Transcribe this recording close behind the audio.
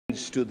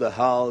to the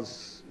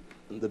house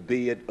and the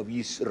beard of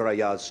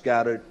Israel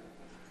scattered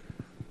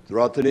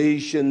throughout the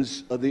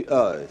nations of the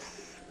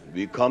earth.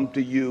 We come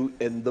to you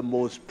in the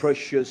most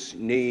precious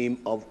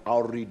name of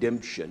our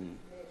redemption,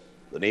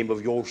 the name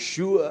of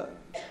Yeshua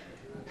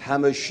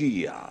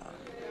HaMashiach.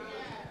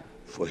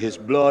 For his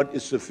blood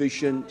is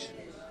sufficient.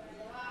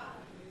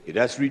 It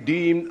has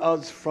redeemed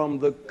us from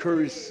the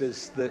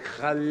curses, the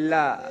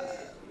challah.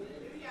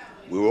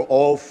 We were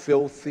all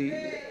filthy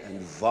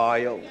and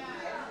vile.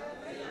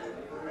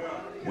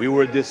 We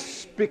were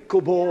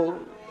despicable.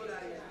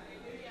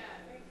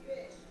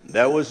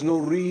 There was no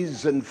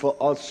reason for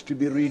us to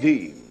be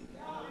redeemed.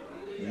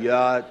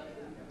 Yet,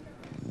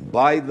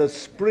 by the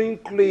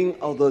sprinkling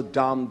of the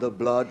dam, the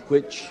blood,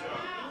 which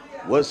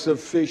was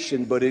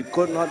sufficient, but it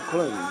could not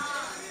cleanse.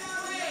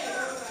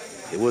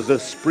 It was the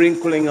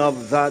sprinkling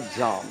of that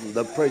dam,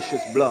 the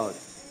precious blood,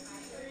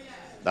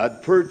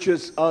 that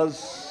purchased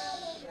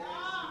us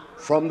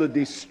from the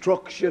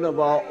destruction of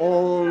our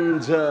own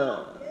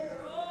will,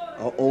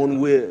 our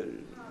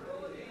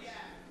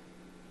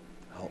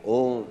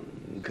own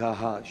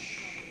Nachash.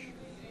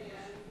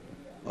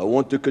 I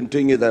want to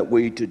continue that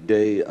way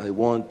today. I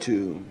want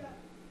to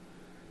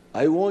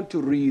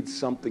read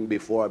something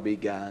before I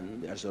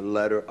begin. There's a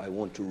letter I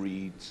want to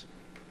read.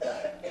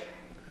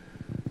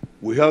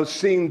 We have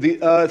seen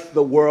the earth,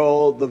 the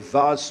world, the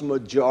vast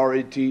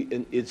majority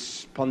in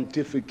its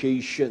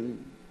pontification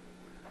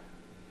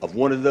of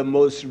one of the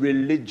most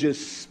religious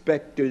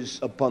specters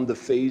upon the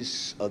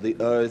face of the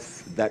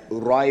earth that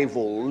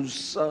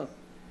rivals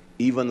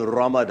even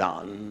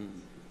Ramadan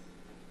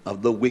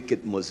of the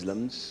wicked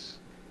Muslims.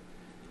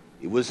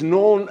 It was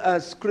known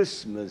as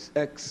Christmas,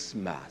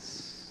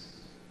 Xmas.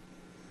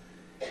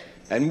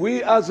 And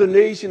we as a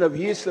nation of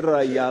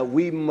Israel,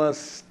 we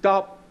must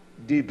stop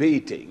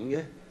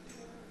debating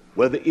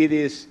whether it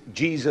is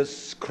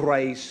Jesus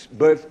Christ's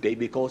birthday,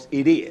 because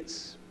it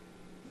is.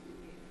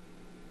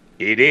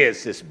 It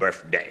is his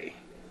birthday.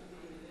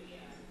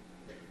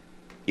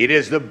 It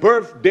is the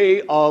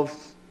birthday of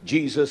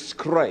Jesus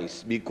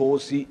Christ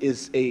because he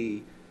is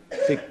a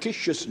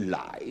fictitious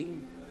lie.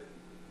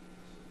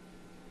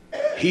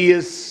 He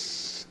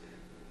is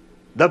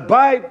the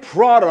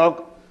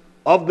byproduct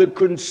of the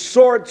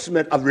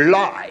consortium of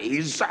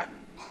lies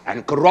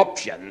and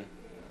corruption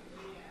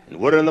in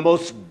one of the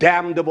most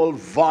damnable,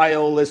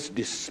 vilest,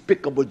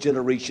 despicable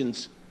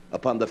generations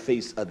upon the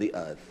face of the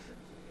earth.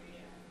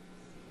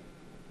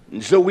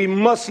 And so we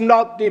must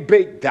not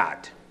debate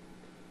that.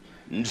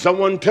 And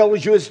someone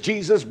tells you it's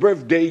Jesus'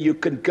 birthday, you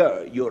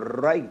concur. You're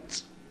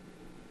right.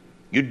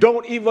 You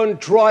don't even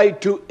try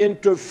to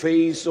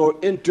interface or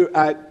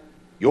interact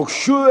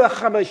Yeshua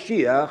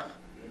HaMashiach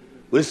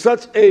with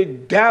such a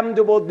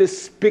damnable,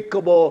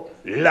 despicable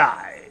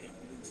lie.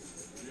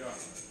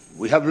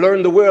 We have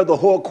learned the way of the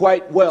whore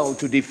quite well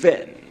to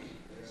defend.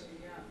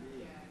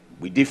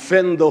 We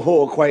defend the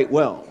whore quite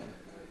well.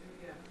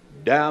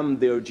 Damn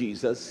their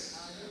Jesus,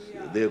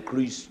 their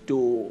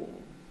Christo,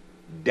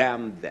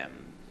 damn them.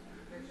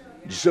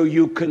 So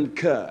you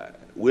concur.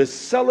 We're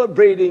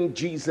celebrating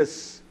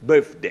Jesus'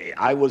 birthday.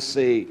 I will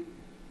say,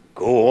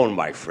 go on,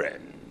 my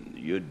friend.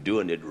 You're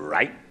doing it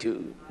right,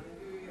 too.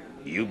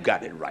 You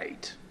got it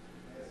right.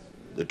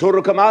 The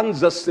Torah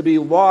commands us to be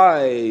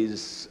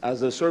wise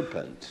as a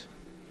serpent.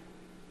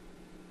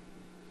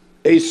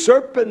 A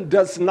serpent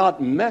does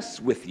not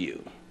mess with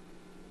you.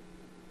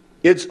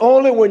 It's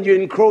only when you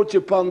encroach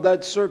upon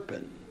that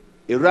serpent.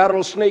 A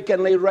rattlesnake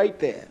can lay right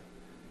there.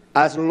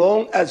 As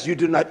long as you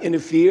do not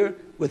interfere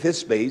with his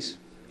space,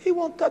 he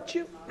won't touch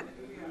you.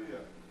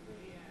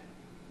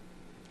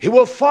 He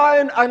will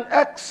find an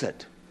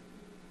exit.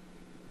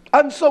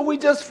 And so we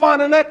just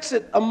find an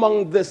exit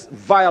among this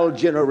vile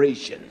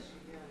generation.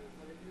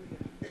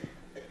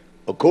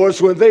 Of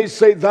course, when they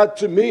say that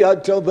to me, I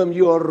tell them,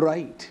 you are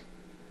right.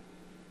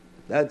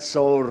 That's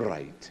all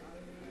right.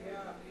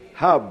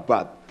 How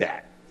about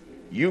that?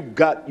 You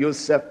got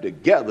yourself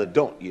together,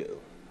 don't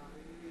you?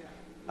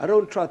 I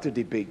don't try to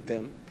debate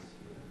them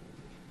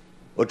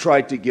or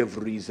try to give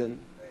reason.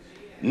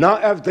 Now,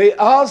 if they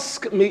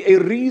ask me a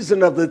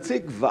reason of the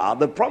tikvah,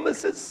 the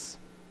promises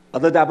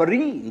of the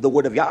dabarim, the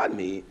word of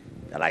Yahweh,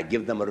 then I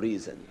give them a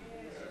reason.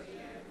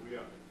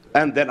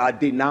 And then I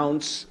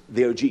denounce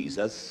their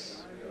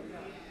Jesus.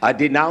 I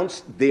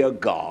denounce their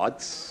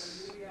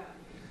gods.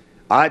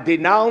 I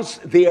denounce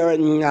their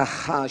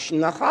Nachash.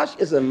 Nachash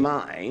is a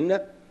mind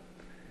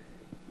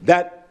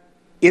that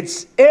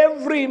its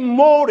every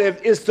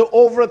motive is to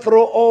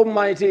overthrow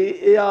Almighty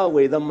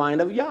Yahweh, the mind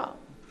of Yah,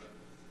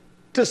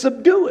 to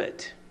subdue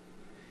it.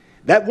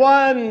 That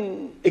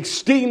one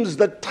esteems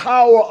the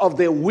tower of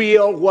their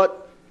will,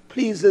 what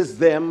pleases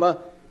them,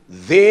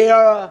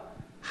 their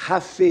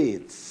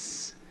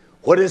hafiz,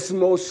 what is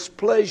most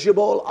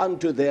pleasurable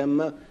unto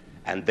them,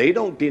 and they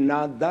don't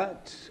deny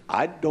that.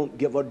 I don't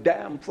give a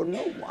damn for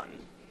no one.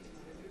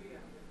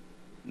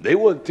 They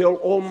will tell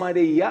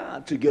Almighty Yah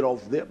to get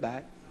off their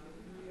back.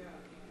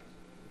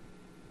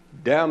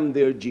 Damn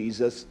their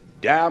Jesus,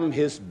 damn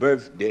his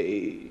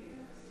birthday.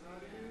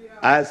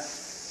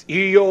 As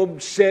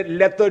Job said,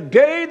 let the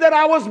day that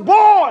I was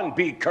born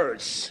be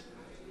cursed.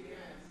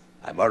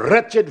 I'm a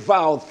wretched,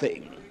 vile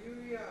thing.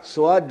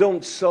 So I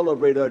don't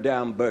celebrate her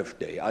damn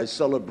birthday. I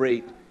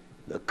celebrate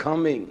the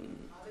coming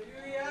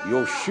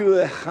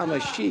Yeshua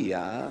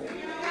HaMashiach.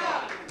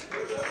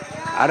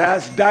 And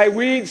as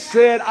David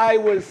said, I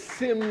was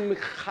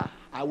simcha,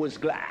 I was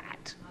glad.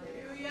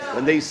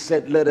 When they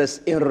said, let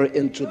us enter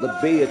into the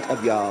bed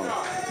of Yah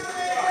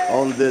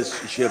on this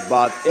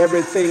Shabbat.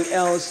 Everything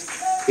else,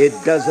 it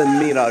doesn't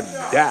mean a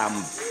damn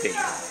thing.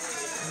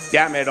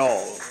 Damn it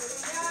all.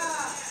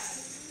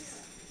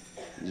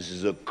 This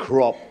is a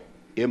corrupt,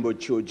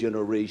 immature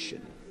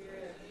generation.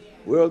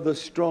 Where are the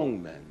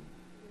strong men?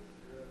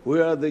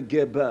 Where are the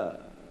Geber,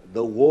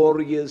 the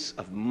warriors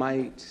of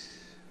might?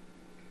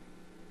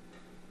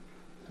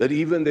 That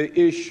even the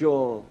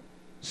Ishmael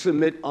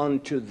submit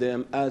unto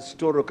them as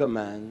Torah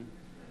command,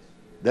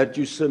 that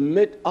you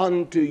submit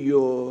unto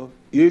your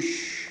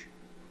Ish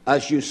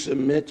as you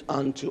submit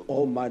unto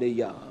Almighty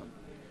Yah.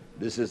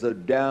 This is a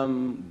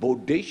damn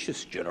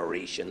bodacious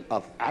generation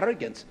of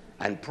arrogance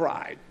and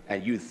pride,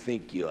 and you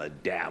think you're a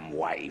damn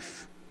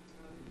wife.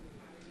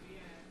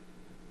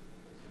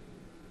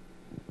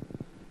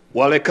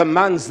 Well, it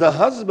commands the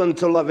husband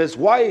to love his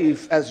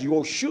wife as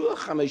Yeshua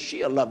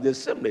HaMashiach loved the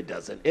assembly,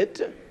 doesn't it?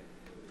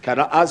 Can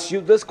I ask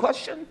you this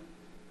question?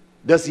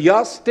 Does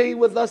Yah stay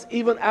with us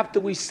even after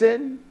we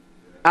sin?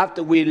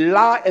 After we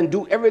lie and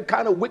do every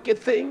kind of wicked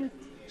thing?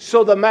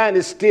 So the man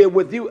is still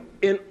with you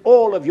in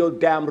all of your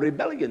damn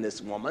rebellion,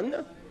 this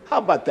woman. How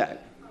about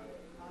that?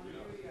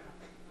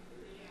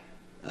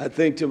 I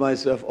think to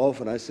myself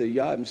often, I say,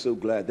 yeah, I'm so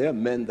glad. There are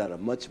men that are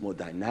much more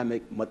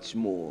dynamic, much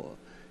more,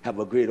 have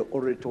a greater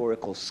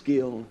oratorical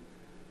skill,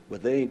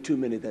 but there ain't too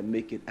many that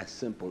make it as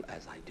simple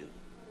as I do.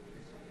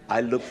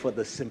 I look for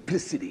the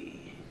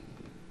simplicity,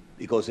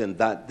 because in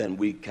that then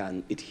we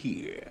can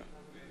adhere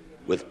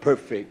with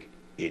perfect,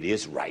 it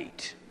is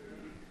right.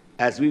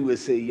 As we would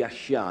say,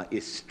 Yasha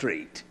is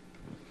straight.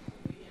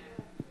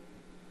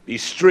 Be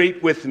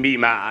straight with me,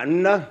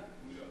 man.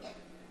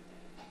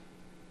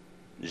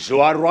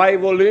 So I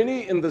rival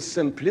any in the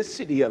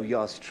simplicity of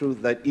Yah's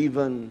truth that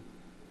even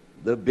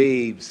the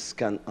babes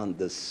can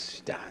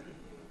understand.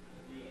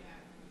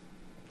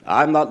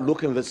 I'm not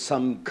looking for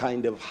some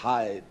kind of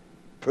high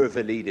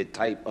pervelated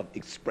type of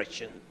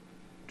expression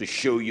to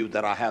show you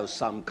that I have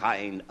some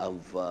kind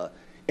of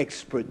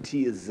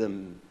expertise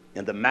in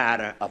the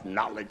matter of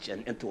knowledge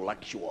and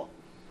intellectual.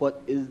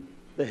 What is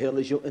the hell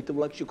is your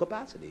intellectual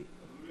capacity?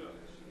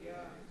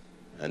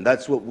 And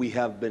that's what we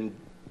have been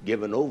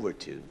given over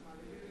to.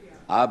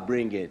 I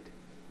bring it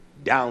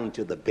down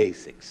to the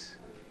basics.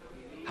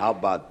 How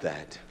about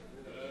that?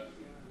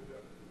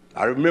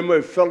 I remember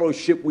a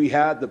fellowship we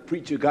had. The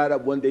preacher got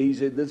up one day. He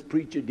said, this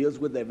preacher deals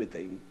with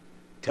everything.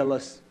 Tell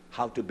us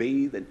how to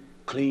bathe and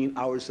clean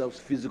ourselves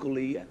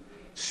physically and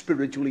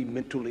spiritually,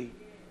 mentally.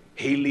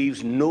 He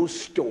leaves no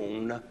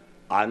stone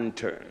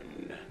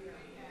unturned.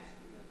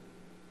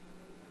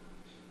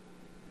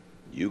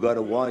 You got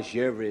to wash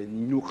every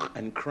nook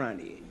and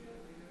cranny.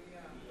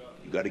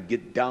 You got to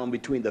get down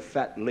between the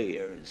fat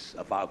layers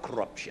of our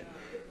corruption.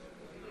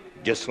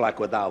 Just like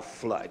with our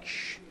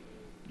flesh.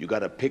 You got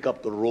to pick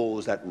up the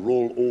rolls that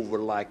roll over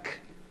like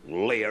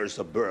layers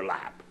of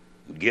burlap.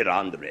 Get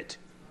under it.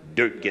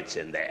 Dirt gets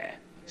in there.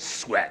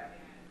 Sweat.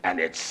 And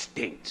it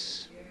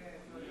stinks.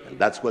 And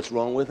that's what's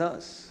wrong with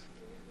us.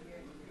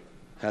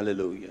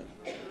 Hallelujah.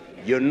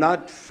 You're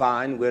not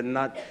fine. We're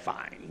not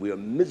fine. We are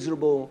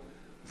miserable,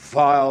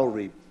 vile,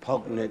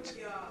 repugnant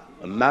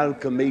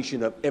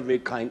amalgamation of every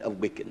kind of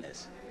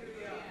wickedness.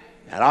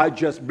 And I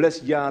just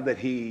bless Yah that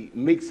he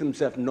makes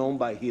himself known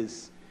by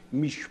his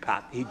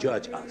mishpat. He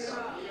judges us.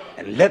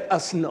 And let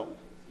us know.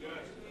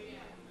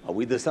 Are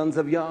we the sons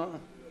of Yah?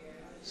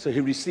 So he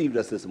received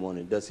us this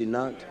morning, does he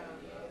not?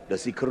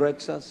 Does he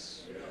correct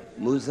us?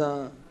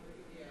 Musa.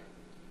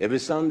 Every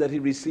son that he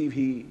received,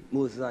 he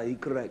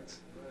corrects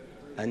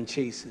and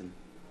chasten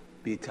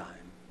be time.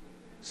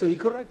 So he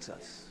corrects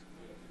us.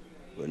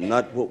 We're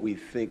not what we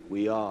think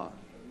we are.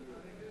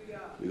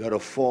 We got a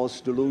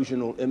false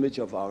delusional image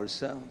of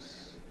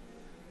ourselves.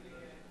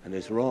 And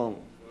it's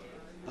wrong.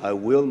 I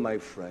will, my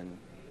friend.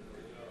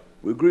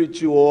 We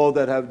greet you all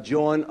that have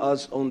joined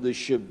us on the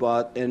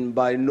Shabbat, and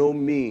by no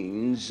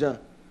means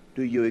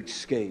do you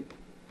escape.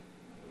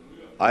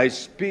 I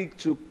speak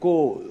to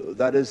Kol,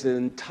 that is the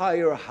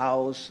entire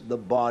house, the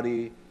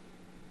body,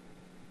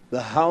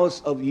 the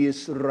house of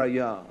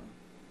Yisrael.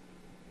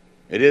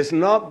 It is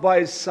not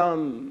by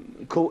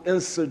some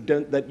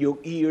coincidence that your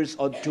ears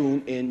are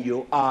tuned and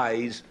your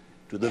eyes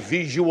to the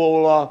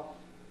visual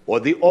or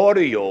the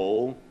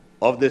audio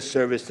of this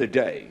service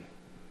today.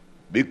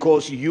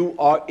 Because you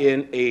are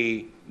in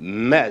a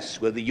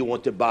mess, whether you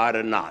want to buy it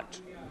or not.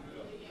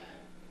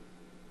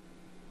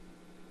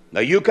 Now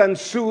you can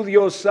soothe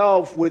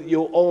yourself with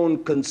your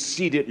own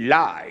conceited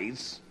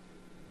lies.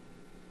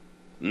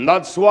 And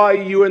that's why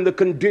you're in the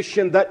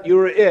condition that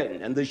you're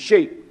in and the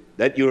shape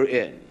that you're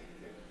in.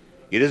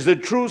 It is the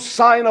true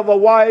sign of a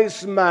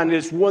wise man.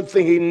 It's one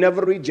thing he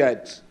never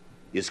rejects,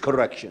 is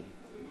correction.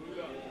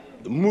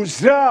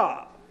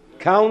 Musa,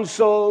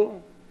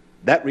 counsel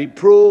that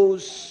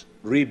reproves,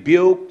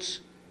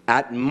 rebukes,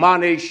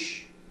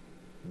 admonish.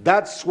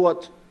 That's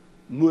what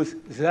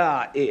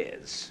Musa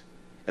is.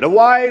 And a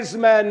wise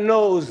man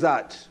knows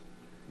that.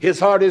 His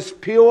heart is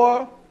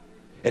pure,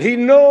 and he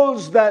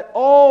knows that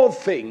all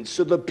things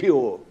to the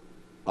pure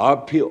are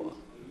pure.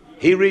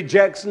 He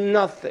rejects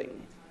nothing.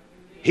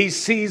 He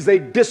sees a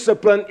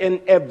discipline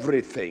in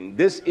everything.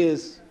 This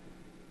is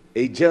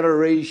a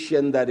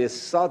generation that is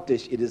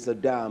sottish. It is a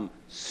damn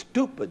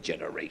stupid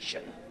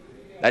generation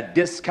that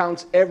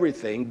discounts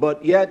everything,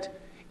 but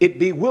yet it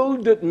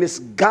bewildered,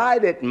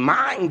 misguided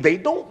mind. They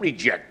don't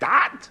reject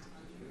that.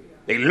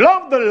 They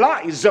love the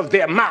lies of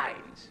their minds.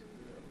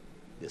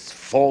 This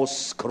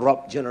false,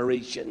 corrupt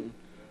generation.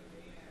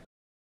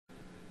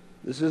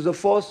 This is a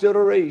false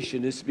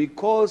generation. It's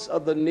because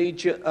of the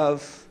nature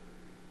of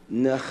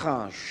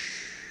Nachash.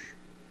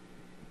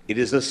 It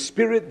is a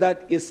spirit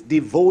that is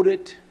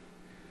devoted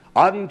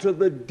unto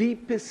the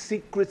deepest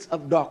secrets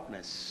of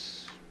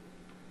darkness.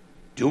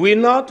 Do we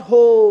not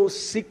hold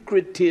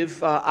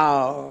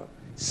our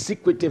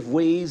secretive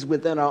ways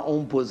within our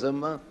own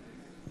bosom?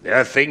 There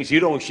are things you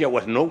don't share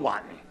with no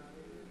one.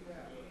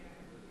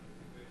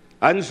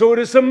 And so it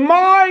is a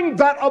mind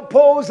that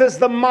opposes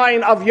the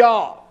mind of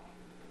Yah.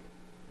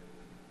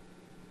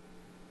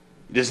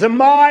 It is a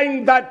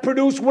mind that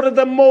produces one of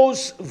the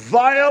most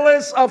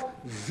vilest of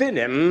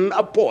venom,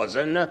 a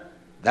poison,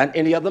 than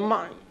any other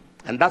mind.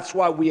 And that's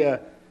why we are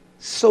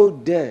so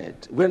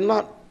dead. We're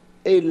not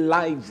a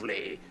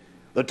lively.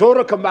 The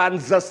Torah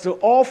commands us to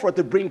offer,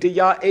 to bring to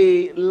Yah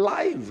a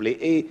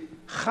lively, a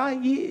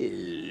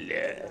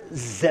chayil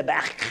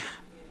zebach,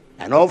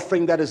 an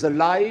offering that is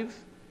alive.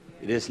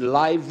 It is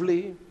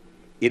lively.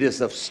 It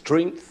is of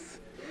strength.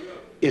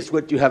 It's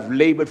what you have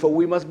labored for.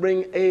 We must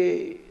bring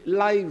a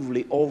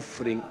lively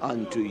offering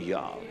unto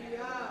Yah.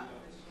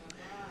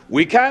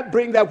 We can't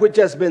bring that which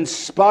has been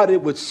spotted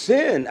with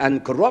sin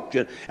and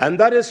corruption. And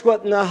that is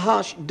what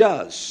Nachash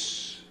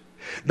does.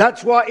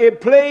 That's why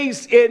it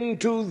plays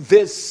into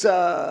this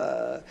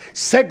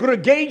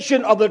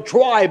segregation of the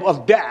tribe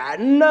of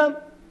Dan.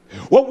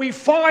 What we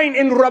find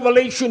in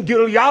Revelation,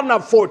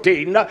 Deuteronomy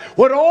 14,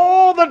 where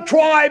all the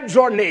tribes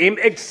are named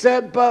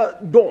except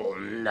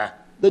Don,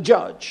 the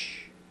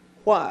judge.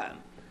 Why?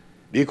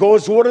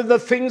 Because one of the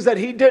things that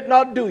he did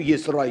not do,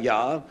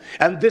 Yisrael,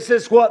 and this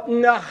is what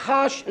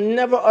Nachash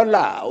never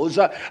allows,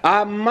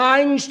 our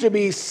minds to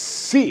be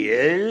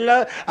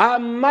sealed, our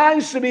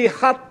minds to be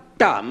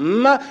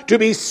hatam, to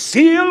be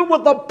sealed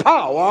with the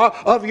power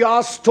of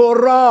Yah's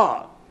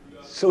Torah.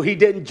 So he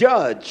didn't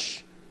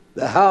judge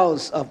the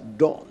house of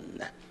Don.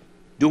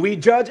 Do we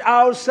judge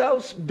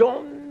ourselves,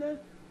 Don?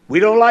 We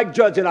don't like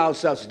judging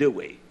ourselves, do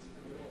we?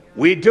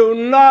 We do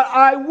not.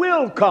 I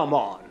will come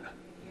on.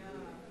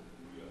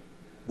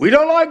 We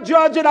don't like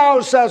judging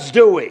ourselves,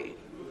 do we?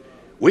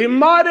 We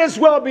might as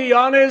well be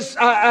honest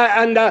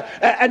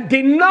and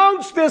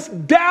denounce this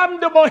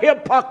damnable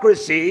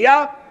hypocrisy.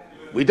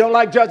 We don't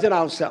like judging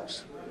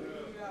ourselves.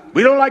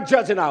 We don't like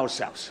judging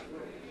ourselves.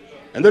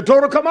 And the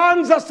Torah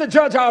commands us to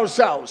judge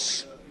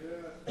ourselves,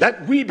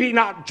 that we be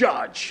not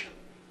judged.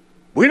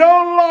 We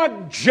don't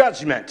like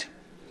judgment.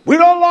 We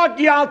don't like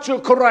Yah to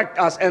correct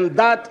us. And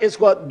that is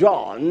what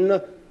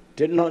Don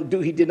did not do.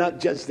 He did not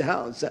judge the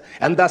house.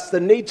 And that's the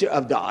nature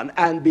of Don.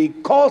 And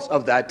because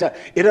of that,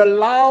 it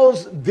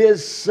allows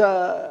this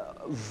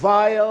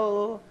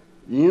vile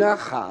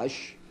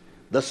Nachash,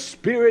 the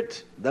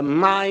spirit, the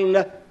mind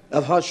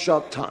of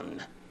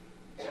Hashatan,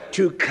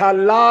 to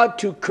kala,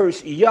 to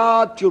curse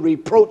Yah, to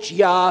reproach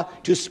Yah,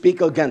 to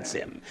speak against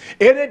him.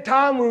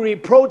 Anytime we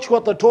reproach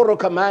what the Torah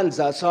commands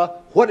us,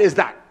 what is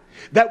that?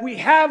 That we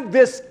have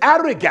this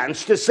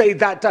arrogance to say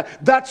that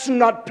that's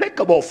not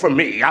applicable for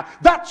me.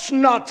 That's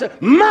not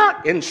my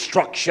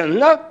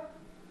instruction.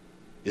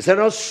 It's an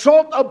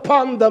assault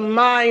upon the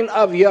mind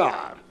of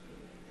Yah.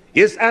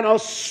 Is an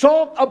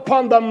assault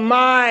upon the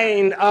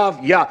mind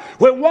of Yah.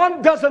 When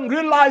one doesn't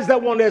realize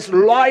that one is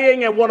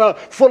lying and one is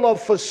full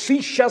of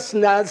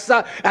facetiousness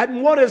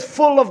and one is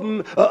full of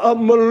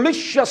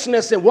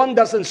maliciousness and one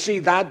doesn't see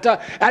that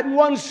and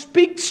one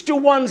speaks to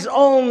one's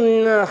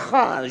own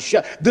harsh,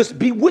 this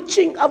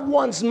bewitching of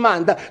one's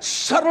mind, the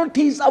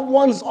subtleties of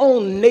one's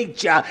own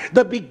nature,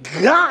 the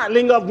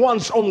beguiling of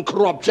one's own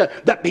corruption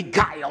that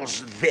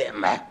beguiles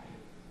them.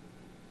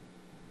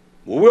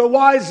 We're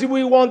wise if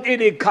we want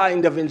any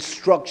kind of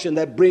instruction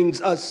that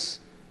brings us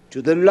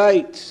to the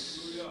light,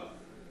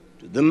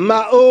 to the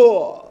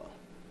ma'or,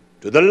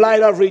 to the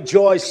light of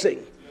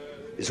rejoicing.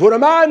 It's when a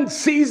man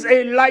sees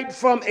a light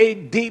from a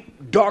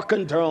deep,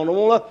 darkened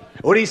tunnel,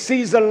 when he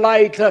sees the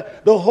light,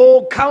 the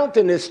whole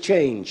countenance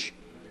changes.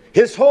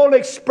 His whole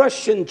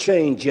expression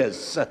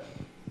changes.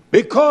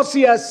 Because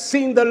he has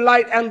seen the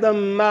light, and the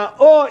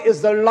ma'or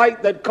is the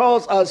light that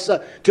calls us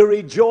to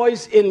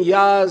rejoice in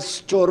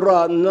Yah's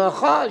Torah.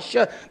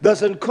 Nachash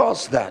doesn't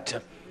cause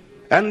that.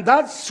 And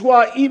that's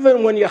why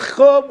even when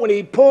Yaakov, when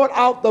he poured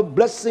out the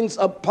blessings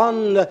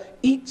upon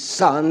each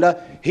son,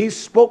 he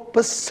spoke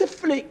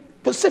specifically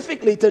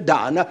specifically to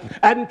Dan,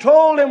 and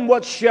told him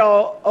what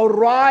shall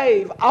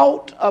arrive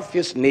out of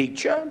his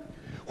nature,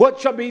 what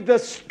shall be the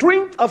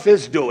strength of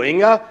his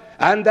doing,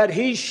 and that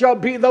he shall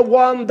be the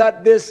one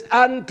that this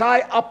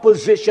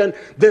anti-opposition,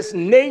 this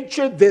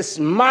nature, this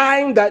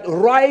mind that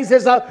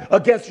rises up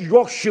against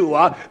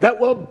Joshua, that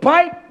will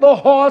bite the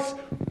horse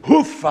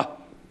hoof.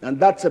 And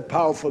that's a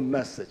powerful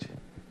message.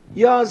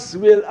 Yes,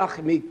 will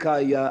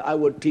Achmikaya, I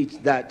will teach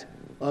that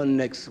on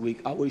next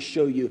week. I will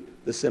show you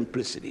the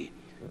simplicity.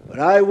 But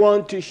I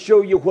want to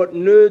show you what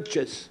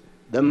nurtures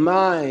the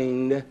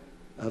mind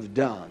of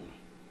Dan.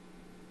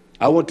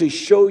 I want to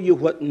show you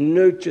what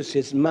nurtures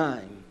his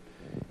mind.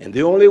 And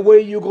the only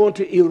way you're going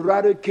to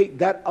eradicate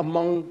that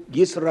among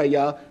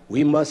Israel,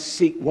 we must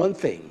seek one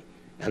thing,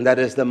 and that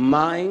is the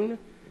mind.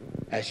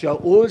 As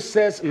Shaul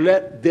says,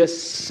 let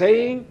this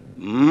same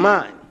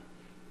mind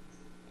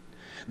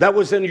that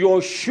was in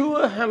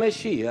Yeshua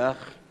HaMashiach,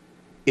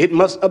 it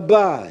must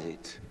abide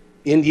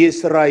in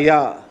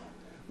Israel.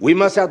 We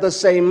must have the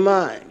same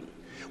mind.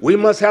 We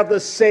must have the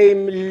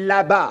same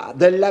labah.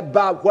 The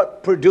labah,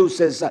 what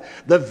produces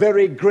the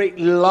very great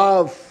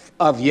love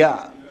of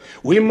Yah.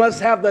 We must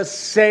have the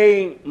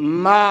same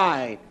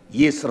mind,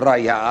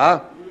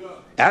 Yisrael.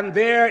 And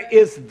there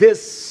is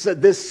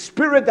this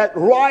spirit that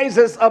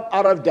rises up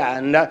out of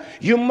Dan.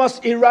 You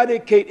must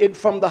eradicate it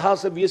from the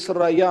house of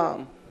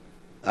Yisrael.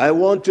 I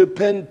want to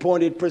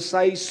pinpoint it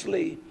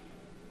precisely.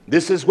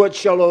 This is what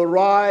shall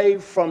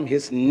arrive from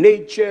his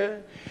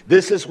nature.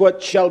 This is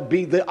what shall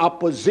be the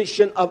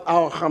opposition of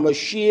our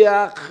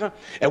Hamashiach.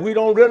 And we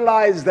don't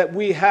realize that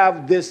we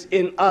have this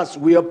in us.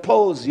 We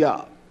oppose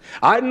Yah.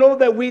 I know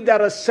that we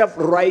that are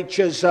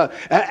self-righteous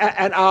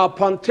and our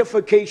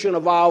pontification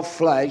of our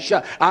flesh,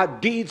 our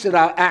deeds and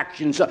our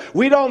actions,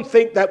 we don't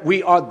think that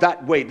we are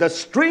that way. The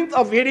strength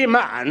of any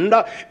man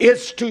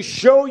is to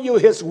show you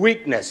his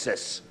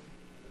weaknesses.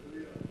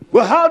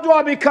 Well, how do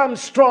I become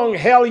strong?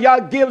 Hell, Yah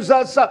gives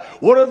us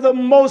one of the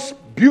most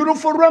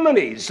beautiful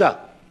remedies.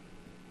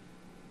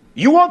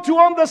 You want to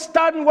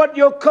understand what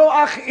your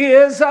koach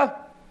is?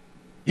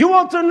 You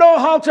want to know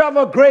how to have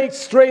a great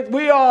strength?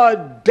 We are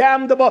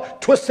damnable,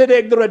 twisted,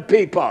 ignorant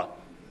people.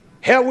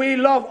 Hell, we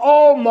love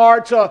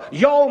Walmart,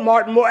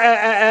 Walmart more,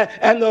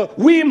 and the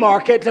We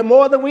Market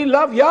more than we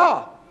love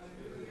Yah.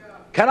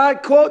 Can I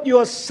quote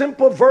you a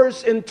simple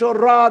verse in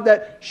Torah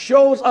that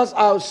shows us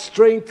our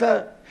strength?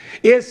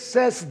 It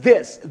says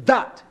this,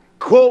 that,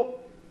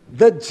 quote,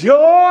 the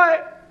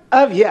joy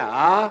of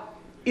Yah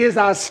is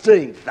our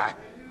strength.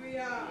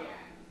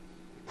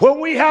 When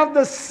we have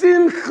the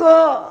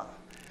simcha,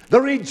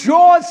 the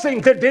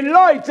rejoicing, the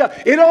delight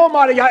in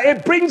Almighty Yah,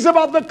 it brings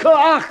about the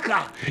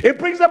ka'ach. It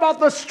brings about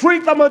the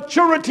strength of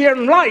maturity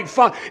in life.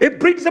 It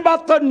brings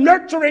about the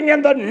nurturing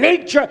and the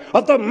nature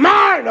of the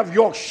mind of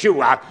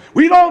Yeshua.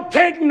 We don't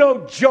take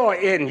no joy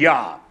in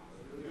Yah.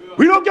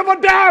 We don't give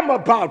a damn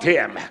about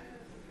him.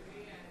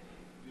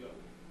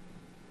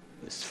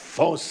 This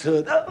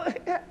falsehood. Oh,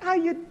 how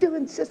you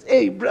doing, sis?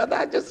 Hey, brother,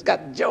 I just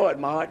got joy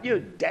in my heart. You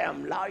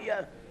damn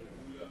liar.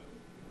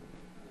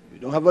 You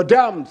don't have a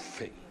damn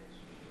thing.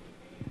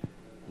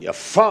 Your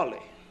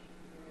folly,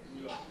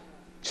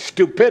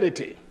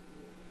 stupidity,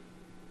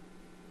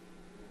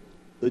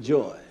 the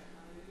joy.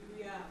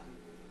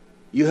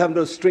 You have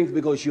no strength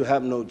because you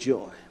have no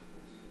joy.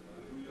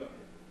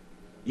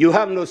 You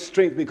have no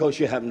strength because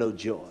you have no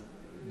joy.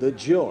 The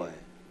joy.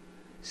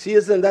 See,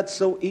 isn't that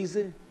so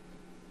easy?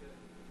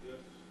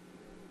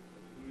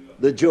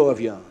 The joy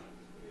of Yah.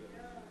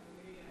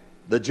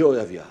 The joy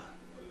of Yah.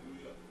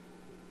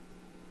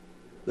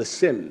 The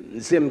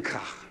zimkah,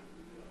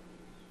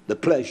 the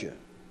pleasure.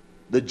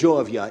 The joy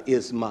of Yah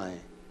is my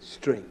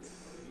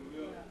strength.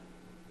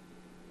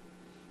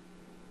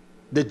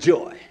 The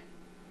joy.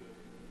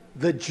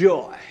 The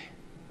joy.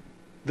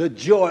 The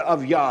joy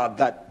of Yah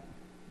that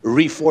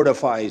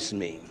refortifies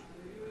me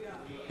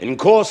and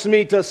causes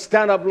me to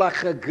stand up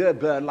like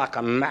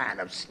a man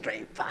of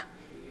strength.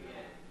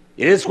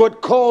 It is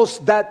what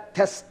caused that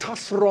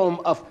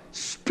testosterone of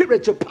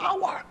spiritual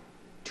power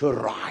to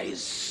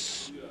rise.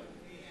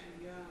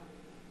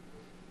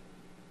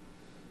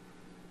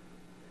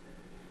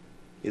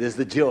 It is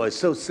the joy. It's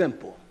so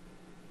simple.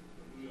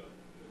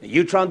 And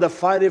you trying to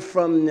fight it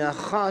from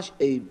Nachash,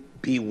 a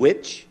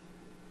bewitched,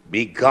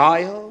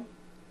 beguiled,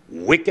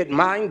 wicked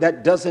mind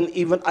that doesn't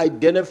even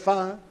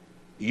identify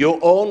your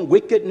own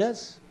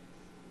wickedness.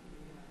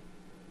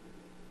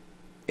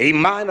 A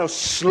mind of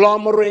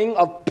slumbering,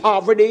 of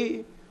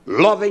poverty,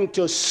 loving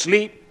to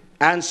sleep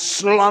and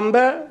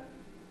slumber.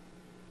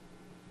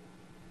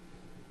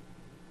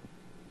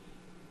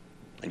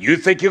 And you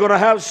think you're going to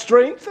have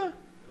strength?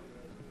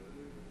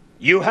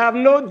 You have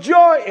no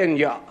joy in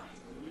Yah.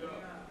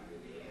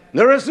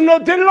 There is no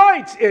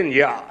delight in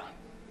Yah.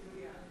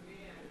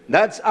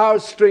 That's our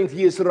strength,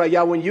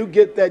 Yisrael. When you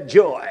get that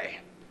joy,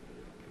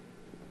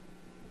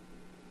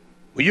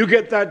 when you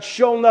get that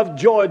shown of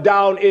joy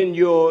down in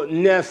your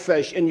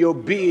nefesh, in your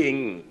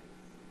being,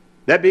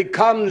 that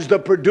becomes the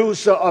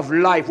producer of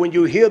life. When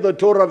you hear the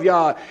Torah of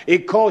Yah,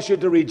 it calls you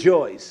to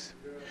rejoice.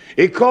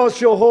 It calls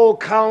your whole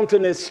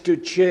countenance to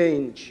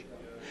change.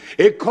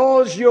 It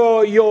calls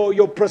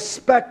your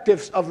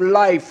perspectives of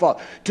life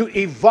to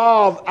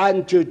evolve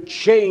and to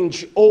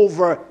change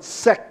over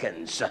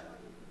seconds.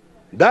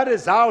 That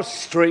is our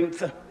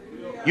strength.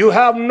 You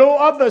have no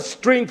other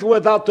strength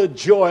without the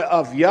joy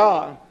of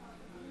Yah.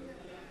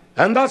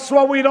 And that's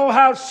why we don't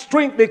have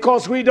strength,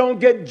 because we don't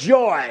get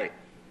joy.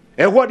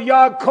 And what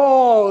Yah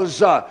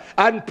calls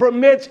and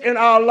permits in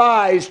our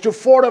lives to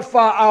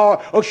fortify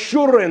our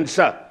assurance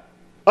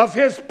of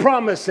His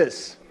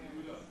promises,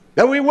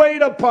 that we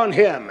wait upon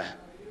Him.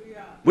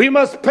 We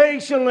must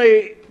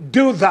patiently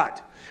do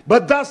that.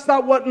 But that's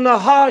not what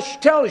Nachash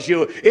tells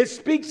you. It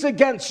speaks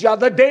against you.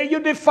 The day you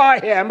defy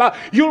him,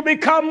 you'll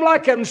become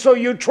like him. So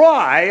you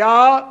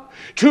try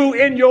to,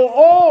 in your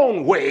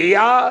own way,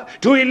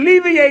 to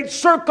alleviate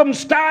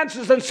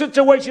circumstances and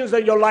situations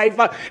in your life,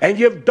 and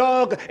you've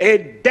dug a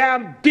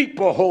damn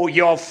deeper hole.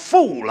 You're a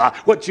fool.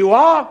 What you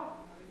are.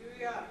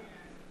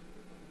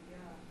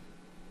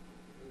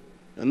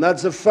 And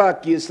that's a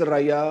fact,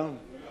 Yisrael.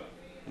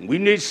 We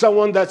need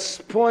someone that's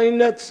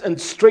poignant and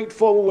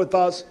straightforward with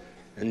us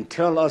and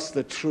tell us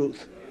the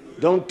truth.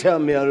 Don't tell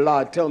me a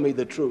lie. Tell me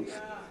the truth.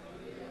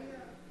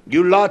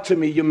 You lie to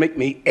me, you make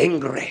me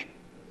angry.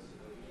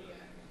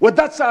 Well,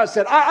 that's how I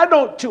said. I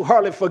don't too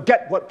hardly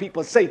forget what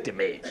people say to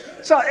me.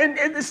 So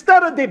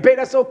instead of debate,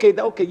 I said,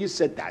 okay, you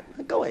said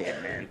that. Go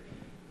ahead, man.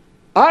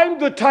 I'm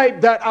the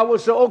type that I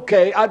would say,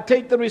 okay, I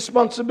take the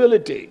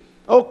responsibility.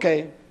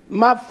 Okay,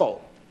 my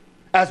fault.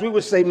 As we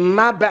would say,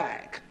 my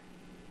bag.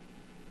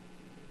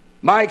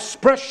 My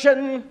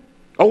expression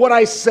or what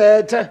I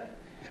said,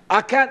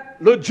 I can't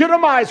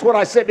legitimize what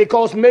I said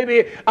because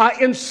maybe I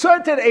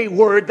inserted a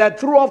word that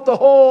threw off the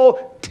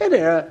whole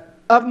tenor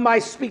of my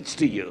speech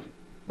to you.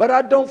 But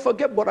I don't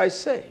forget what I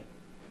say.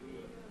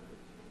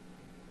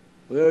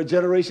 We're a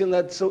generation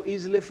that so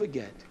easily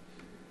forget.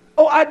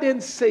 Oh, I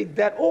didn't say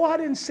that. Oh, I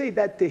didn't say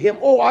that to him.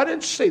 Oh, I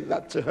didn't say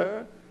that to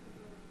her.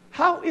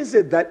 How is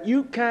it that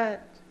you can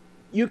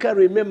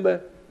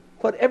remember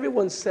what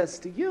everyone says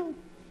to you?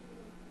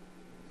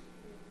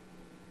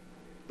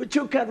 But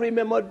you can't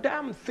remember a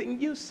damn thing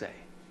you say.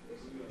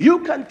 You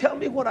can tell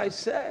me what I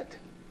said.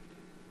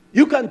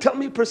 You can tell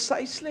me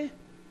precisely.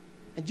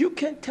 And you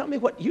can't tell me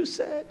what you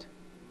said.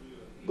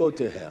 Go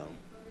to hell.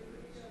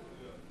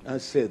 I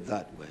said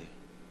that way.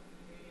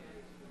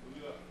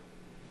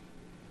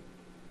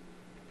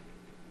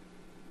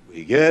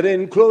 We're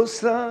getting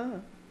closer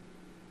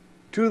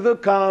to the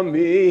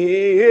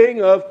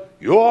coming of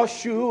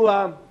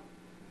Yeshua.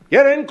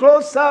 Getting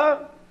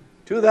closer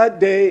to that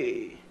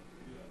day.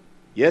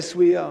 Yes,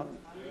 we are.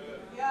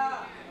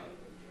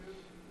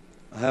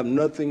 I have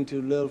nothing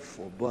to live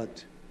for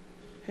but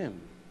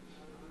Him.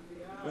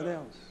 What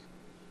else?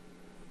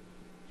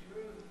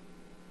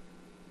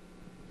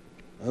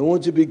 I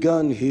want to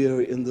begin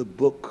here in the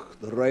book,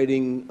 the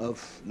writing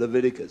of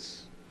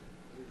Leviticus.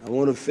 I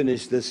want to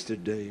finish this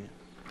today.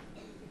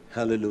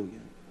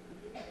 Hallelujah.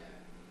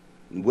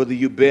 And whether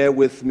you bear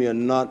with me or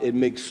not, it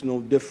makes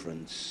no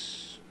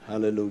difference.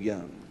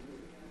 Hallelujah.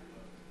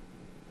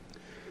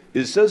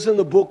 It says in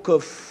the book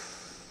of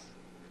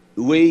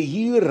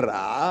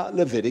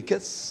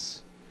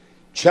Leviticus,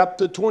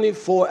 chapter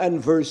 24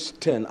 and verse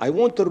 10. I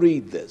want to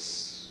read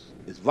this.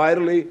 It's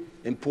vitally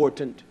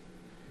important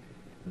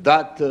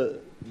that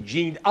the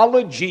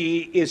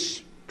genealogy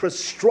is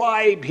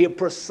prescribed here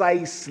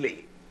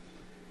precisely.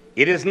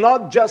 It is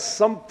not just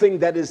something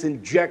that is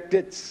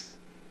injected.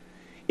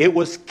 It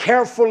was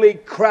carefully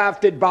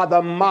crafted by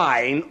the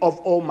mind of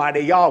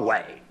Almighty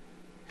Yahweh.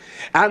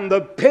 And the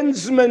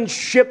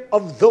penmanship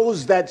of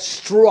those that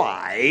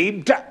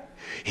strived,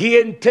 He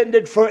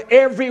intended for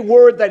every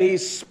word that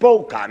He's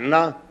spoken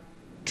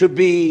to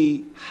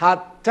be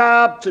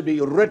hatab, to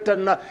be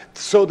written,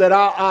 so that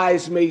our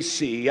eyes may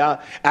see,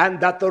 and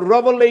that the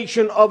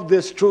revelation of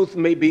this truth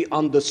may be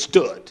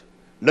understood.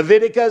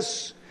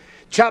 Leviticus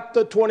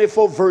chapter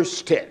 24,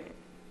 verse 10.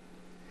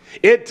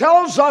 It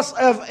tells us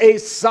of a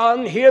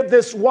son here.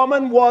 This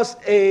woman was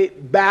a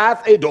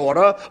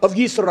daughter of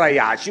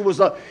Yisrael. She was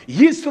a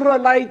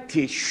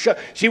Yisraelitish.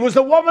 She was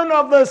a woman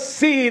of the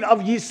seed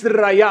of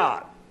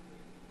Yisrael.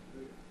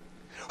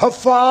 Her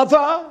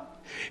father,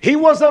 he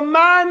was a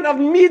man of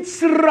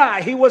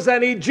Mitzrayim. He was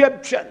an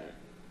Egyptian.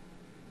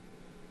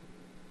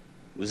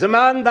 He was a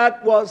man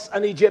that was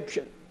an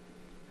Egyptian.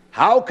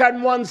 How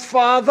can one's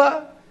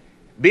father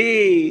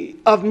be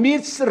of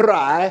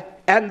Mitzrayim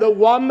and the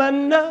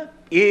woman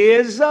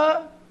is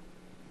a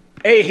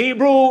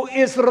Hebrew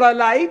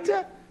Israelite?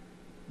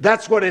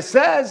 That's what it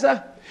says.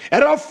 And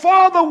her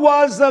father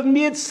was of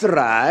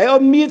Mitzrayim, or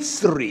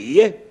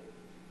Mitzri,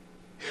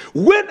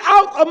 went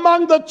out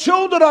among the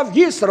children of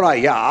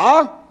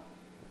Israel,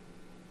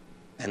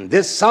 and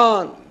this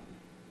son,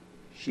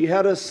 she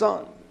had a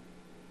son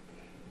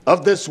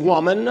of this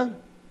woman,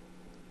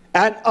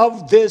 and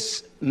of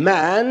this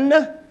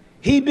man,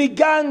 he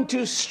began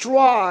to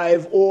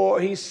strive, or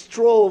he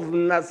strove,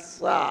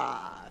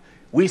 nasa.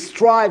 We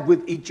strive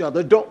with each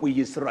other, don't we,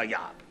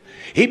 Yisrael?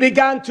 He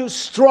began to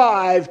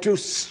strive, to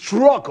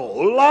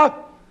struggle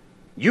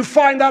You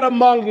find that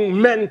among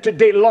men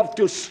today love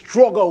to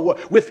struggle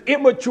with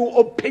immature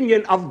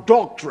opinion of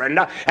doctrine,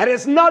 and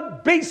it's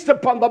not based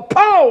upon the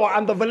power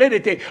and the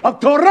validity of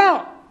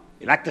Torah.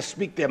 They like to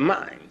speak their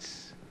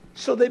minds.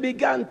 So they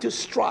began to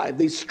strive.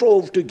 They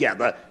strove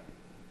together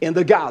in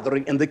the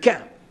gathering, in the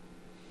camp.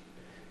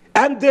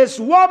 And this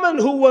woman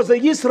who was a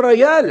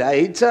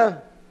Israelite,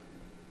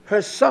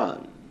 her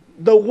son,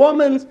 the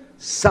woman's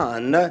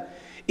son,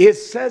 it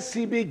says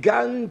he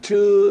began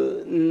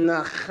to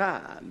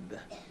Nachash.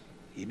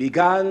 He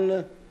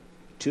began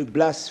to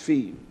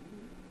blaspheme.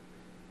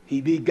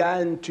 He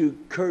began to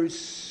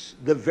curse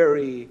the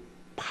very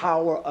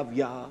power of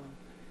Yah,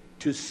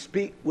 to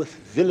speak with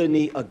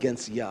villainy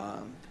against Yah.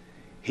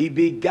 He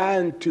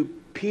began to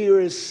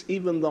pierce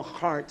even the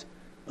heart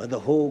of the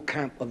whole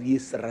camp of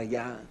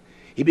Israel.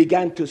 He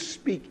began to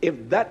speak.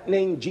 If that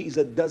name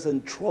Jesus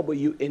doesn't trouble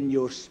you in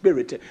your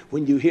spirit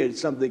when you hear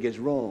something is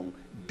wrong,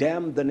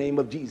 damn the name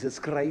of Jesus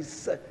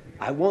Christ.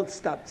 I won't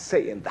stop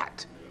saying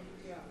that.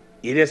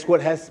 It is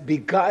what has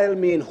beguiled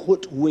me and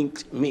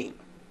hoodwinked me.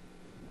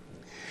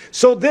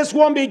 So this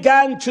one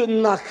began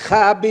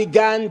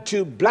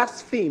to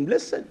blaspheme.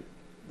 Listen,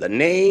 the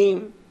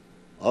name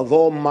of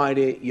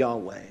Almighty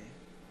Yahweh.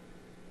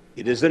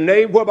 It is the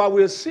name whereby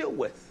we're sealed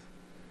with.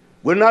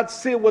 We're not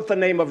sealed with the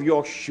name of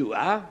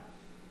Yeshua.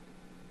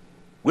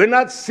 We're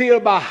not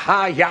sealed by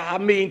Haya,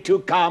 mean to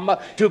come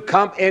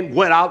and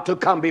went out to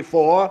come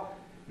before.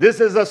 This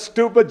is a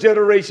stupid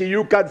generation.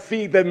 You can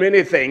feed them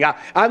anything.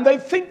 And they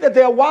think that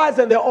they're wise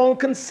in their own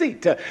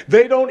conceit.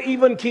 They don't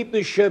even keep the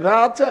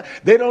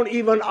Shabbat. They don't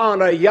even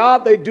honor Yah.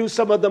 They do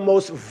some of the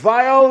most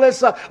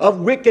vilest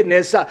of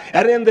wickedness.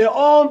 And in their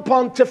own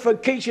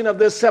pontification of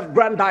their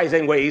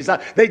self-grandizing ways,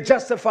 they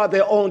justify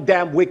their own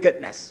damn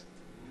wickedness.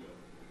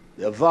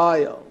 They're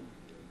vile.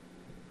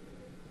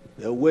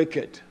 They're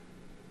wicked.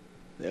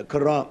 They're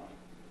corrupt.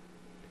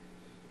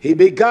 He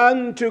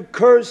began to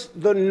curse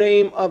the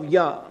name of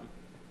Yah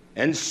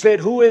and said,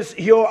 who is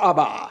your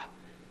Abba?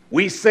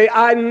 We say,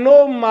 I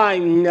know my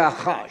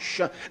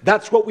Nachash.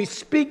 That's what we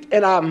speak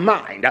in our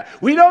mind.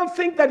 We don't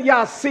think that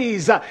Yah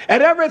sees. At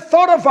every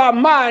thought of our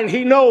mind,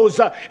 he knows.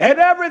 At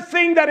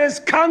everything that is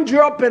conjured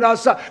up in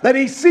us, that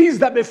he sees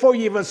that before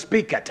you even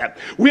speak it.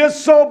 We are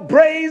so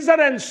brazen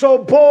and so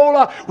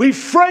bold, we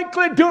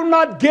frankly do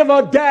not give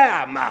a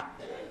damn.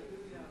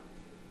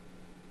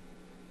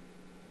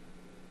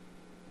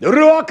 The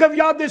Ruach of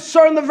Yah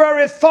discern the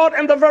very thought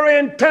and the very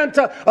intent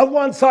of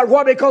one's heart.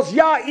 Why? Because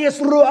Yah is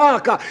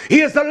Ruach.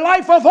 He is the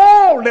life of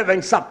all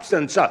living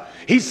substance.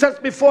 He sets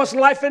before us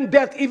life and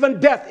death.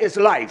 Even death is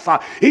life.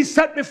 He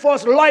set before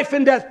us life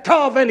and death,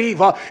 Tov and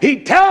evil.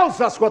 He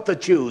tells us what to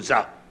choose.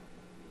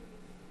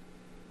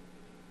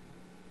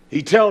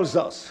 He tells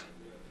us.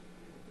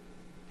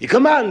 He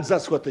commands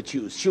us what to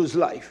choose. Choose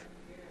life.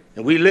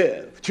 And we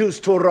live. Choose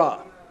Torah.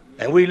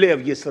 And we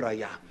live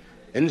Yisrael.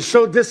 And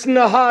so this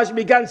Nachash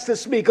begins to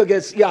speak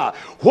against Yah.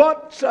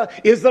 What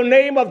is the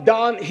name of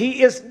Don?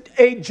 He is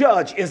a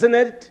judge, isn't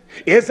it?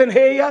 Isn't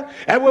he?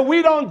 And when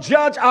we don't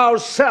judge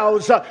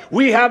ourselves,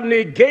 we have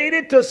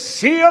negated to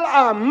seal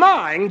our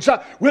minds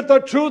with the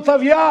truth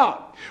of Yah.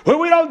 When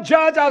we don't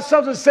judge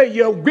ourselves and say,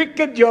 you're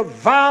wicked, you're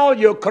vile,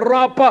 you're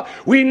corrupt,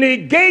 we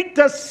negate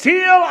to seal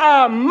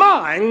our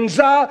minds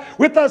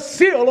with the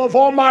seal of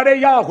Almighty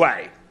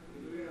Yahweh.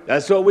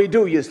 That's what we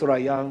do,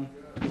 Yisrael.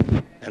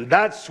 And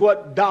that's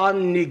what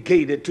Don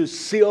negated, to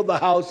seal the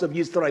house of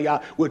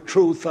Yisrael with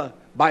truth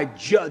by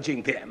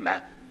judging them.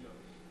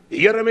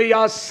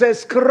 Jeremiah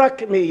says,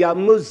 correct me,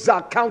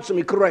 Muzah, counsel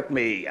me, correct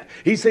me.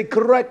 He said,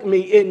 correct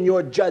me in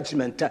your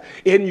judgment,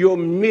 in your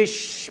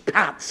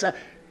mishpats.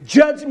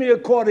 Judge me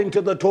according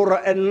to the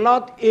Torah and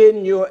not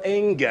in your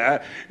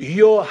anger,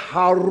 your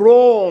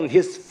haron,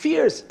 his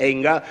fierce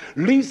anger,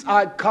 lest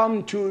I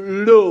come to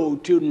low,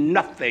 to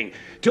nothing.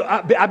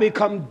 I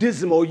become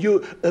dismal.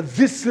 You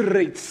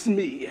eviscerate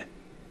me.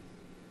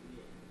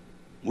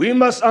 We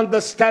must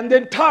understand the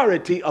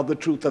entirety of the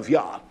truth of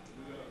Yah.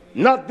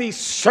 Not these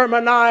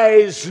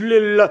sermonized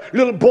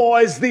little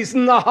boys, these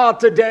Naha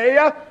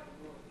today.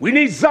 We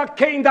need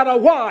Zakein that are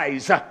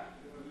wise.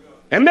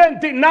 And men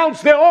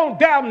denounce their own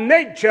damn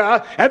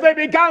nature, and they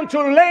began to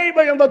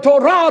labor in the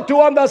Torah to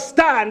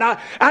understand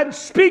and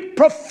speak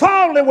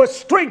profoundly with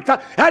strength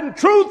and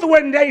truth.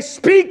 When they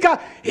speak,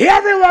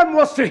 everyone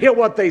wants to hear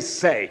what they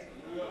say.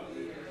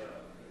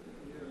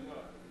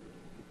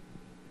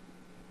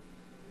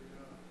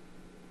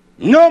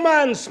 No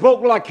man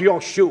spoke like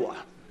Yeshua.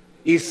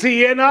 Is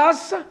he in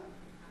us?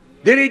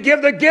 Did he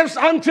give the gifts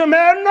unto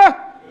men?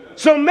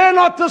 So men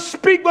ought to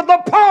speak with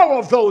the power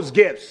of those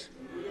gifts.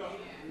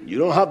 You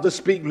don't have to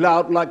speak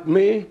loud like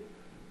me.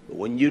 But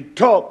when you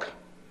talk,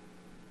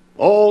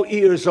 all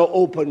ears are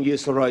open,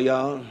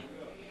 Yisrael.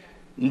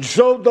 And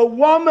so the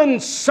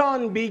woman's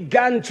son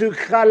began to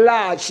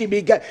chala.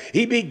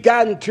 He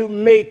began to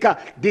make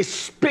a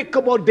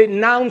despicable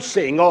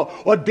denouncing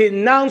or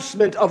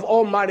denouncement of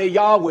Almighty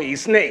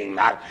Yahweh's name.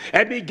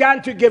 And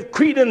began to give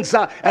credence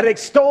and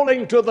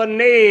extolling to the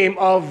name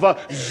of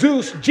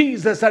Zeus,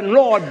 Jesus, and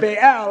Lord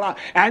Baal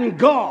and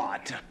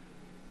God.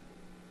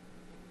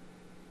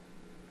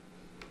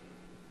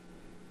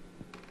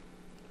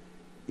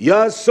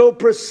 Yah so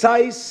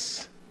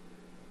precise.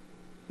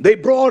 They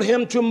brought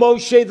him to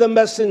Moshe the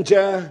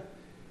messenger.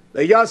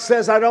 Yah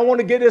says, I don't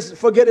want to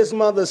forget his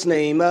mother's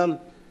name.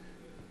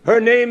 Her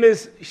name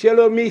is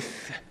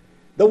Shelomith,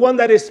 the one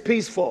that is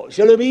peaceful.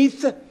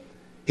 Shelomith,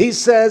 he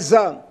says,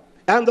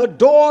 and the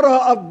daughter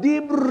of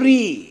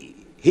Dibri,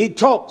 he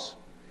talks,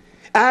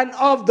 and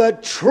of the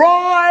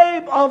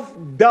tribe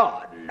of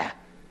Dan.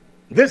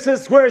 This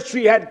is where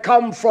she had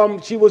come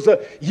from. She was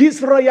a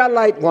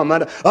Israelite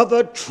woman of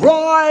the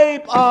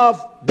tribe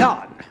of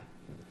Dan.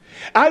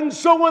 And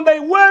so when they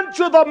went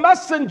to the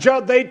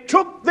messenger, they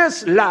took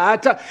this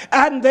lad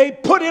and they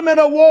put him in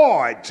a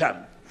ward.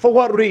 For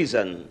what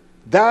reason?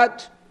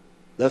 That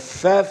the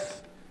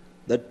faith,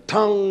 the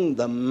tongue,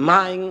 the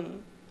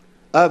mind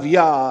of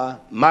Yah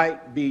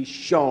might be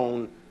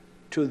shown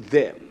to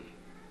them.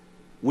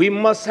 We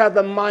must have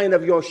the mind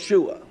of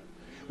Yeshua.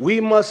 We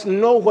must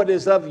know what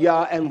is of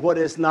Yah and what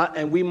is not,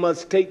 and we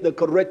must take the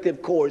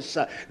corrective course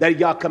that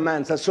Yah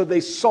commands us. So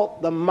they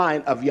sought the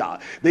mind of Yah.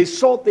 They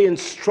sought the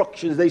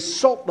instructions. They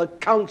sought the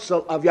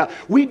counsel of Yah.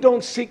 We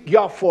don't seek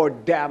Yah for a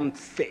damn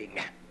thing.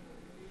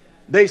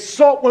 They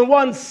sought, when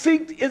one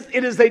seeks,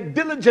 it is a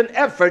diligent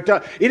effort.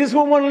 It is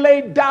when one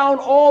laid down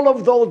all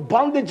of those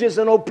bondages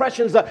and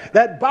oppressions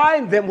that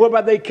bind them,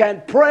 whereby they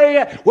can't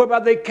pray,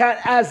 whereby they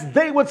can't, as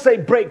they would say,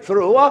 break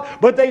through.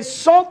 But they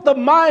sought the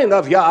mind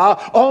of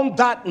Yah on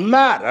that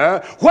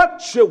matter.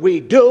 What should we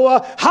do?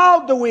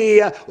 How do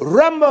we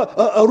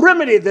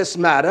remedy this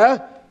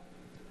matter?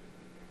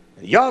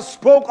 Yah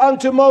spoke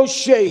unto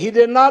Moshe. He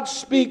did not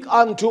speak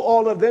unto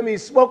all of them. He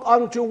spoke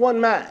unto one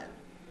man.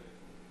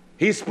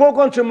 He spoke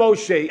unto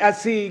Moshe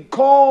as he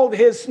called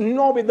his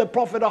Nobi, the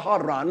prophet of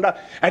Haran,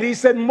 and he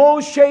said,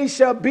 Moshe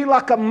shall be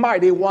like a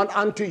mighty one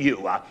unto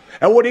you.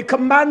 And what he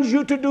commands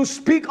you to do,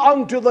 speak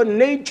unto the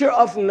nature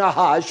of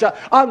Nachash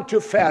unto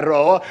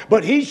Pharaoh,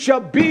 but he shall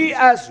be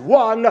as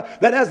one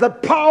that has the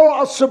power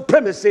of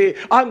supremacy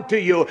unto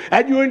you.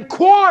 And you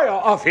inquire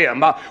of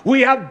him.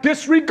 We have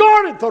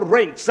disregarded the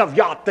ranks of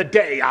Yah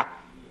today.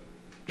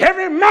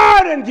 Every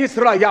man in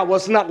Israel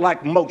was not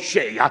like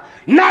Moshe.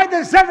 Neither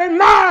is every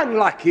man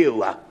like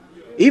you.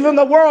 Even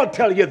the world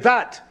tells you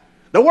that.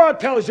 The world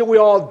tells you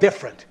we're all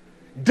different.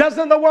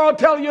 Doesn't the world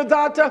tell you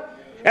that?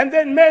 And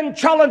then men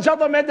challenge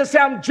other men to say,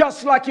 I'm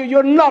just like you.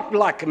 You're not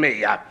like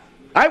me.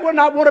 I would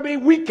not want to be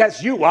weak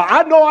as you are.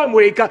 I know I'm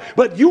weak,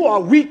 but you are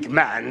weak,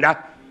 man.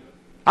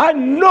 I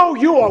know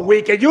you are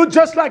weak, and you're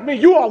just like me.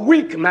 You are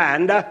weak,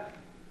 man.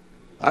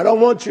 I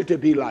don't want you to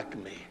be like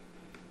me.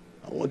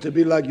 I want to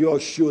be like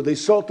Yeshua. They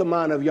sought the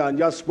mind of Yah, and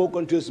Yah spoke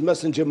unto his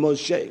messenger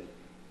Moshe.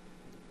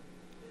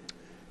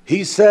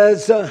 He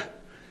says,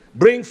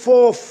 bring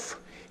forth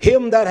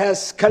him that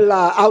has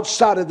Kala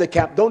outside of the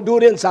camp. Don't do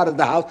it inside of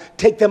the house.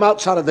 Take them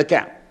outside of the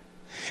camp.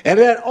 And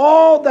let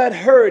all that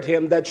heard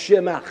him, that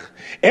Shemach,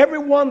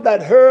 everyone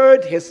that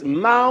heard his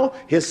mouth,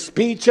 his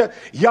speech,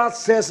 Yah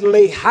says,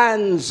 lay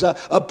hands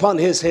upon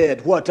his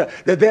head. What?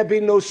 That there be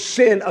no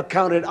sin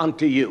accounted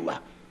unto you.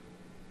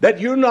 That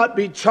you not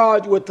be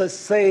charged with the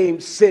same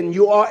sin.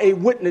 You are a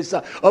witness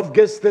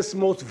against this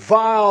most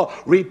vile,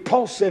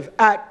 repulsive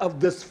act of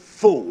this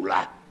fool.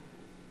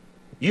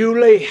 You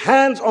lay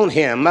hands on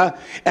him,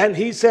 and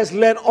he says,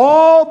 let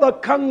all the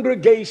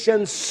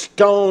congregation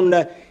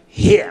stone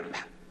him.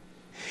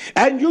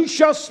 And you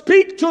shall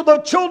speak to the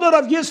children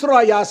of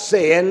Israel,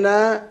 saying,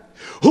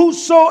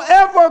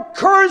 whosoever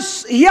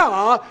curse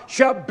Yah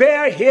shall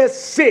bear his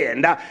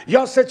sin.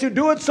 Yah said you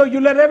do it, so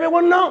you let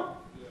everyone know.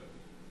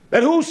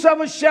 That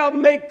whosoever shall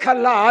make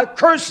Kala,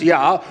 curse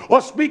Yah,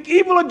 or speak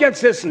evil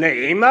against his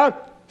name,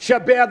 shall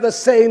bear the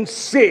same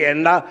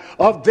sin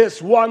of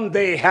this one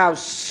they have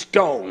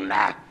stoned.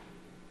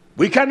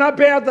 We cannot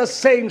bear the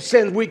same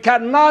sin. We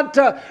cannot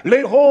lay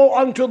hold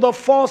unto the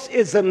false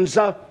isms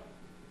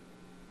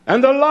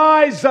and the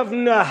lies of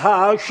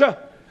Nachash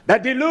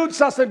that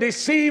deludes us and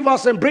deceive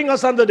us and bring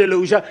us under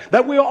delusion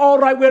that we are all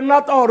right. We're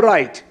not all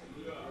right.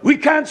 We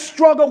can't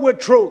struggle with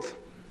truth.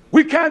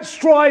 We can't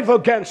strive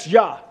against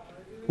Yah.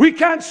 We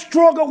can't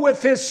struggle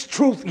with his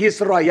truth,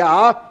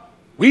 Yisrael.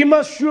 We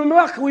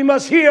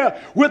must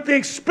hear with the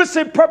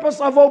explicit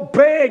purpose of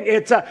obeying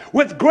it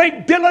with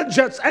great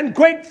diligence and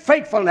great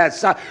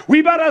faithfulness.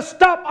 We better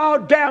stop our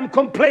damn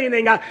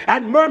complaining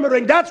and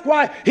murmuring. That's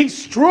why he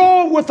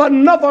strove with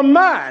another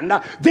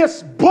man.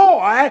 This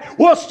boy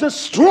was to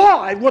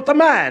strive with a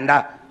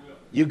man.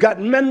 You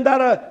got men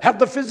that have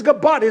the physical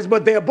bodies,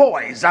 but they're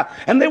boys.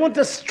 And they want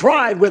to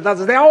strive with us.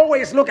 They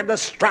always look at the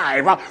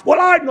strive. Well,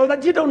 I know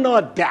that you don't know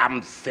a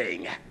damn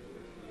thing.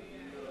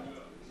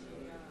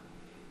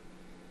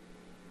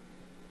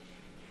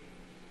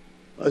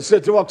 I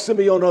said to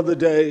Oximion the other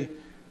day,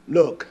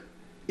 look,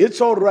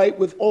 it's all right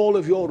with all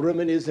of your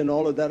remedies and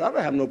all of that. I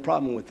don't have no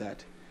problem with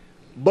that.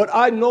 But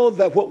I know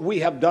that what we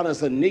have done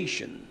as a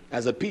nation,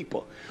 as a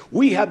people,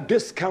 we have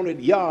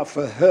discounted Yah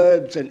for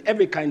herbs and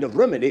every kind of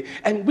remedy,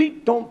 and we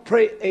don't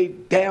pray a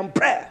damn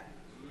prayer.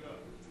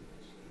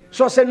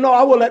 So I said, no,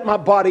 I will let my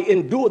body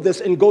endure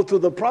this and go through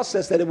the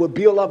process that it will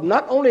build up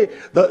not only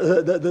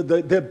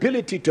the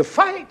ability to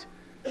fight,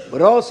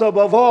 But also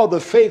above all,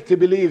 the faith to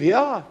believe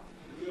Yah.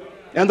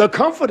 And the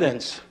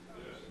confidence.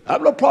 I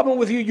have no problem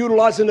with you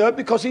utilizing the herb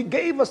because he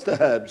gave us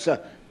the herbs.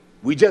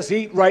 We just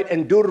eat right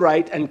and do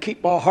right and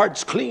keep our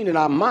hearts clean and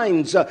our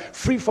minds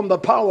free from the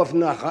power of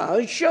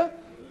Nachash.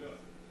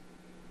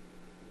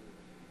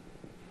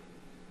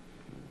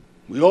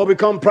 We all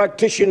become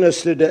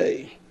practitioners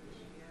today.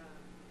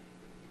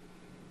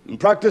 And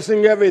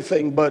practicing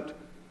everything, but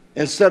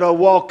instead of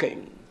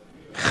walking,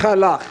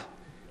 khalaq.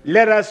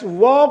 Let us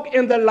walk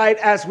in the light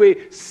as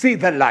we see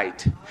the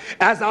light.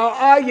 As our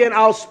eye and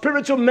our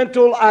spiritual,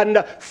 mental,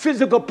 and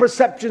physical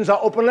perceptions are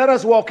open, let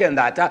us walk in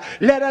that.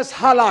 Let us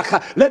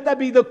halakha. Let that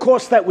be the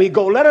course that we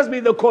go. Let us be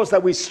the course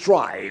that we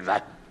strive.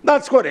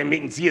 That's what it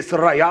means,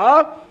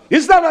 Yisraya.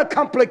 It's not a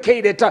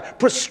complicated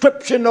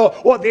prescription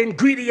or the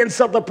ingredients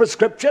of the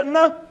prescription.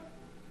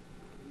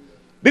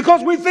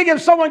 Because we think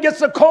if someone gets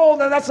a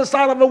cold, then that's a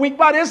sign of a weak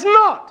body. It's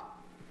not.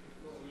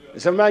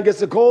 If a man gets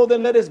a cold,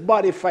 then let his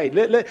body fight.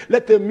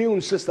 Let the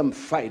immune system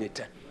fight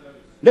it.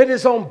 Let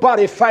his own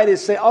body fight it.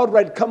 Say, all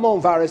right, come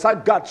on, virus, I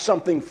got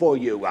something for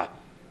you.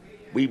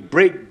 We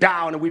break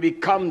down and we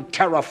become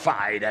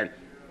terrified. And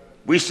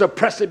we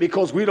suppress it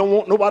because we don't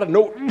want nobody to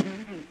know.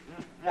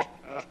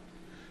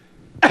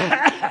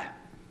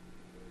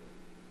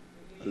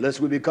 Unless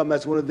we become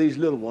as one of these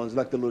little ones,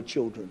 like the little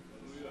children.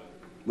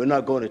 We're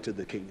not going into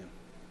the kingdom.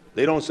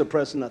 They don't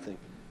suppress nothing.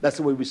 That's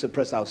the way we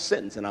suppress our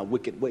sins and our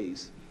wicked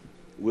ways.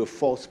 We're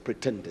false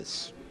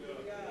pretenders.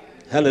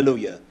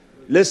 Hallelujah.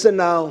 Listen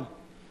now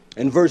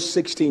in verse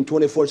 16,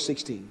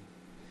 24:16.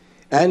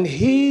 And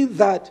he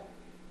that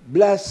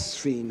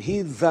blaspheme,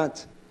 he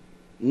that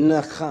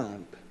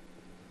nachab,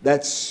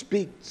 that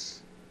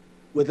speaks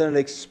with an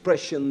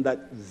expression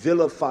that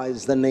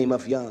vilifies the name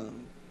of Yah,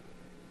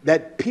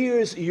 that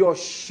pierce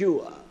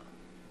Yeshua,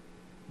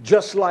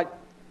 just like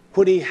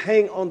when he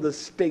hang on the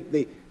stake,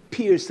 they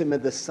pierced him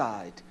in the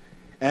side,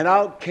 and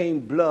out came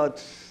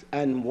blood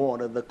and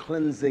water, the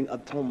cleansing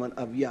atonement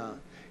of Yah.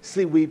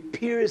 See, we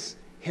pierce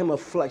him of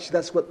flesh.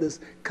 That's what this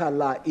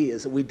kala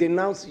is. We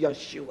denounce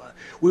Yeshua.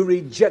 We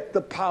reject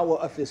the power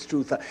of his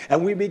truth.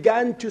 And we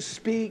began to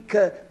speak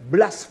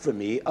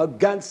blasphemy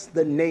against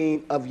the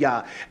name of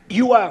Yah.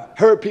 You have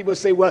heard people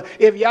say, well,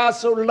 if Yah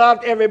so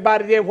loved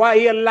everybody, then why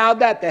he allowed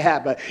that to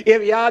happen?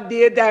 If Yah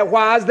did that,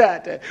 why is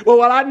that?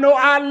 Well, I know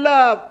I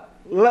love.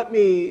 Let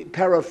me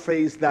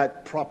paraphrase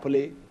that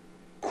properly.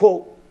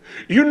 Quote,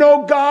 you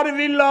know God, if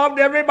he loved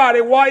everybody,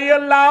 why he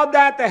allowed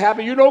that to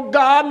happen? You know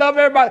God loved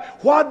everybody.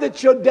 Why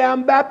did your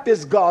damn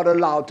Baptist God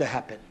allow it to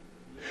happen?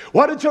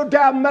 Why did your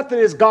damn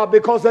Methodist God,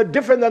 because they're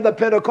different than the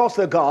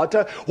Pentecostal God,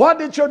 why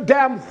did your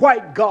damn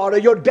white God or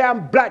your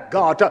damn black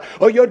God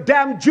or your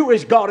damn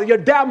Jewish God or your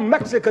damn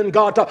Mexican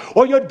God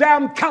or your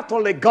damn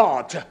Catholic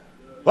God,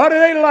 why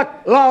did they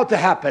allow it to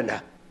happen?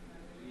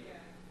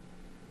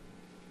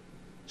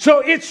 So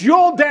it's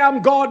your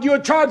damn God. You're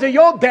in charge of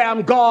your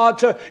damn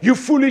God, you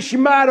foolish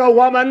man or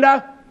woman.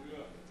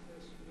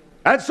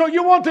 And so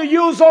you want to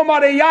use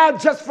Almighty Yah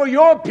just for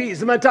your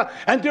appeasement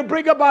and to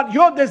bring about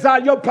your desire,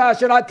 your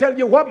passion. I tell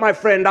you what, my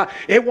friend,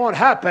 it won't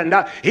happen.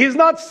 He's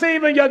not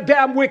saving your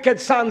damn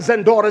wicked sons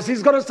and daughters.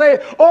 He's going to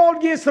say, all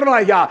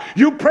Yisrael,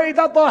 you pray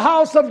that the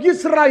house of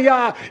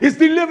Yisrael is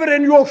delivered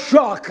in your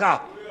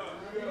shock.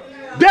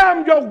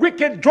 Damn your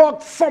wicked,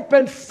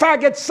 drug-thumping,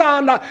 faggot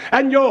son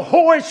and your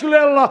whorish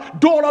little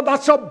daughter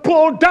that's a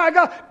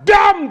bulldagger.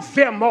 Damn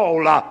them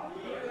all.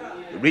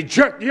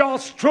 Reject your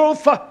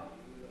truth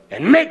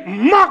and make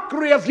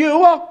mockery of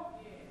you.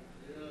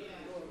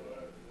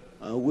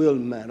 I will,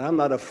 man. I'm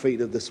not afraid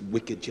of this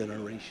wicked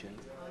generation.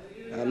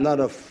 I'm not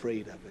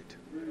afraid of it.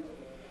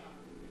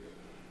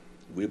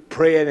 We're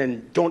praying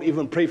and don't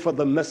even pray for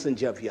the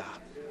messenger of Yah.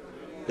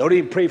 Don't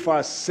even pray for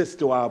our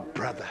sister or our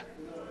brother.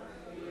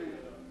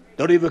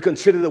 Don't even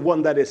consider the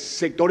one that is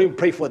sick. Don't even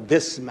pray for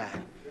this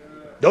man.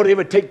 Don't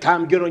even take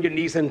time, get on your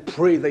knees and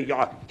pray that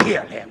Yah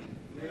heal him.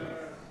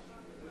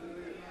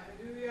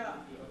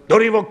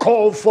 Don't even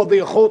call for the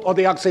Chot or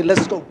the Ak, say,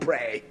 let's go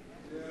pray.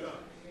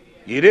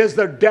 It is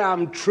the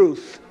damn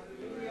truth.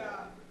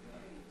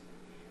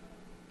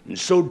 And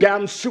so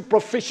damn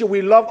superficial,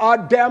 we love our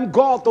damn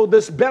God through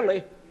this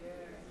belly.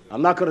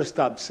 I'm not going to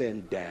stop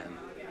saying damn.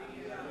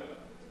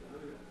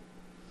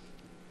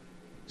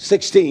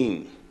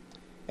 16.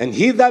 And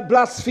he that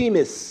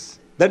blasphemeth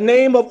the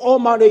name of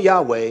Almighty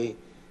Yahweh,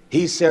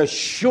 he shall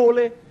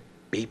surely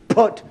be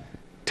put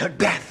to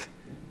death.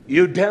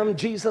 You damn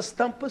Jesus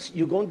thumpers,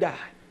 you're going to die.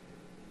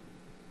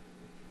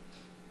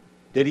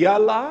 Did Yah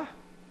lie? No.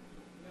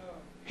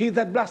 He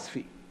that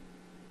blaspheme,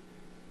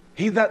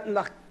 he that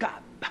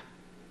nakab,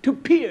 to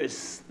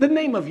pierce the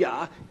name of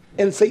Yah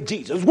and say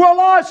Jesus. Well,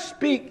 I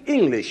speak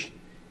English.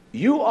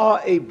 You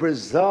are a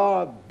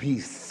bizarre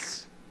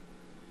beast.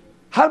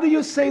 How do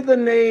you say the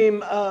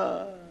name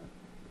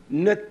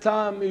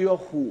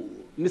Netanyahu,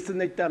 Mr.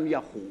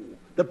 Netanyahu,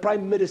 the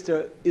Prime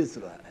Minister of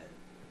Israel?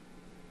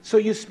 So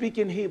you speak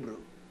in Hebrew.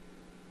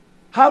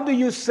 How do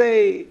you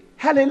say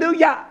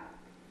hallelujah?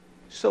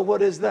 So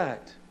what is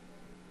that?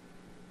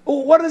 Oh,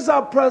 what is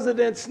our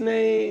president's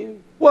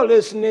name? Well,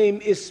 his name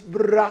is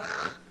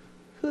Brach.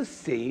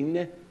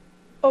 Hussein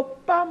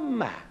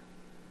Obama.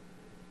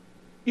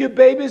 You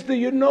babies, do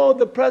you know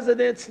the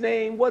president's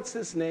name? What's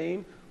his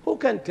name? Who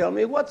can tell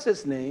me what's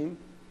his name?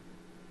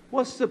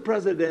 What's the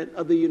president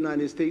of the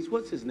United States?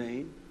 What's his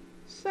name?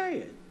 Say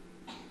it.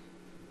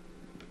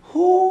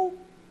 Who?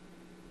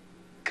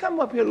 Come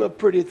up here, little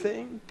pretty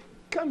thing.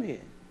 Come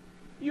here.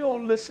 You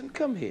all listen.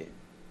 Come here.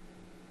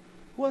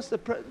 What's the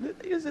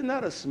president? Isn't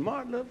that a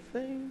smart little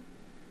thing?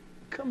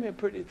 Come here,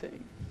 pretty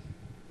thing.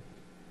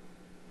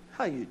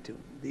 How you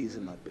doing? These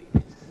are my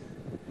babies.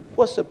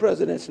 What's the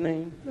president's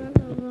name? Barack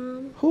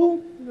Obama.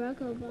 Who? Barack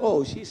Obama.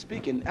 Oh, she's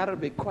speaking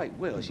Arabic quite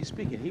well. She's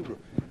speaking Hebrew.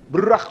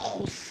 Barack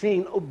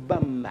Hussein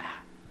Obama.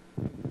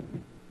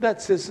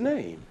 That's his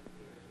name.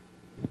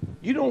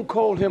 You don't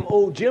call him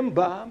old Jim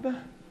Bob.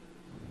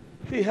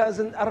 He has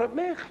an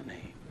Aramaic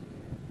name.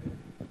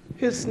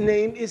 His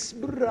name is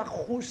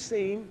Barack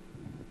Hussein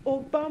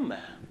Obama.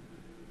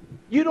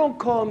 You don't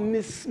call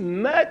Miss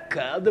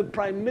Merkel, the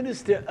Prime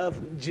Minister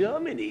of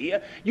Germany,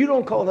 you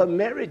don't call her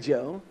Mary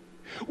Jo.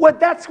 Well,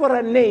 that's what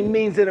her name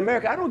means in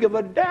America. I don't give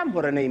a damn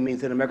what her name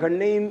means in America. Her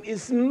name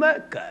is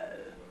Merkel.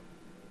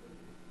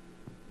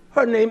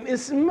 Her name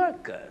is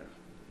Merkel.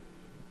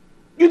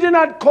 You did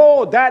not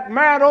call that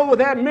man over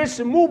there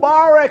Mr.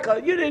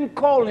 Mubarak. You didn't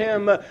call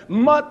him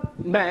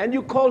Mutt Man.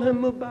 You called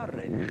him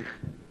Mubarak.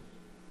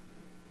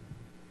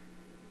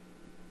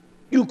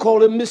 You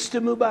call him Mr.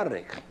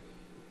 Mubarak.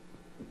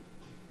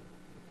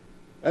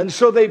 And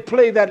so they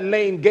play that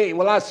lame game.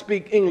 Well, I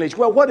speak English.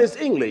 Well, what is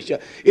English?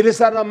 It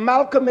is an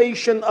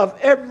amalgamation of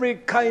every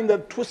kind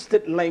of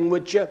twisted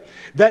language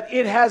that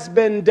it has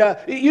been,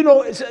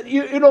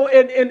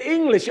 in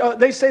English,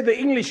 they say the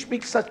English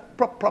speaks such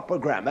proper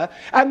grammar,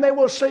 and they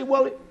will say,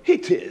 well,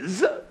 it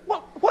is.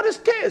 What is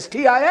tis?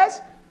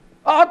 T-I-S?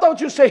 I thought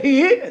you say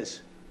he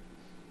is.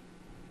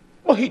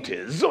 Well, he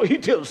is. Oh, he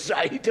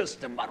is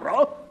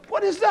tomorrow.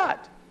 What is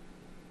that?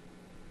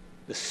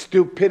 The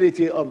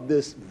stupidity of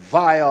this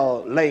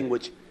vile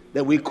language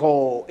that we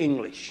call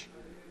English.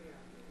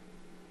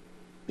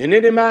 And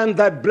any man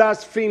that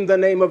blasphemes the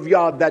name of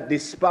Yah, that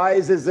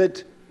despises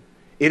it,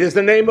 it is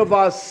the name of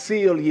our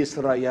seal,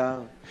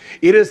 Yisrael.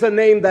 It is the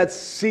name that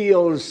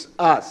seals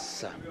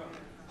us.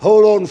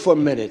 Hold on for a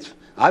minute.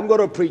 I'm going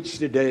to preach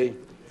today.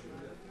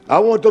 I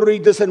want to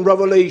read this in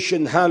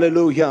Revelation,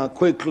 hallelujah,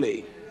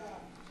 quickly.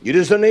 It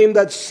is the name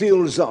that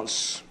seals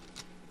us.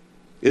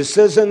 It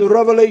says in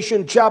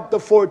Revelation chapter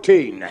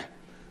 14,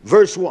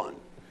 verse 1,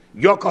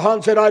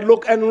 Yochanan said, I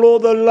look and lo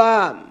the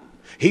Lamb.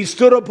 He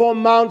stood upon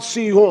Mount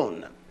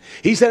Sihon.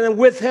 He said, and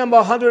with him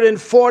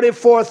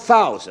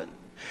 144,000.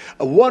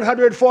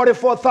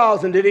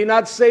 144,000. Did he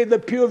not say the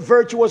pure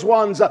virtuous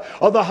ones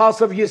of the house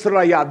of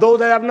Israel? Those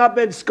that have not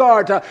been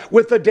scarred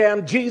with the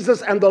damn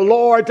Jesus and the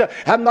Lord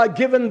have not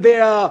given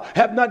their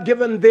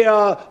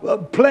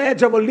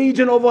pledge of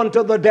allegiance over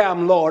unto the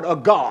damn Lord or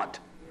God.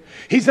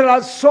 He said, I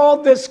saw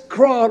this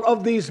crowd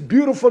of these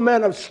beautiful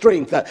men of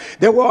strength.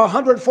 There were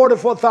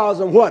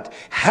 144,000, what?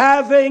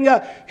 Having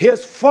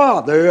his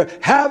father's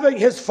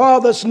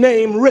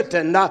name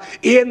written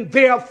in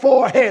their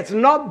foreheads.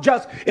 Not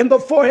just in the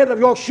forehead of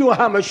Yeshua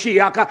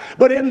HaMashiach,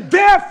 but in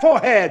their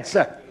foreheads.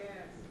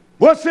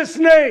 What's his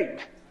name?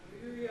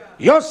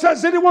 Yah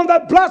says, anyone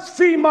that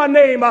blasphemes my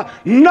name,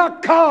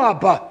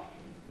 Nakab,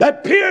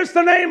 that pierces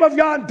the name of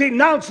Yah and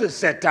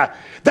denounces it,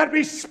 that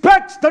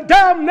respects the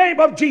damn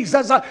name of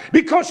Jesus,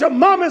 because your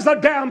mom is a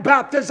damn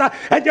Baptist,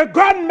 and your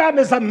grandmom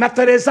is a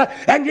Methodist,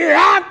 and your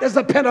aunt is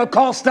a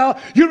Pentecostal,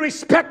 you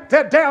respect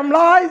their damn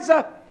lies?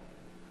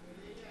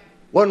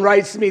 One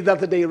writes me the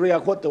other day,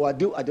 Riak, what do? I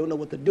don't know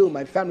what to do.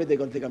 My family, they're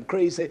going to think I'm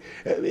crazy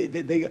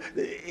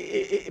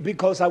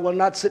because I will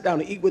not sit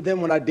down and eat with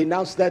them when I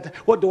denounce that.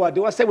 What do?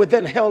 I say, well,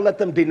 then hell, let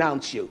them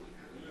denounce you.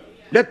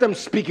 Let them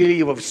speak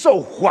evil.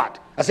 So what?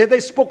 I said, they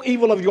spoke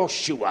evil of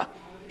Yeshua.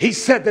 He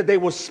said that they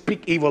will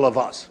speak evil of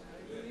us.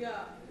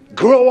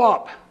 Grow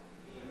up.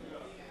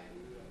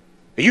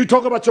 You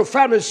talk about your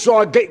family, so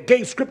I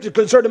gave scripture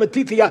concerning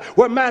Matithia,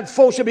 where man's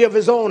foe should be of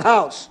his own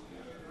house.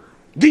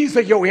 These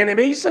are your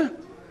enemies.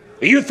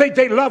 You think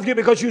they love you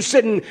because you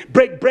sit and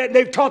break bread and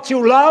they've taught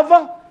you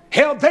love?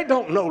 Hell, they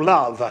don't know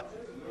love.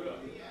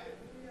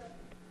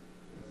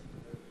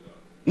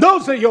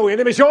 Those are your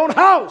enemies, your own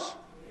house.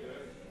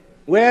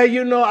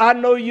 Well, I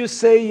know you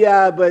say,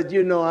 yeah, but,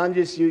 I'm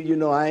just, I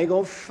ain't going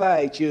to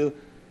fight you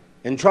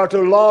and try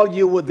to lull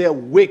you with their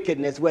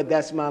wickedness. Well,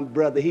 that's my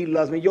brother. He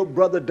loves me. Your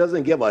brother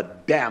doesn't give a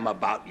damn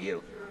about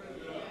you.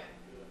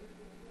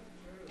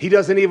 He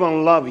doesn't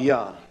even love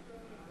Yah.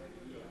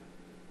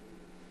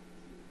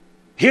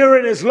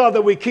 Herein is love,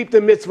 that we keep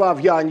the mitzvah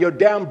of Yah. And your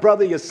damn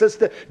brother, your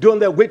sister, doing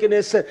their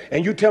wickedness,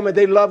 and you tell me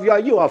they love Yah,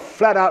 you are a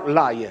flat-out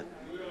liar.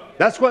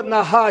 That's what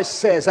Nachash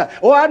says.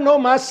 Oh, I know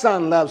my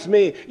son loves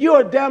me.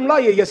 You're a damn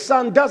liar. Your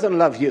son doesn't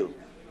love you.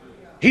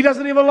 He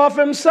doesn't even love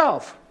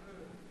himself.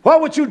 Why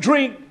would you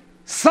drink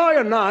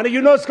cyanide and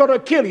you know it's going to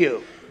kill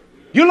you?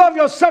 You love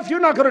yourself. You're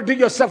not going to do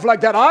yourself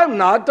like that. I'm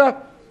not.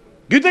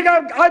 You think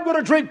I'm going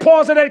to drink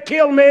poison and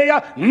kill me?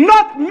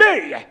 Not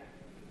me.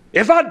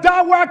 If I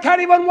die where I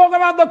can't even walk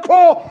around the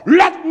crow,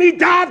 let me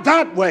die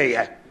that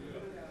way.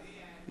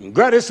 And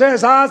Greta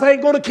says, I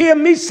ain't going to kill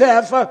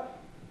myself.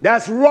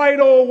 That's right,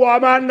 old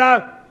woman.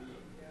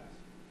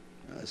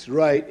 That's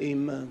right,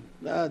 amen.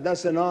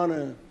 That's an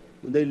honor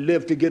when they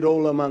live to get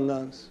old among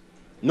us.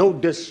 No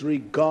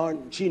disregard.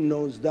 She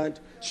knows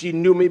that. She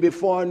knew me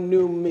before I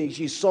knew me.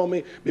 She saw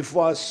me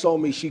before I saw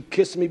me. She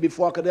kissed me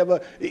before I could ever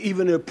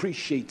even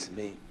appreciate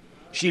me.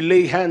 She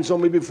laid hands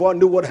on me before I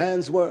knew what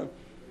hands were.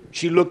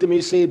 She looked at me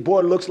and said,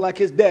 boy, looks like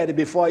his daddy,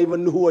 before I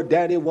even knew who her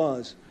daddy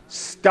was.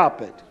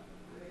 Stop it.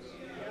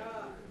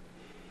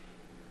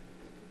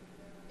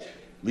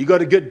 We got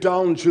to get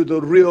down to the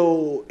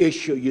real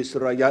issue,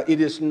 Yisrael. It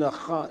is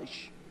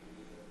Nachash.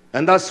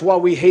 And that's why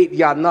we hate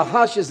Yah.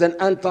 Nachash is an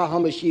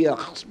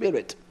anti-Hamashiach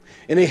spirit.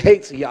 And it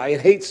hates Yah.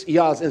 It hates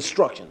Yah's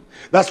instruction.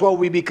 That's why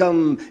we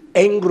become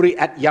angry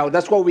at Yah.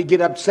 That's why we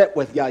get upset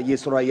with Yah,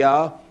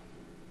 Yisrael.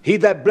 He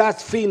that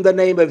blasphemeth the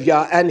name of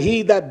Yah, and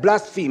he that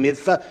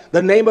blasphemeth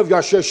the name of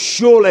Yah shall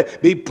surely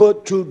be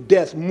put to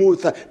death.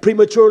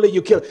 Prematurely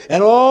you kill.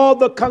 And all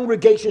the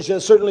congregation shall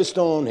certainly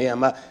stone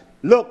him.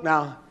 Look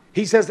now.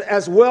 He says,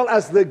 as well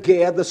as the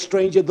ger, the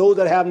stranger, those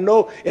that have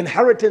no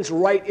inheritance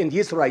right in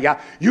Israel.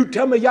 You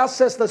tell me, Yah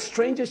says the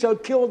stranger shall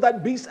kill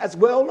that beast as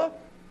well?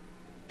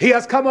 He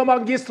has come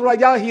among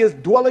Israel. He is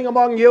dwelling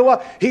among you.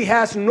 He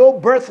has no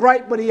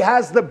birthright, but he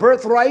has the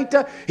birthright.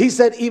 He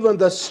said, even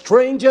the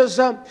strangers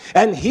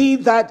and he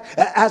that,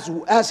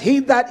 as he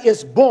that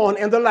is born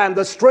in the land,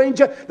 the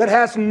stranger that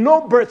has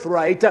no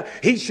birthright,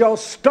 he shall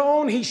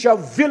stone, he shall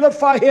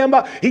vilify him,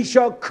 he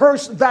shall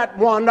curse that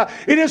one.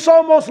 It is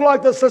almost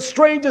like the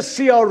stranger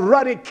see a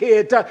ruddy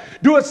kid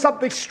doing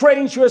something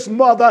strange to his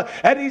mother,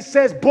 and he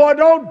says, boy,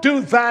 don't do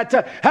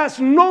that.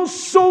 Has no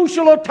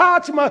social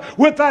attachment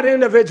with that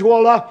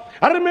individual.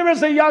 I remember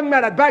as a young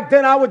man, back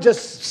then I was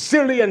just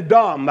silly and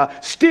dumb.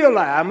 Still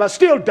am,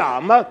 still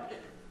dumb. And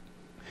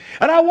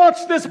I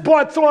watched this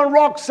boy throwing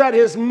rocks at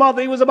his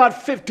mother. He was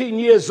about 15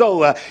 years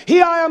old.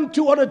 Here I am,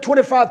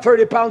 225,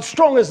 30 pounds,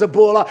 strong as a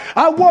bull.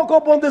 I walk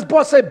up on this boy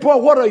and say, boy,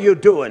 what are you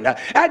doing?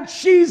 And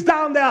she's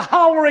down there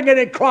hollering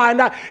and crying.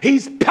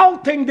 He's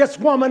pelting this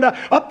woman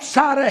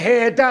upside her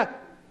head.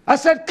 I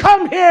said,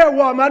 come here,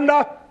 woman.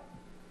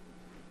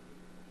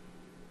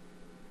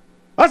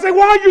 I said,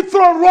 why are you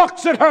throwing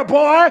rocks at her,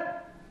 boy?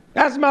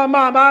 That's my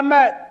mom. I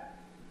met.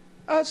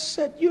 I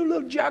said, you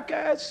little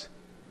jackass.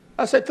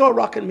 I said, throw a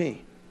rock at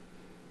me.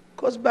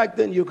 Because back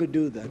then you could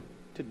do that.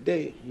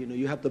 Today,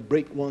 you have to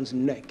break one's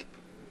neck.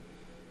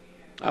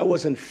 I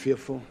wasn't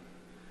fearful.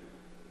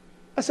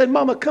 I said,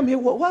 Mama, come here.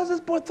 Why is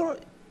this boy throwing?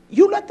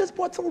 You let this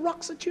boy throw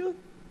rocks at you?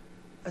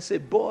 I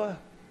said, boy,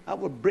 I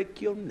will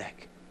break your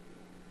neck.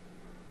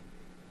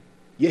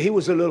 Yeah, he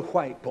was a little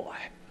white boy.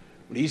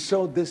 When he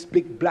saw this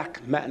big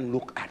black man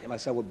look at him, I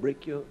said, I will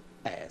break your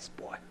ass,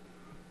 boy.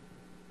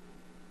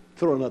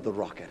 Throw another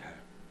rock at her.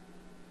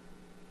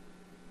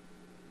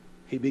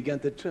 He began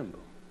to tremble.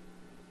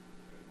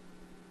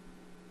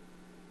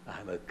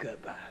 I'm a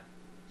good man,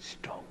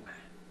 strong man,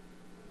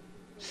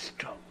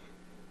 strong.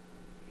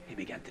 He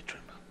began to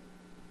tremble.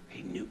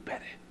 He knew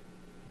better.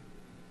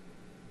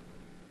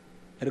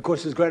 And of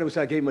course, his grandmother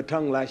said, I gave him a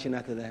tongue lashing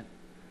after that.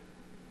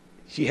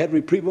 She had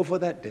reprieve for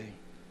that day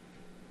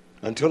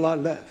until I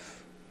left.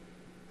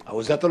 I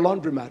was at the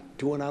laundromat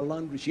doing our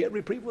laundry. She had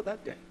reprieve for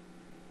that day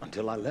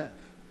until I left.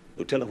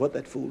 Don't tell her what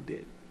that fool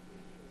did.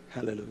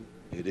 Hallelujah.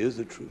 It is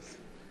the truth.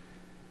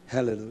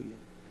 Hallelujah.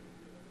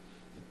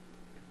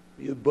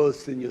 You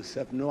boast in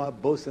yourself. No, I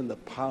boast in the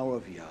power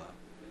of Yah.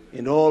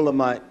 In all of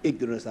my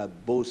ignorance, I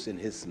boast in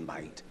his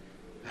might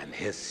and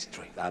his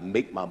strength. I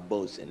make my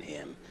boast in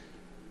him.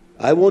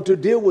 I want to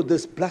deal with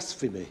this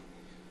blasphemy.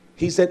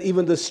 He said,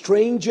 even the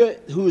stranger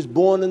who is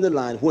born in the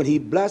land, when he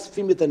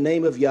blasphemeth the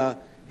name of Yah,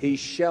 he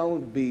shall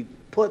be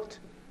put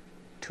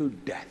to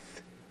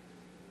death.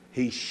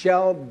 He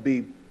shall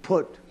be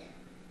put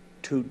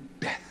to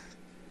death.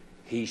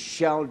 He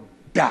shall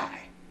die.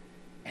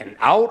 And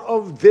out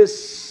of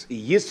this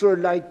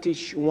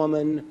Israelitish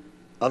woman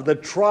of the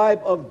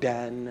tribe of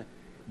Dan,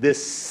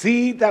 this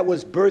seed that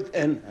was birthed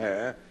in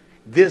her,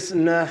 this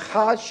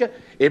Nachash,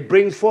 it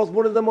brings forth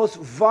one of the most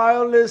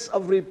vilest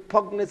of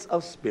repugnance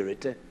of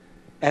spirit.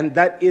 And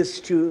that is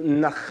to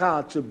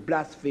Nachash, to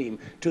blaspheme,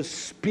 to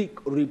speak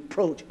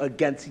reproach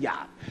against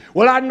Yah.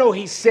 Well, I know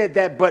he said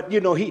that, but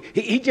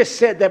he just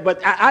said that, but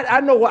I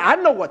know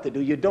what to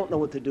do. You don't know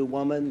what to do,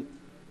 woman.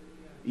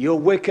 You're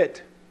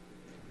wicked.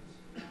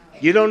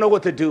 You don't know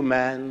what to do,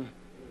 man.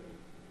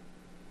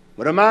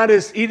 When a man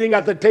is eating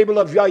at the table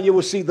of Yah, you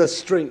will see the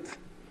strength.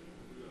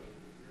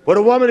 When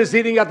a woman is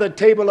eating at the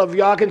table of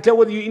Yah, I can tell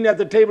whether you're eating at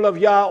the table of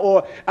Yah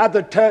or at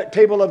the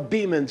table of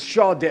demons,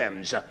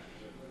 Shardems.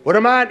 When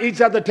a man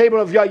eats at the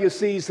table of Yah, you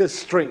see his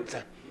strength.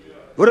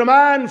 When a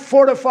man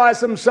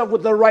fortifies himself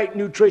with the right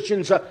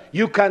nutrition,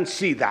 you can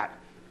see that.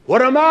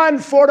 When a man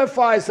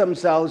fortifies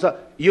themselves,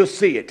 you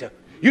see it.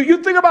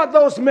 You think about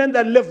those men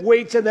that lift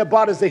weights and their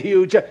bodies are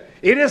huge.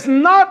 It is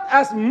not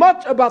as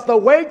much about the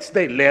weights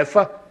they lift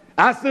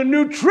as the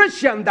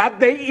nutrition that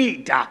they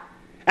eat.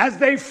 As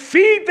they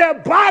feed their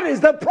bodies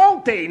the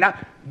protein,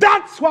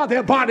 that's why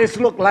their bodies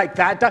look like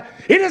that.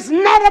 It is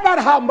not about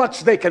how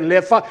much they can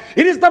lift.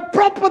 It is the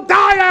proper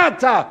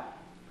diet.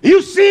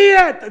 You see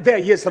it there,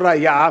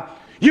 Yisrael.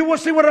 You will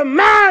see when a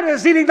man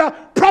is eating the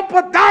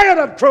proper diet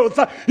of truth.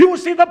 You will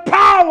see the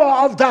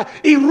power of the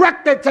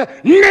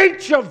erected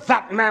nature of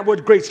that man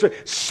with great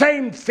strength.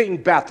 Same thing,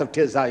 Bath of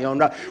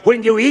Tizion.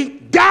 When you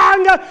eat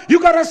dung,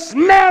 you got to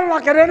smell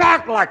like it and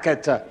act like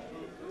it.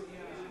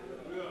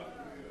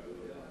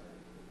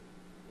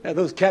 Now,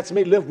 those cats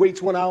may lift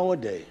weights 1 hour a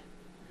day.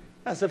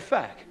 That's a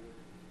fact.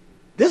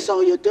 This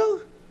all you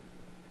do?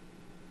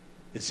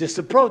 It's just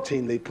the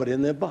protein they put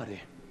in their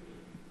body.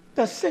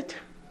 That's it.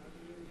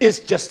 It's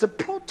just the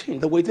protein,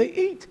 the way they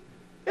eat.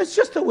 It's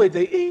just the way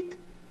they eat.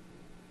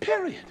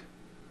 Period.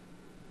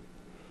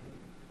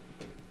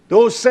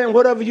 Those saying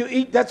whatever you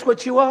eat, that's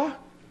what you are.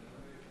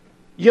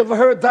 You ever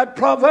heard that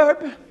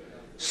proverb?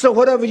 So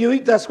whatever you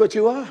eat, that's what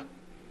you are.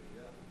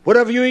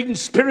 Whatever you're eating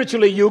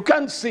spiritually, you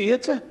can see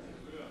it.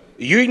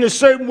 You're eating a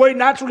certain way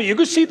naturally. You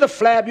can see the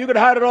flab. You can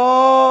hide it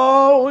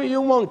all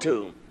you want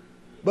to.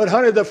 But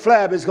honey, the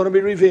flab is going to be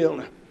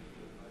revealed.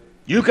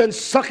 You can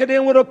suck it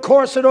in with a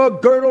corset or a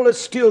girdle. It's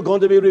still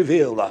going to be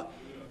revealed.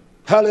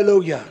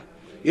 Hallelujah.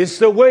 It's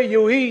the way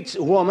you eat,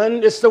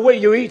 woman. It's the way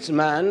you eat,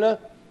 man.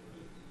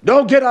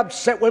 Don't get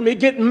upset with me.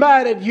 Get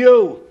mad at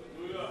you.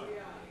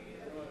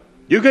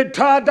 You can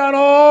tie down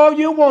all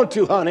you want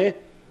to, honey.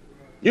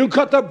 You can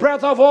cut the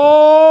breath off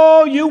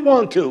all you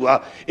want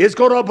to. It's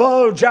going to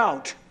bulge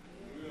out.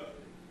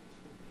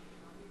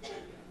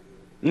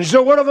 And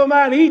so whatever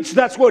man eats,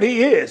 that's what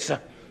he is.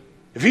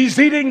 If he's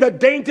eating the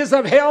dainties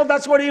of hell,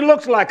 that's what he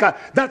looks like.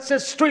 That's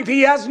his strength.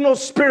 He has no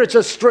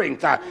spiritual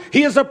strength.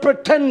 He is a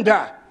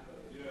pretender.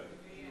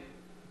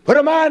 But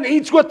a man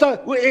eats at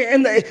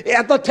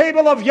the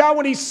table of Yahweh,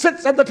 when he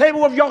sits at the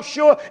table of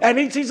Yahshua and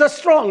eats, he's a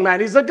strong man.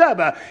 He's a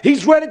gabber.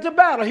 He's ready to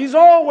battle. He's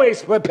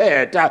always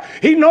prepared.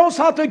 He knows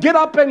how to get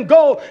up and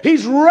go.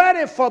 He's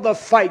ready for the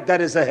fight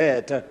that is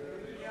ahead.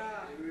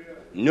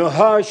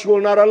 Nachash will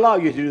not allow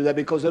you to do that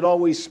because it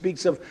always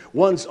speaks of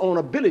one's own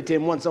ability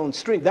and one's own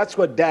strength. That's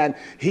what Dan,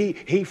 he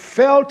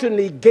failed to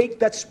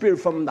negate that spirit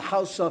from the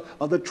house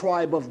of the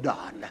tribe of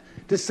Dan.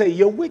 To say,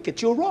 you're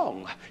wicked, you're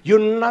wrong. You're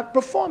not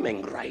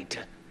performing right.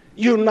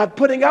 You're not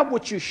putting out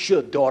what you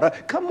should, daughter.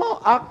 Come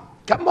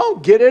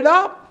on, get it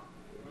up.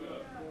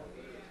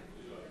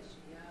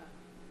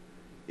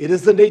 It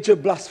is the nature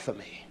of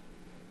blasphemy.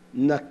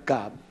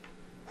 Nakab.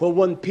 Where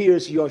one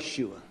pierces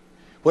Yahshua.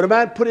 When a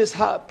man put his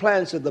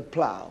plans to the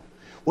plow,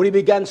 when he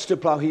begins to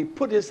plow, he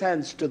put his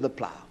hands to the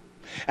plow.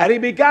 And he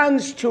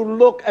begins to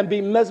look and be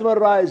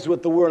mesmerized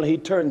with the world. He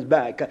turns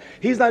back.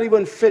 He's not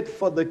even fit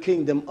for the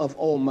kingdom of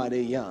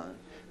Almighty Yah.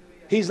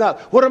 He's not.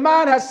 When a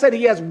man has said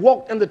he has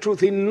walked in the truth,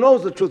 he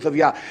knows the truth of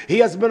Yah. He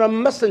has been a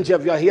messenger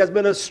of Yah. He has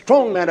been a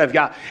strong man of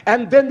Yah.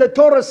 And then the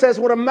Torah says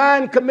when a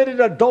man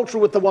committed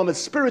adultery with a woman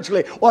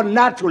spiritually or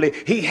naturally,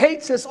 he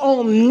hates his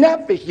own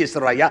nefesh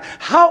Yisrael.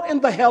 How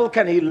in the hell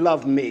can he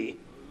love me?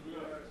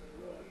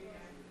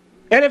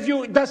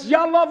 And does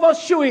Yah love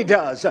us? Sure he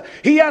does.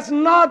 He has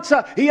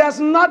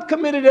not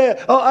committed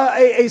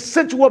a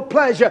sensual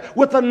pleasure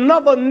with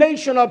another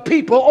nation of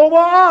people over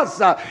us.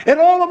 In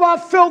all of our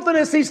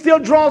filthiness, he still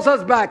draws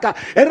us back.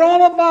 In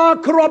all of our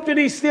corruption,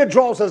 he still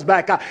draws us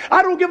back.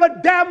 I don't give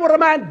a damn what a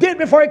man did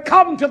before he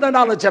come to the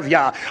knowledge of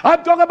Yah.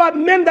 I'm talking about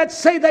men that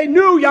say they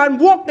knew Yah and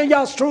walked in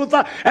Yah's truth,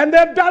 and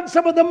they've done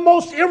some of the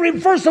most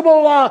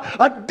irreversible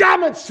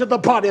damage to the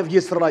body of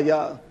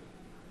Yisrael.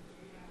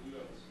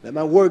 That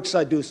my works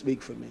I do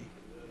speak for me.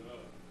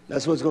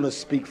 That's what's going to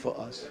speak for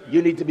us.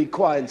 You need to be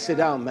quiet and sit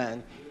down,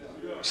 man.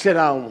 Sit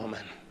down,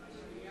 woman.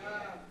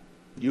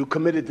 You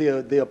committed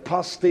the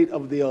apostate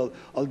of the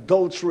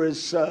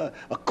adulterous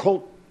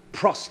occult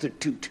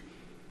prostitute.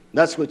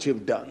 That's what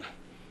you've done.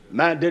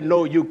 Man didn't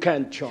know you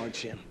can't charge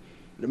him.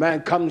 The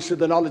man comes to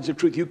the knowledge of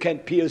truth. You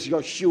can't pierce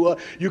Yahshua.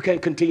 You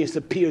can't continue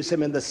to pierce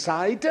him in the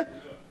side.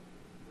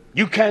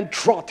 You can't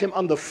trot him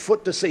on the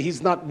foot to say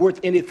he's not worth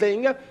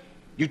anything.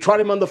 You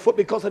trot him on the foot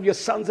because of your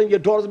sons and your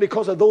daughters,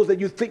 because of those that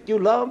you think you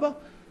love.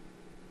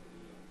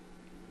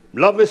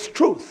 Love is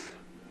truth.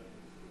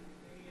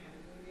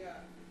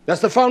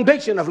 That's the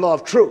foundation of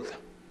love, truth.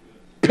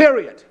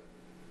 Period.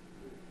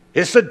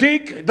 It's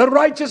Sadiq, the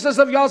righteousness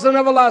of Yah's an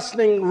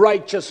everlasting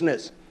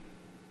righteousness.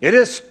 It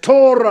is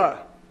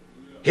Torah.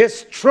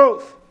 His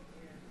truth.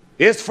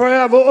 It's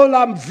forever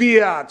olam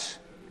viat.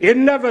 It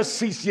never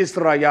ceases,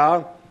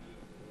 Yisrael.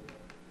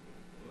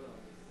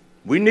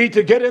 We need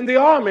to get in the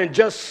army and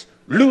just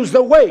lose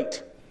the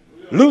weight.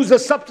 Lose the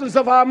substance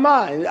of our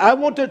mind. I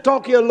want to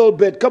talk here a little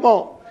bit. Come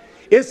on.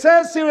 It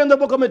says here in the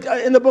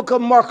book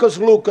of Marcus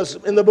Lucas,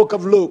 in the book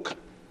of Luke.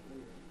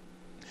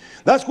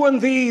 That's when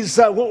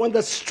when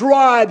the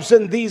scribes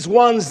and these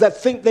ones that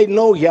think they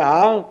know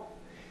Yah,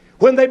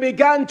 when they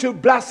began to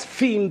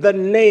blaspheme the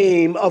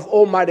name of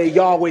Almighty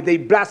Yahweh, they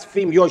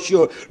blaspheme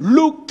Yahshua.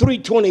 Luke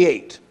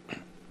 3:28.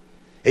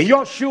 And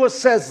Yahshua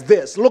says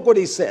this. Look what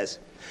he says.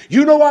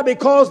 You know why?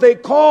 Because they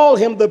call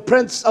him the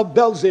prince of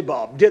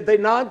Beelzebub. Did they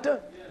not?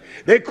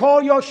 They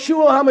call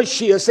Yeshua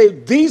HaMashiach, say,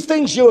 these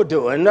things you're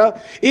doing,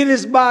 it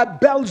is by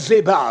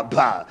Beelzebub.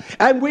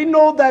 And we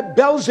know that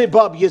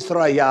Beelzebub,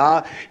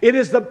 Yisrael, it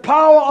is the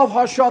power of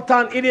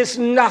Hashatan, it is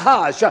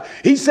Nachash.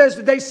 He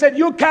says, they said,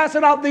 you're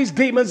casting out these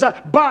demons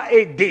by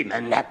a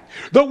demon.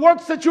 The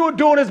works that you're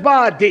doing is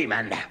by a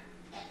demon.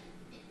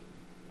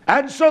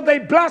 And so they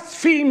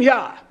blaspheme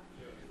Yah.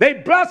 They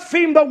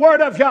blaspheme the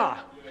word of Yah.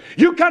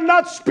 You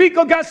cannot speak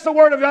against the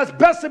word of Yah. It's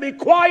best to be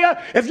quiet.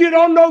 If you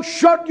don't know,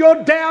 shut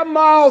your damn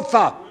mouth.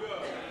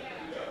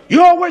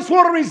 You always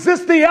want to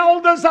resist the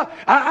elders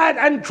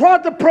and try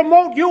to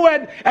promote you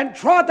and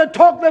try to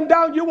talk them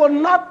down. You will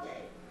not.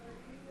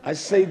 I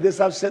say this,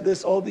 I've said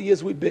this all the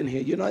years we've been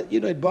here. You know,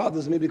 it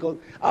bothers me because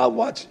I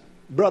watch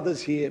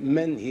brothers here,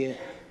 men here,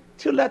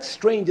 to let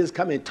strangers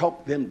come and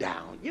talk them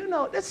down. You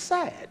know, that's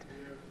sad.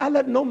 I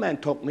let no man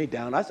talk me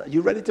down. I said,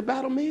 you ready to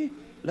battle me?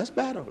 Let's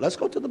battle. Let's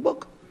go to the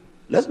book.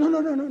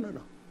 No.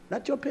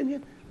 Not your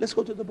opinion. Let's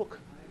go to the book.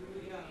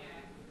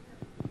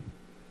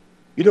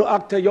 You know,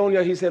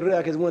 Octayonia, he said,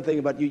 Reak, is one thing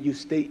about you. You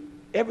state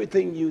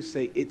everything you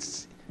say,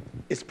 it's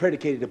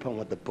predicated upon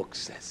what the book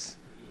says.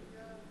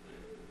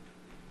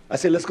 I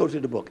say, let's go to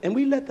the book. And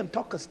we let them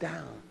talk us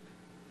down.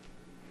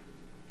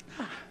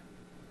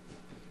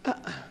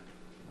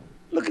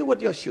 Look at what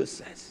Yeshua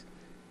says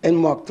in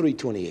Mark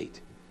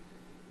 3:28.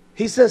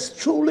 He says,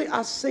 truly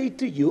I say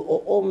to you,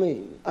 or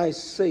Amen, I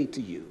say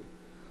to you,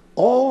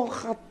 all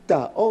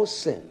chata, all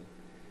sin,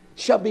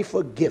 shall be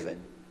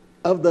forgiven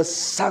of the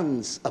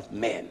sons of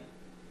men.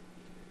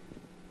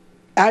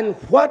 And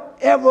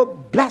whatever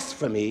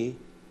blasphemy,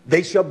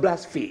 they shall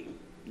blaspheme.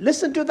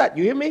 Listen to that,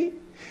 you hear me?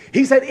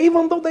 He said,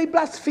 even though they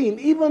blaspheme,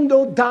 even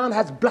though Don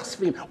has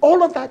blasphemed,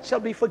 all of that shall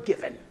be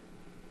forgiven.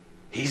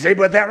 He said,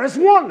 but there is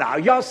one now.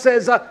 Yah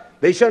says,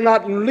 they shall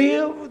not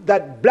live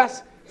that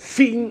blaspheme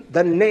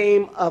the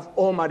name of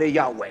Almighty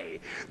Yahweh.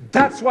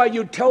 That's why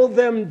you tell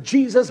them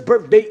Jesus'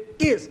 birthday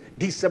is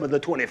December the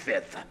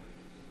 25th.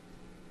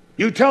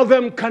 You tell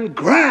them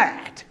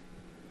congrat.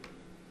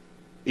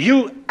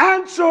 You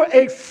answer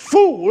a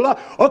fool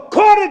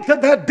according to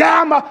the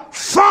damn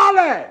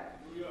folly.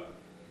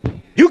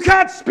 You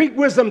can't speak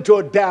wisdom to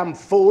a damn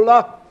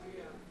fool.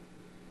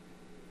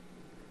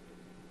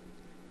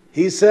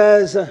 He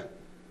says,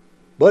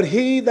 but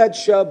he that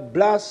shall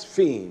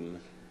blaspheme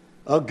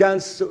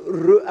against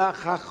Ruach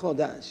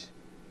HaKodesh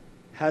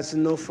has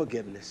no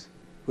forgiveness.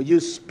 When you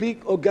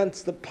speak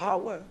against the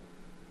power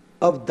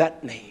of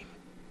that name,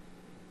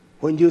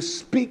 when you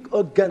speak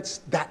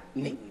against that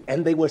name,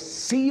 and they will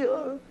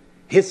seal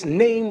his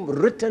name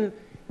written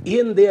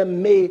in their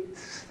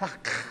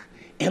methach,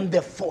 in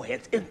their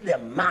foreheads, in their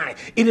mind.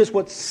 It is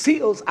what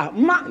seals our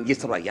mind,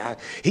 Yisrael.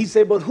 He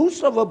said, but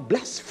whosoever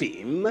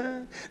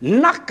blaspheme,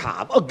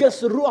 nakab,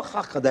 against the Ruach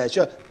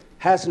HaKodesh,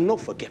 has no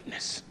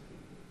forgiveness.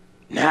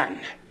 None.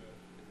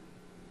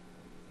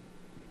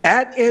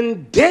 And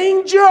in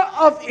danger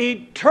of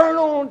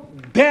eternal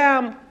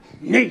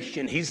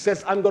damnation. He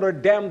says, I'm going to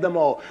damn them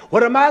all.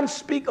 When a man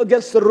speak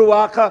against the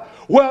Ruach,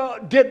 well,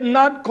 did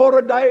not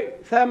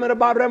Koradai Thaman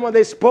about them when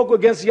they spoke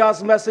against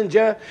Yah's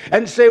messenger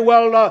and say,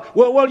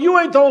 well, you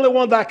ain't the only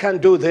one that can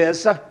do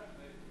this.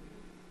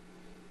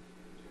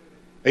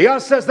 Yah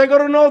says, they're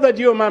going to know that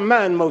you're my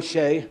man,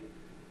 Moshe.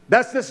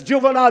 That's this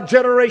juvenile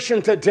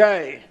generation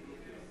today.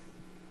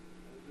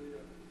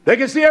 They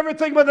can see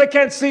everything, but they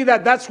can't see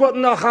that. That's what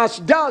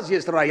Nachash does,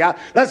 Yisrael.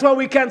 That's why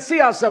we can't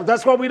see ourselves.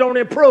 That's why we don't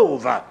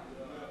improve.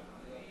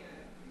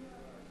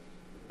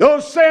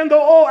 Those saying the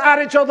old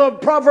adage of the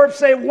proverbs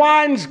say,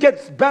 wine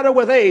gets better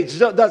with age,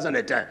 doesn't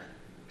it?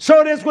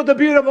 So it is with the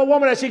beautiful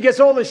woman. As she gets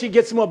older, she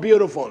gets more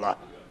beautiful.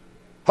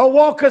 Her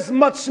walk is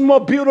much more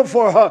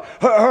beautiful.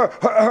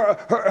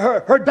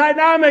 Her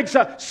dynamics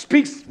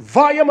speaks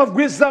volume of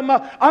wisdom,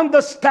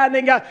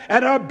 understanding,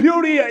 and her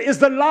beauty is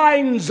the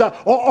lines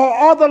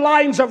or the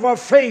lines of her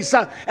face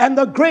and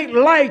the great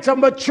light of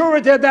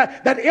maturity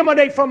that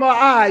emanate from her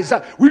eyes.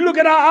 We look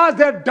at our eyes,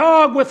 they're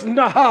dark with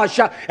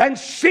Nachash and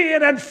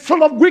sin and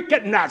full of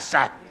wickedness.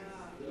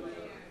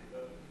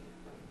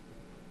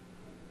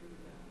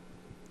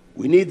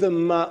 We need the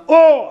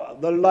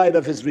light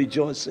of his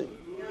rejoicing.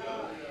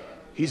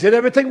 He said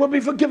everything will be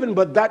forgiven,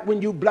 but that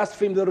when you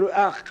blaspheme the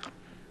Ruach,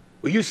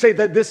 will you say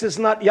that this is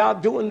not Yah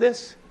doing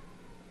this?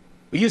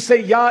 Will you say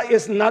Yah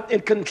is not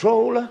in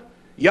control?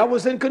 Yah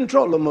was in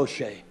control of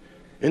Moshe.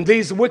 And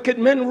these wicked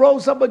men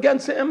rose up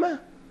against him.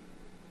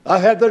 I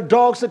had the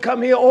dogs to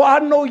come here. Oh, I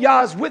know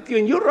Yah is with you,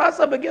 and you rise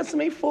up against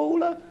me,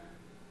 fool.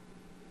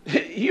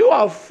 You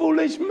are a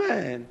foolish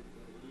man.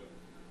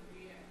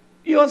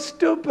 You're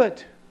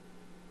stupid.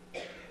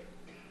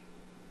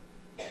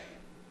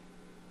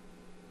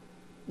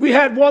 We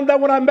had one that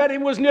when I met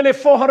him was nearly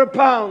 400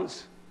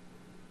 pounds.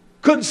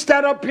 Couldn't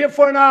stand up here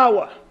for an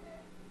hour.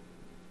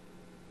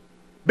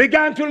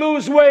 Began to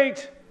lose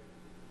weight.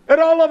 And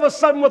all of a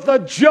sudden with a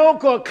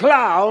joke or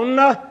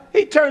clown,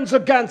 he turns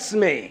against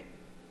me.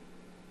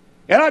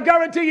 And I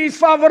guarantee you he's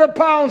 500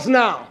 pounds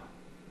now.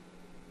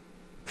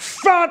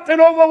 Fat and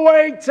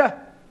overweight.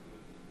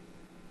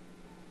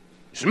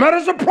 He's met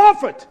as a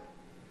prophet.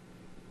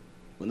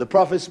 When the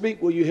prophet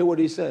speaks, will you hear what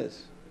he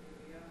says?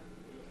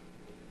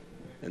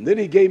 And then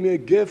he gave me a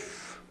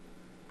gift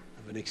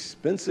of an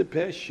expensive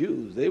pair of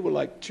shoes. They were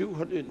like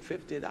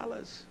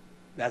 $250.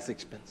 That's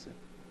expensive.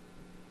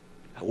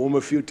 I wore them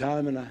a few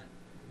times and I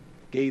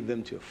gave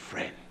them to a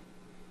friend.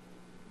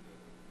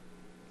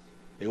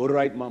 They were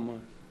right, Mama.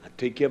 I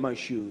take care of my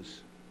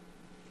shoes.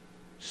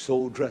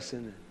 Sole dressing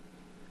and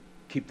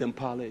keep them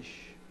polished.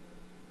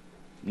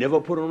 Never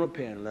put on a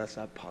pair unless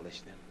I polish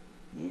them.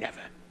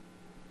 Never.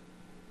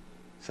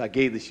 So I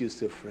gave the shoes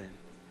to a friend.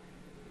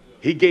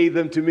 He gave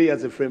them to me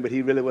as a friend, but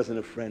he really wasn't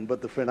a friend.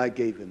 But the friend I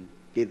gave them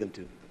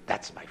to,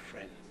 that's my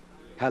friend.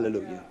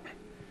 Hallelujah.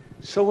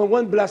 So when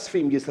one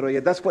blasphemed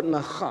Israel, that's what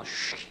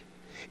Nachash,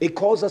 it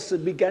caused us to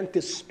begin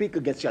to speak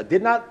against Yah.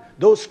 Did not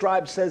those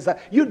scribes says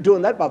that you're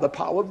doing that by the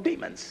power of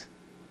demons?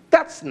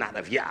 That's not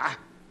of Yah.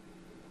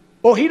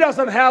 Oh, he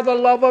doesn't have the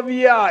love of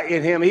Yah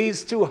in him.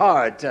 He's too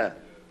hard.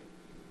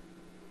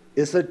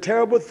 It's a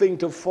terrible thing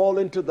to fall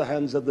into the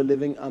hands of the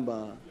living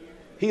Abba.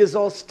 He is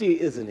austere,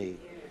 isn't he?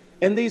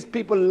 And these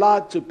people lie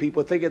to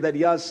people thinking that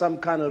Yah's some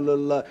kind of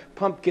little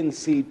pumpkin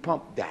seed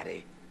pump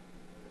daddy.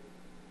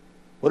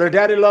 When a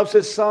daddy loves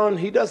his son,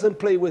 he doesn't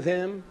play with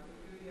him.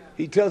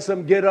 He tells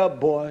him, get up,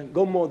 boy,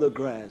 go mow the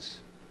grass.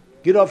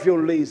 Get off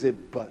your lazy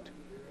butt.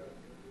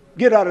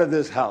 Get out of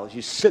this house.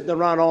 You're sitting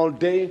around all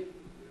day.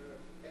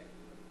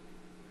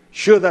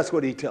 Sure, that's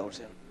what he tells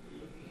him.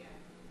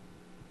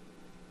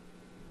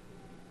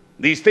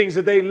 These things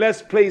today,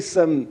 let's play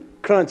some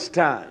crunch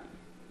time.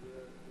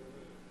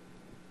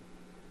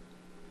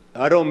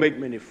 I don't make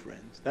many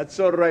friends. That's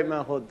all right,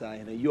 my whole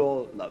Diana. You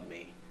all love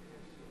me.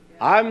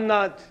 I am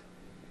not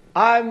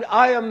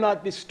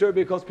disturbed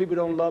because people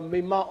don't love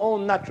me. My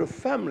own natural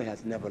family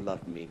has never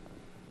loved me.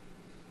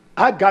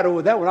 I got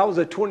over that when I was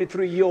a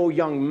 23-year-old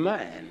young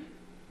man.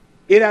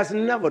 It has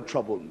never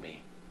troubled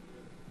me.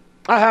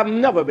 I have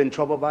never been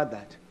troubled by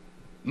that.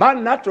 My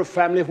natural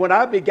family, when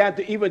I began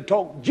to even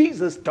talk,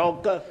 Jesus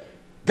talked,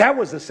 that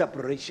was a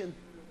separation.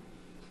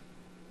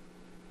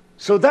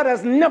 So that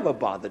has never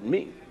bothered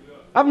me.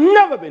 I've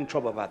never been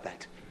troubled about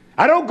that.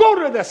 I don't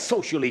go to the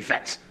social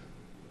events.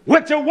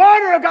 Went to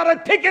water, I got a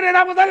ticket, and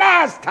that was the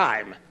last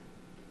time.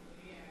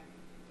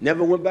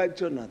 Never went back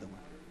to another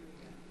one.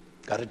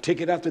 Got a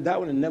ticket after that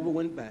one and never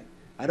went back.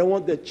 I don't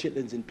want their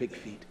chitlins and pig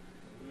feet.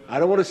 I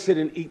don't want to sit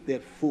and eat their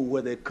food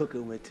where they're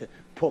cooking with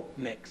pork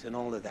necks and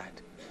all of that.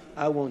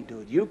 I won't do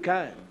it. You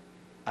can.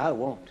 I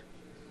won't.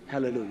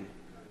 Hallelujah.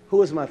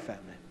 Who is my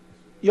family?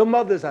 Your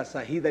mothers are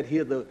say, he that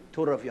hear the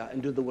Torah of Yah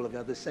and do the will of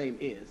Yah, the same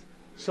is.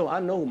 So I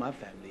know who my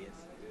family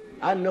is.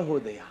 I know who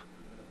they are.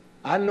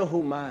 I know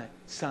who my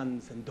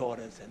sons and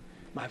daughters and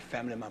my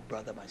family, my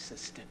brother, my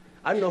sister.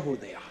 I know who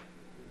they are.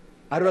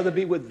 I'd rather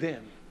be with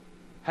them.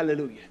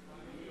 Hallelujah.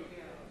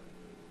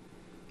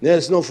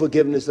 There's no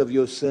forgiveness of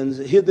your sins.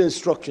 Hear the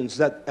instructions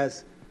that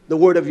as the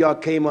word of Yah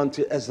came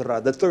unto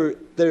Ezra, the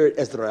third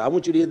Ezra. I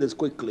want you to hear this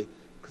quickly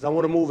because I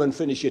want to move and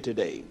finish it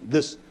today.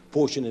 This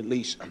portion at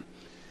least.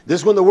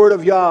 This when the word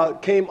of Yah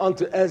came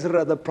unto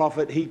Ezra the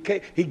prophet, he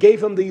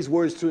gave him these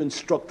words to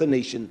instruct the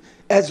nation.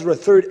 Ezra,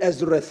 3rd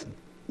Ezra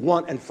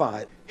 1 and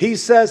 5. He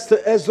says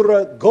to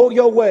Ezra, go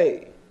your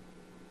way,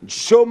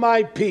 show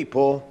my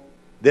people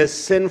their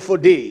sinful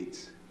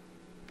deeds.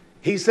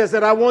 He says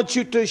that I want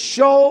you to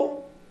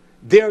show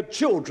their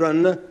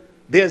children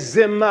their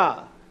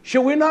zimah.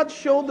 Should we not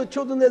show the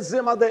children their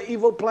zimah, their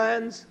evil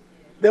plans,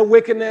 their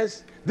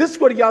wickedness? This is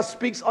what Yah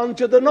speaks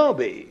unto the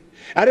Nabi.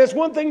 And there's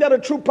one thing that a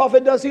true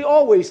prophet does, he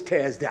always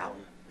tears down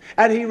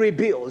and he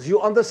rebuilds.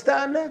 You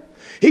understand that?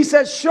 He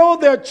says, show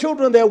their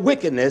children their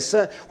wickedness,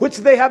 which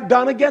they have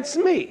done against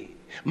me.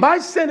 My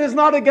sin is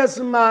not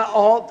against my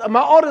alt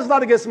is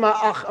not against my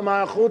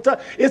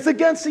achut, it's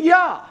against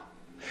Yah.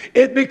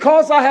 It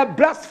because I have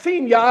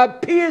blasphemed Yah, I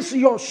pierced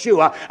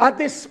Yeshua, I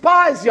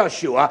despise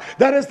Yeshua.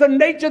 That is the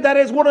nature, that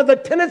is one of the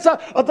tenets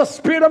of the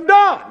Spirit of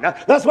God.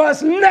 That's why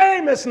his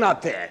name is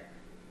not there.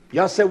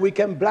 Yah said we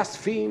can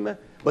blaspheme,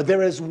 but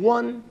there is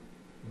one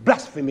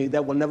blasphemy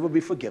that will never be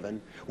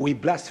forgiven. We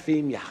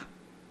blaspheme Yah.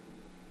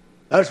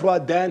 That's why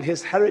Dan,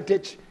 his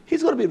heritage,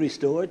 he's going to be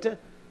restored.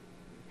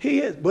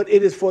 He is. But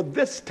it is for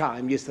this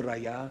time,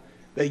 Yisrael,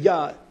 that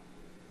Yah,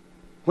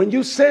 when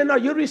you sin, are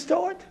you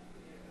restored?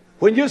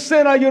 When you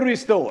sin, are you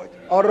restored?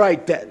 All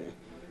right then.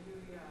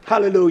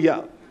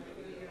 Hallelujah.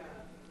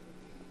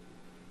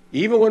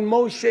 Even when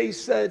Moshe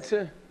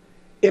said,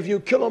 if you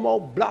kill them all,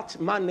 blot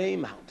my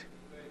name out.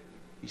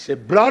 He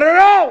said, blot it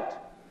out.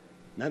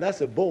 Now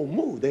that's a bold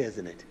move there,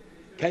 isn't it?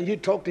 Can you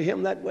talk to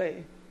him that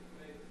way?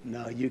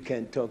 No, you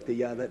can't talk to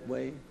Yah that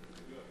way.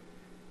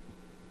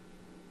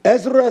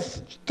 Ezra,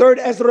 3rd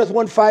Ezra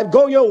 1:5,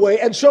 go your way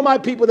and show my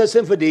people their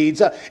sinful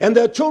deeds and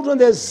their children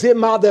their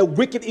zimah, their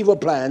wicked evil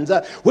plans,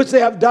 which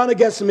they have done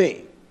against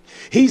me.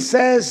 He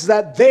says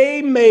that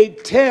they may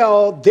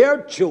tell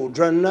their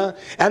children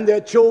and their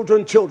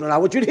children's children. I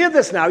want you to hear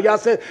this now. Yah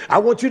said, I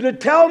want you to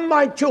tell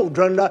my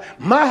children,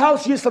 my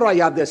house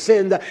Yisrael, their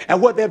sin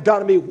and what they've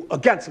done to me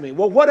against me.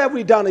 Well, what have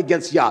we done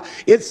against Yah?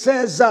 It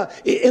says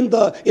in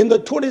the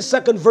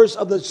 22nd verse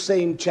of the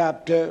same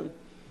chapter,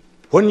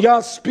 When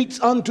Yah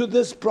speaks unto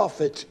this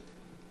prophet,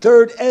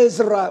 3rd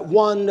Ezra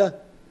 1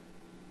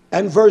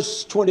 and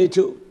verse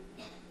 22.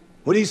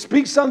 When he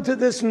speaks unto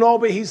this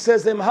noble, he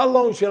says to him, how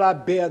long shall I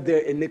bear their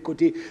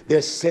iniquity,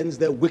 their sins,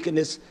 their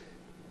wickedness?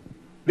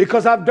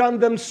 Because I've done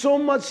them so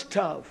much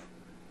tough,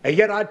 and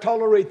yet I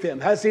tolerate them.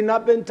 Has he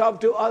not been tough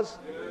to us?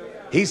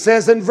 He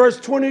says in verse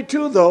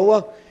 22,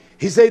 though,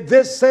 he said,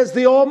 this says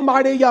the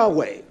Almighty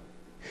Yahweh,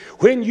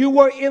 when you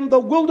were in the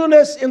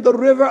wilderness in the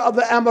river of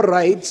the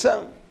Amorites,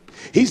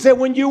 he said,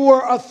 when you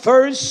were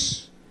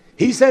athirst,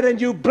 he said, and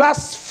you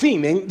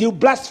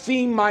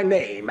blaspheme my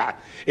name.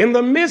 In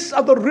the midst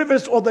of the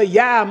rivers or the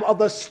Yam or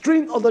the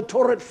stream or the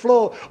torrent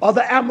flow or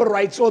the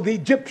Amorites or the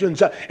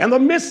Egyptians, in the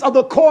midst of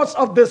the course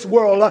of this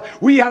world,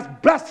 we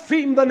have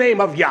blasphemed the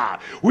name of Yah.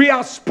 We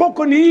have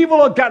spoken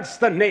evil against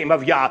the name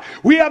of Yah.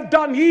 We have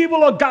done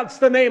evil against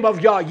the name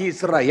of Yah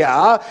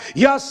Yisrael.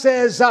 Yah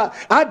says,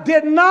 I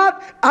did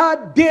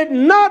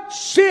not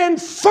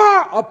send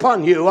fire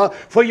upon you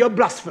for your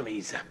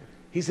blasphemies.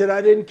 He said,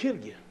 I didn't kill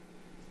you.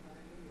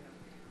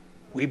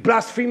 We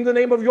blaspheme the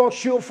name of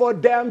Yahshua for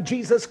damn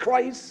Jesus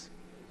Christ.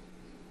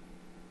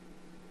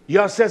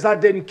 Yah says, I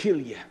didn't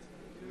kill you.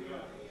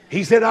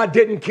 He said, I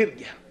didn't kill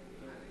you.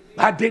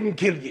 I didn't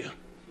kill you.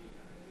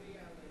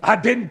 I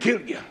didn't kill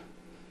you.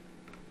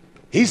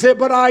 He said,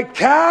 but I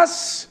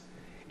cast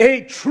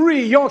a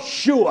tree,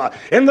 Yahshua,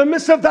 in the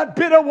midst of that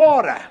bitter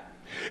water.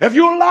 If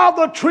you allow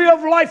the tree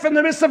of life in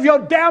the midst of your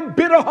damn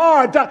bitter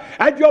heart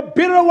and your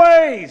bitter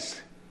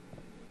ways,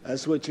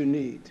 that's what you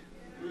need.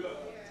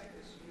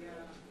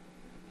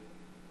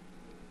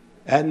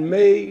 And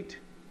made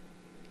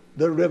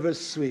the river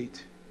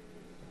sweet.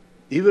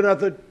 Even at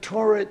the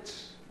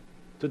torrent,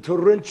 the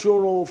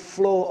torrential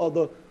flow of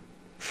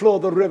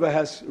the river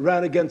has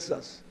ran against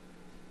us.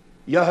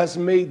 Yah has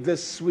made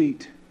this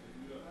sweet.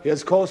 He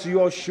has caused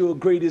Yahshua,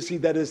 great is he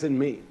that is in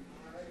me.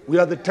 We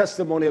are the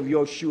testimony of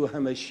Yahshua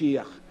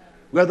HaMashiach.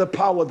 We are the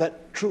power of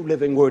that true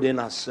living word in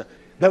us,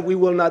 that we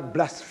will not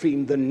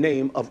blaspheme the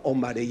name of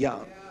Almighty Yah.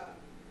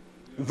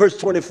 Verse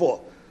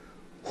 24.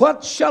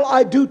 What shall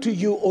I do to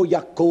you, O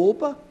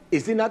Jacob?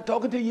 Is he not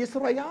talking to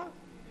Israel?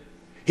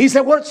 He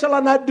said, what shall I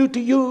not do to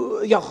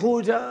you,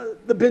 Yehuda,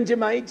 the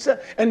Benjamites,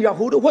 and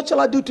Yehuda? What shall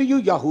I do to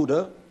you,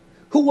 Yehuda,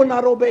 who will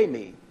not obey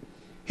me?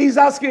 He's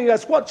asking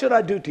us, what should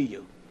I do to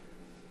you?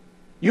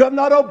 You have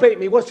not obeyed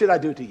me. What should I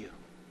do to you?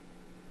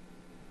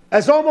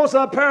 As almost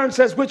a parent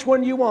says, which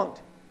one do you want?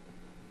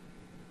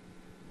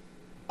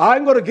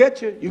 I'm going to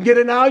get you. You can get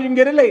it now, you can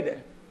get it later.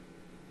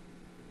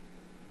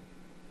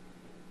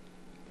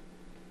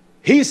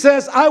 He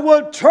says, I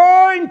will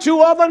turn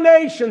to other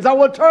nations. I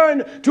will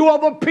turn to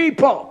other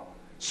people.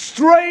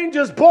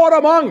 Strangers born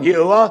among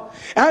you.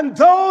 And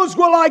those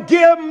will I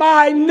give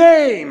my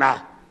name.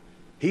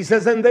 He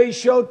says, and they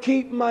shall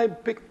keep my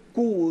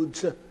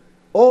pikuds.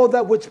 All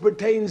that which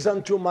pertains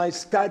unto my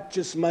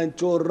statutes, my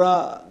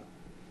Torah.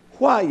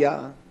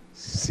 Why?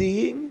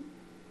 Seeing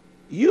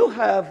you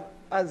have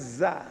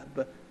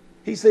azab.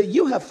 He said,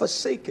 you have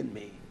forsaken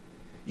me.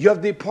 You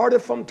have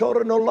departed from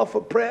Torah, no love for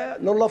prayer,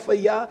 no love for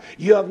Yah.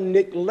 You have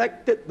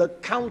neglected the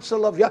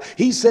counsel of Yah.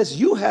 He says,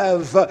 you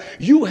have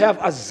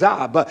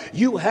azab.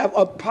 You have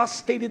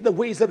apostated the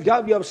ways of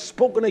Yah. You have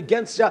spoken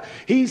against Yah.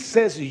 He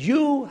says,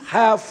 you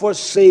have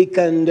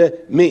forsaken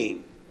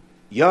me.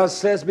 Yah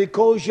says,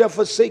 because you have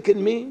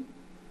forsaken me,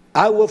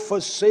 I will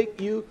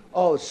forsake you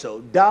also.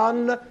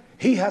 Dan,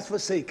 he has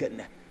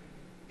forsaken.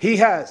 He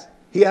has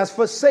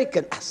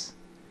forsaken us.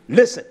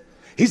 Listen,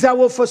 he said, I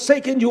will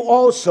forsaken you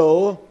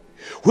also.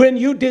 When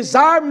you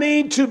desire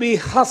me to be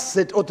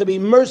hesed or to be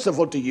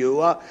merciful to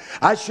you,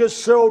 I shall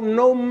show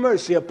no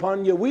mercy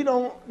upon you. We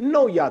don't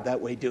know Yah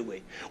that way, do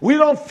we? We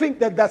don't think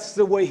that that's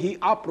the way he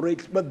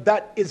operates, but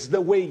that is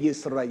the way,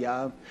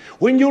 Yisrael.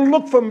 When you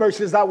look for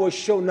mercies, I will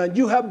show none.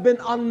 You have been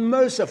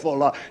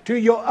unmerciful to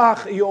your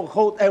ach, your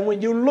hot, and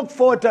when you look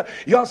for it,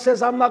 Yah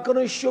says, I'm not going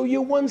to show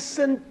you one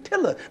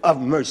scintilla of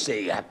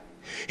mercy.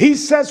 He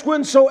says,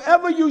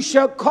 whensoever you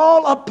shall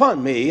call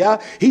upon me,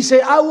 he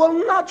said, I will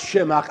not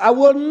shemach, I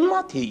will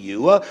not hear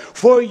you,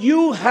 for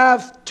you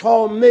have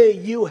torn me,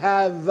 you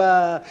have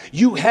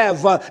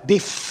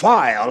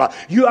defiled,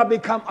 you have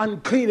become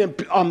unclean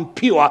and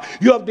impure,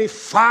 you have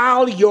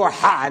defiled your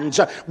hands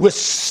with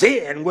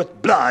sin,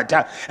 with blood,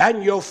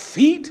 and your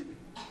feet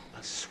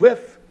are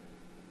swift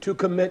to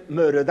commit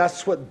murder.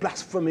 That's what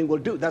blasphemy will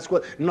do. That's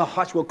what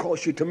Nachash will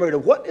cause you to murder.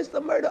 What is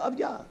the murder of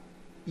Yah?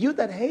 You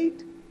that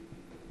hate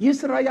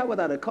Yisrael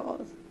without a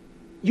cause.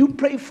 You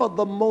pray for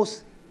the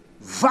most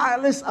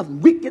vilest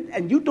of wicked,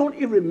 and you don't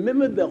even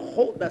remember the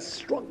whole that's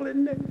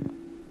struggling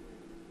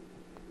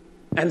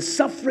and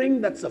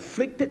suffering that's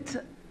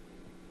afflicted.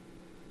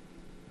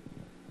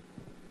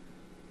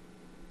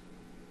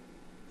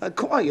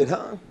 Quiet,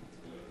 huh?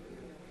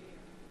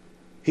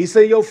 He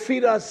said, your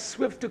feet are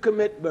swift to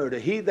commit murder.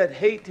 He that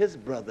hates his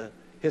brother,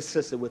 his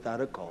sister without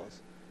a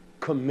cause,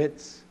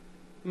 commits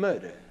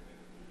murder.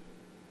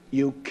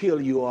 You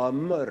kill, you are a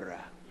murderer.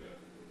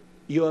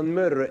 You are a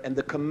murderer, and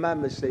the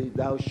commandments say,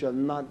 thou shalt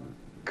not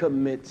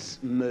commit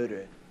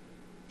murder.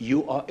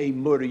 You are a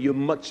murderer. You're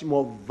much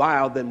more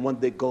vile than one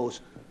that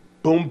goes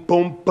boom,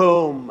 boom,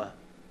 boom.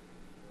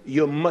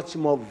 You're much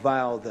more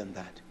vile than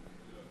that.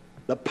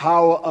 The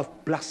power of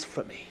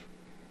blasphemy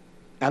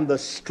and the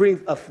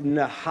strength of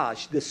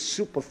Nachash, the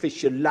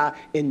superficial lie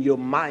in your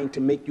mind to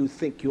make you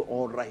think you're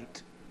all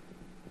right.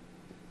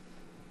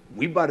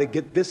 We better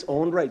get this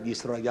on right,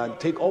 Yisrael, and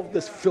take off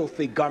this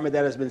filthy garment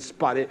that has been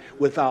spotted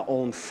with our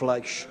own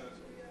flesh.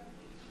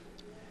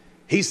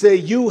 He said,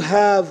 you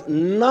have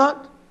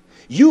not,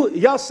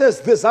 Yah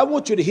says this, I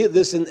want you to hear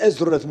this in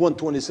Ezra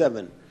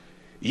 1:27.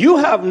 You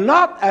have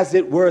not, as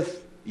it were,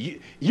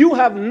 you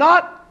have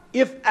not,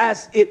 if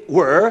as it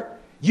were,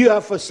 you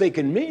have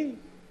forsaken me.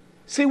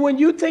 See, when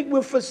you think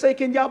we're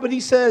forsaken Yah, but he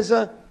says,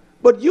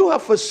 but you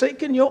have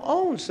forsaken your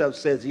own self,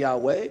 says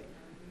Yahweh.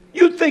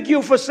 You think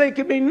you're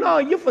forsaking me? No,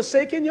 you're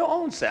forsaking your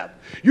own self.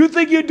 You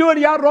think you're doing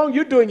Yah wrong?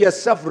 You're doing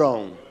yourself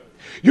wrong.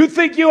 You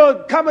think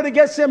you're coming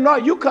against him? No,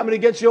 you're coming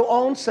against your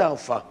own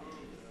self.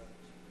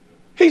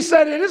 He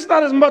said, it is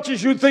not as much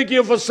as you think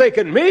you're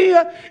forsaking me.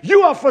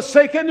 You are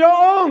forsaking your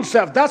own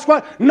self. That's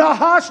what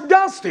Nachash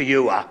does to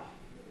you.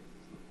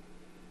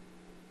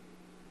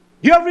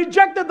 You have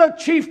rejected the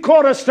chief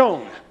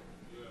cornerstone.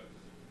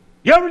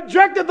 You have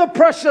rejected the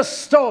precious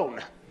stone.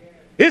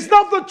 It's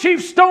not the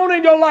chief stone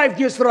in your life,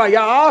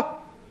 Yisrael.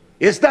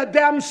 It's that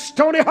damn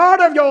stony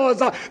heart of yours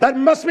that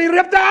must be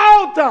ripped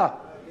out.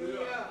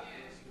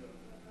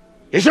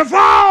 It's your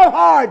foul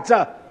heart.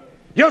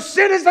 Your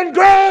sin is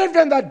engraved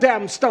in that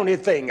damn stony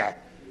thing.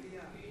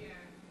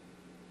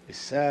 It's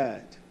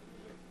sad.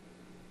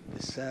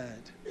 It's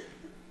sad.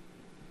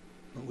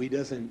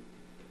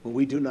 When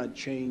we do not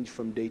change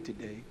from day to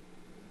day.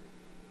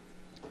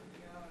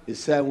 It's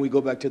sad when we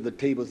go back to the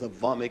tables of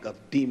vomit, of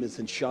demons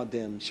and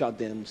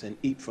shadems, and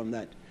eat from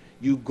that.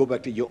 You go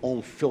back to your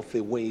own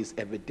filthy ways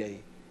every day.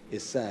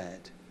 It's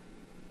sad.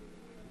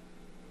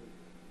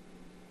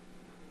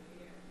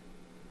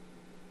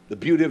 The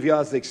beauty of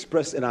Yah is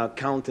expressed in our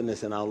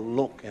countenance, and our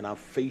look, and our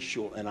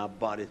facial, and our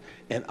body,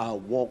 and our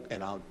walk,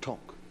 and our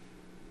talk.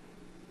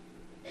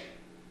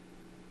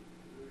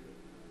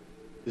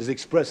 It's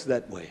expressed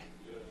that way.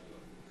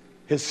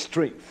 His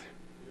strength.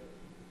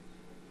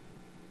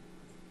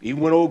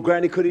 Even when old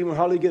granny couldn't even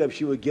hardly get up,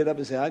 she would get up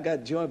and say, I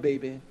got joy,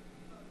 baby.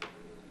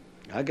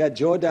 I got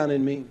joy down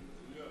in me.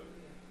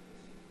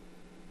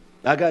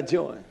 I got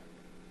joy.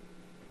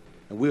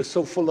 And we're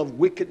so full of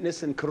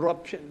wickedness and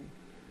corruption,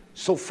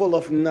 so full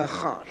of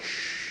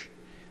Nachash,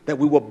 that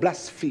we will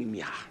blaspheme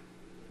Yah.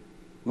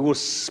 We will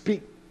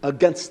speak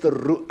against the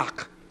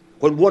Ruach.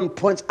 When one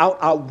points out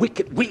our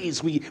wicked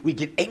ways, we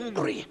get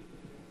angry.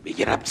 We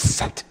get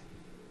upset.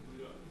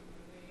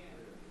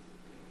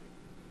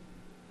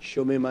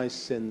 Show me my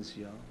sins,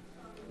 Yah.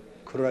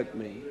 Correct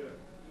me.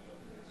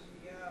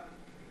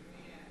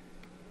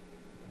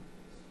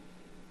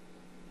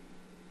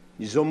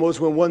 It's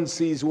almost when one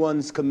sees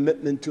one's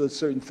commitment to a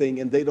certain thing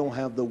and they don't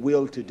have the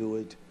will to do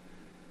it.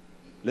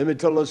 Let me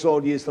tell us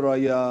all,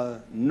 Yisrael,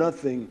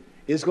 nothing.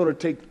 It's going to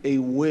take a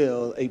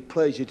will, a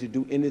pleasure to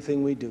do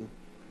anything we do.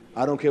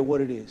 I don't care what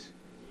it is.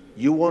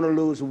 You want to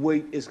lose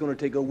weight, it's going to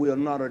take a will,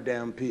 not a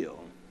damn pill.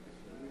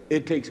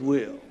 It takes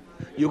will.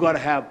 You got to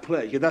have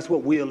pleasure. That's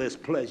what will is,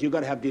 pleasure. You got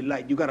to have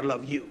delight. You got to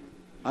love you.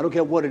 I don't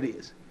care what it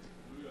is.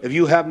 If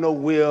you have no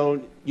will,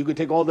 you can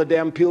take all the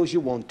damn pills you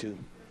want to.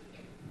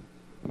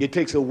 It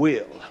takes a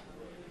will.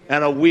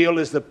 And a will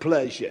is the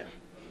pleasure.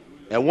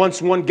 And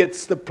once one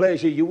gets the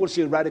pleasure, you will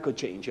see a radical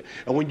change.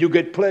 And when you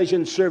get pleasure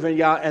in serving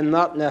Yah and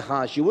not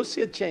Nachash, you will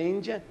see a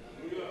change.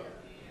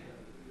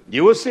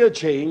 You will see a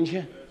change.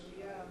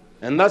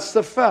 And that's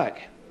the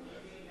fact.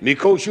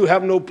 Because you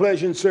have no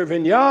pleasure in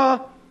serving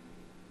Yah,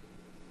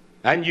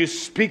 and you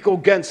speak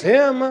against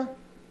him,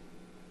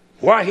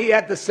 why he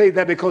had to say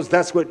that? Because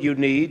that's what you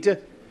need.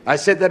 I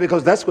said that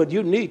because that's what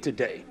you need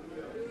today.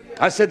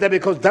 I said that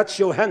because that's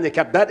your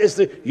handicap. That is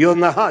your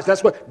Nachash.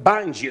 That's what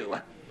binds you.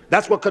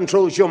 That's what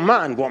controls your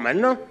mind,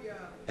 woman.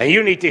 And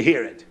you need to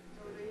hear it.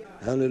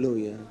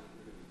 Hallelujah.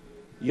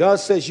 Yah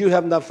says you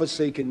have not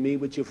forsaken me,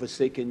 but you've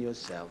forsaken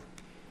yourself.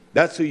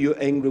 That's who you're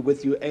angry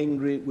with. You're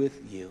angry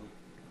with you.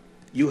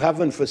 You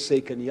haven't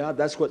forsaken Yah.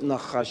 That's what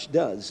Nachash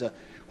does.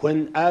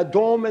 When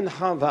Adam and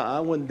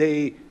Hava, when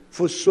they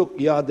forsook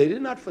Yah, they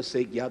did not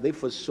forsake Yah. They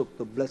forsook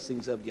the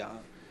blessings of Yah.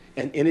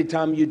 And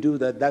anytime you do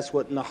that, that's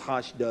what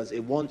Nachash does.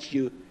 It wants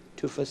you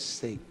to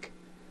forsake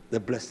the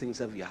blessings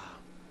of Yah.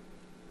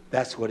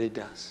 That's what it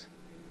does.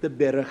 The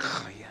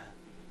berachaya,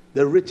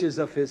 the riches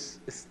of his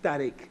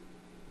ecstatic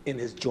in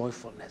his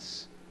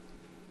joyfulness.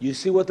 You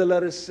see what the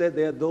letter said?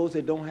 There are those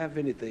that don't have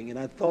anything. And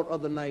I thought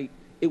other night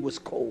it was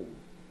cold.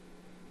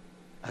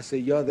 I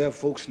said, Yah, there are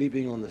folks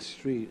sleeping on the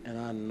street, and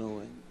I know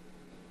it.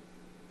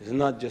 It's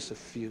not just a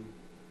few.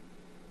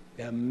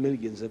 There are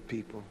millions of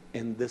people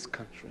in this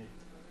country.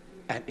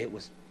 And it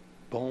was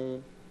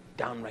bone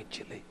downright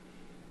chilly.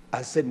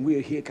 I said,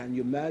 we're here. Can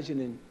you imagine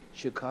in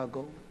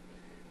Chicago?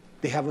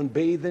 They haven't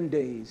bathed in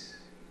days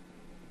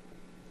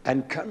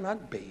and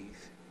cannot bathe.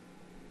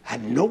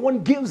 And no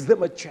one gives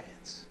them a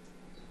chance.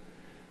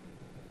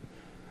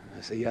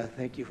 I say, yeah,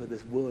 thank you for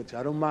this word.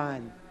 I don't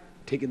mind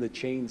taking the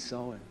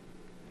chainsaw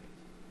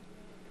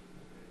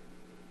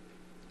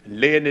and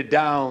laying it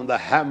down, the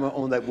hammer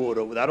on that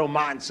water. I don't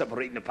mind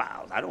separating the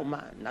piles. I don't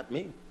mind. Not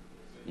me.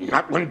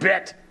 Not one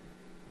bit.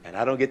 And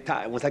I don't get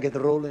tired. Once I get to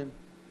rolling,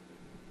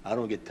 I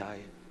don't get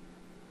tired.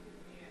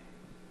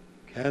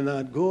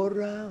 Cannot go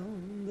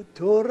around the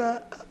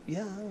Torah,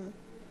 yeah.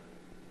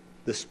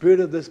 The spirit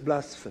of this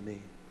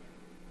blasphemy.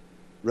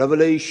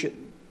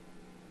 Revelation,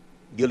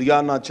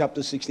 Gilead,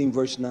 chapter 16,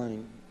 verse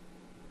 9.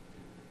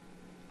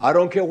 I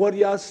don't care what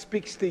Yah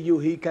speaks to you.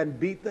 He can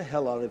beat the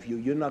hell out of you.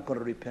 You're not going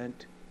to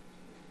repent.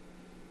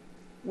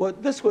 Well,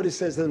 that's what it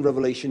says in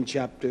Revelation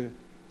chapter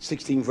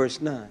 16,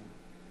 verse 9.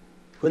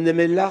 When the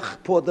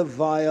Melech poured the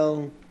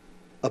vial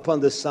upon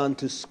the sun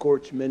to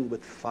scorch men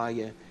with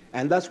fire.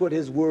 And that's what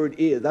his word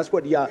is. That's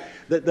what Yah,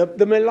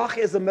 the Melech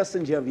is the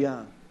messenger of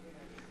Yah.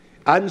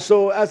 And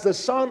so as the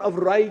Son of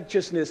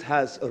Righteousness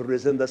has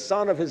arisen, the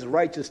Son of his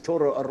righteous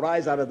Torah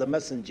arise out of the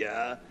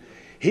messenger,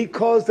 he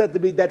caused that to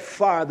be that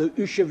fire, the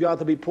Ush of Yah,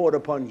 to be poured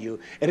upon you.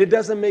 And it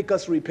doesn't make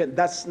us repent.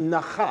 That's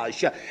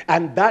Nachash.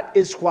 And that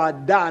is why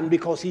done,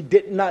 because he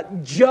did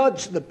not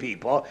judge the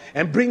people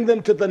and bring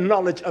them to the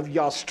knowledge of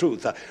Yah's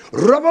truth.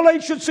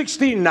 Revelation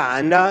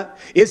 16:9,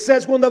 it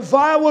says, when the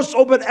vial was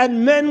opened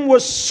and men were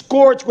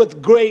scorched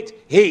with great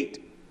heat.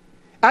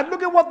 And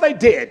look at what they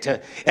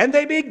did. And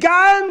they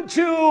began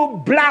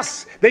to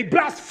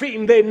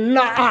blaspheme, they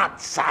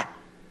na'ats.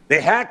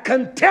 They had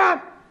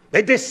contempt.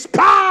 They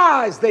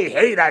despised, they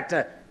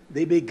hated.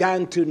 They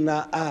began to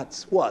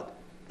na'ats. What?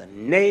 The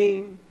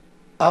name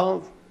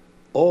of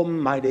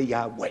Almighty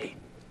Yahweh.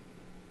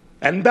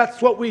 And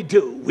that's what we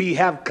do. We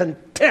have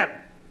contempt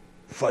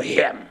for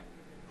him.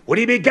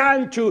 When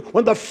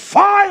the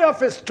fire of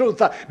his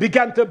truth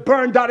began to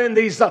burn down in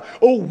these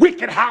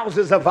wicked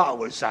houses of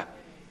ours,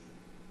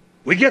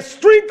 we get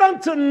strength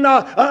unto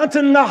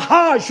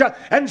Nachash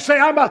and say,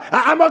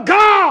 I'm a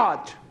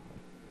God.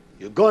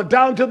 You're going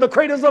down to the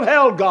craters of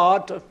hell,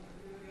 God.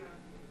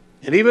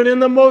 And even in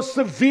the most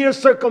severe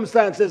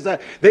circumstances,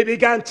 they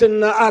began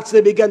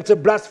to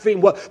blaspheme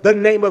the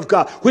name of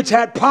God, which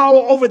had power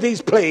over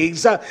these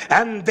plagues,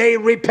 and they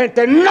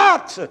repented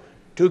not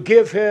to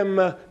give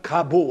him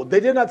kabul. They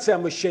did not say,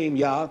 I'm ashamed,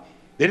 Yah.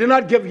 They did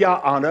not give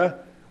Yah honor.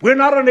 We're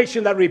not a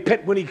nation that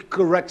repent when he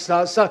corrects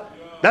us.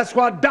 That's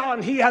why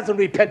Don, he hasn't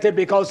repented,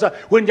 because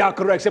when Yah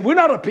corrects him, we're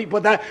not a people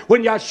that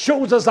when Yah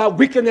shows us our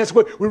wickedness,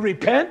 we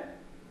repent.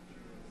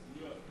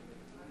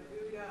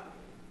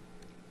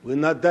 We're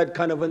not that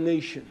kind of a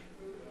nation.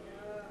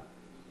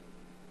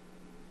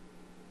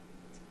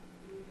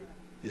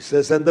 It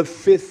says, and the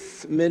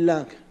fifth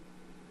Melech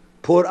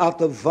poured out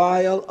the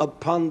vial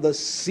upon the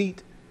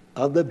seat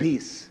of the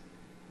beast.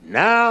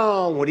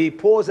 Now, when he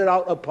pours it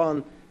out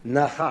upon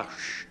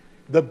Nachash,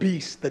 the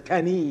beast, the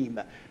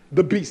Tanim,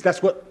 the beast,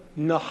 that's what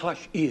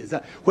Nachash is.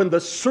 When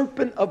the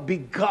serpent of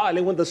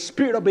beguiling, when the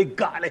spirit of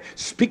beguiling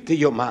speak to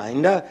your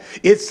mind,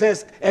 it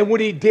says, and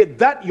when he did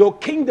that, your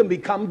kingdom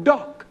become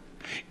dark.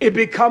 It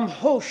become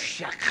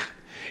hoshak.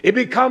 It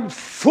become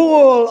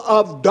full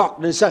of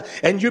darkness,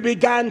 and you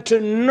began to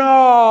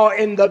gnaw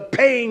in the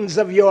pains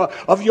of your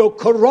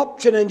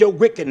corruption and your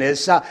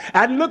wickedness.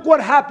 And look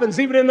what happens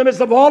even in the midst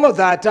of all of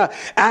that.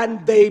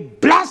 And they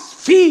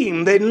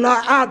blaspheme, they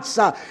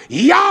na'ats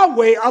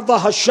Yahweh of the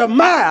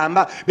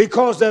Hashemayim,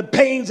 because their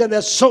pains and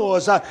their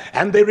sores,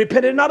 and they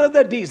repented not of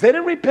their deeds. They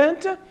didn't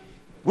repent.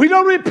 We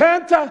don't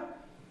repent.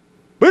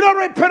 We don't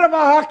repent of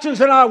our actions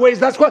and our ways.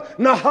 That's what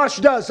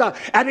Nachash does.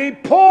 And he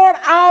poured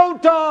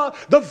out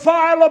the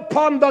vial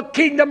upon the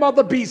kingdom of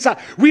the beast.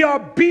 We are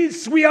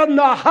beasts. We are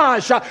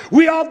Nachash.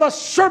 We are the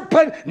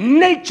serpent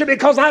nature,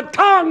 because our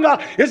tongue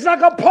is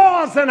like a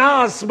poison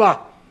asthma.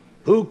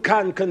 Who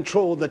can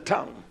control the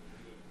tongue?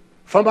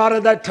 From out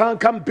of that tongue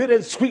come bitter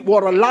and sweet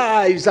water,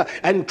 lies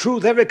and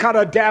truth, every kind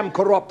of damn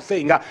corrupt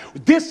thing.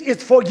 This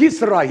is for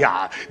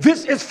Yisrael.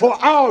 This is for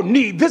our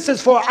need. This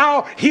is for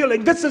our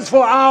healing. This is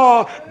for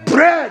our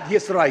bread,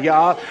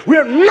 Yisrael.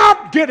 We're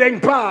not getting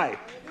by.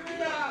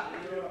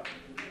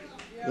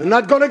 We're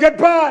not going to get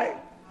by.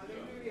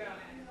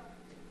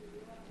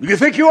 You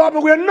think you are,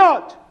 but we're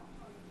not.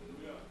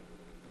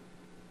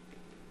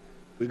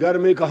 We got to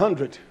make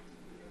 100.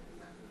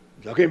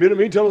 Y'all can't be to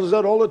me telling us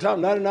that all the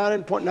time.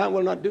 99.9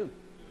 will not do.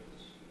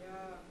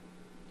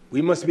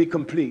 We must be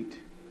complete.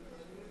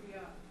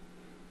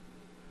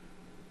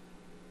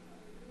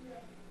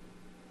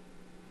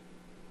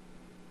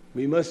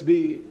 We must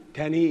be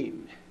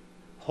tanim,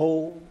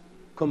 whole,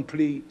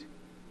 complete,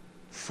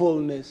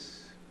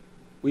 fullness.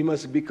 We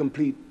must be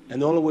complete.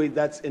 And the only way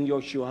that's in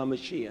Yeshua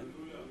HaMashiach.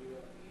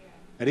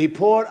 And he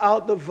poured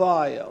out the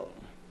vial.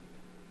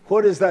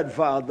 What is that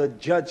vial? The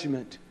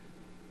judgment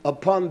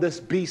upon this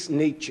beast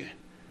nature.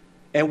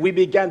 And we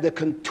began to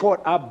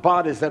contort our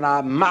bodies and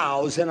our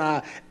mouths and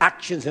our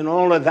actions and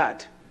all of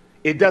that.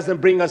 It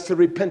doesn't bring us to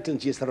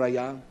repentance,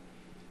 Yisrael.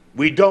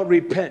 We don't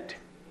repent.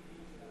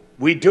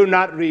 We do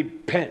not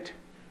repent.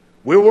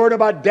 We're worried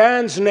about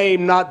Dan's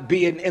name not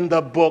being in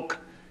the book.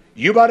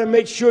 You better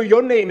make sure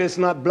your name is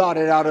not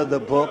blotted out of the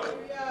book.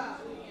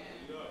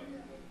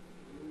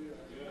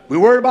 We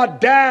worry about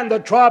Dan, the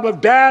tribe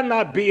of Dan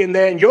not being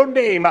there in your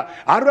name.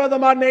 I'd rather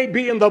my name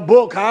be in the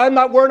book. I'm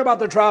not worried about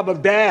the tribe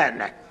of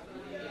Dan.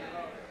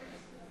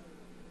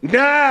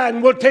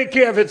 Dan will take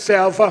care of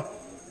itself.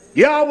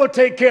 Yah will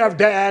take care of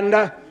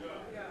Dan.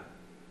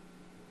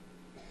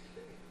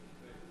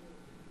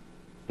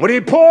 When he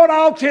poured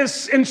out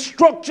his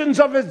instructions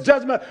of his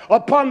judgment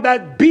upon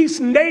that beast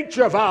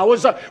nature of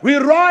ours, we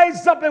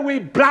rise up and we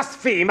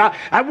blaspheme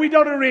and we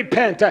don't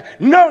repent.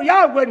 No,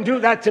 y'all wouldn't do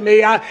that to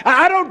me.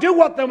 I don't do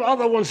what them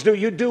other ones do.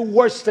 You do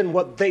worse than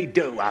what they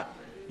do.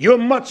 You're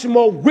much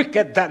more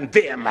wicked than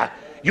them.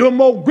 You're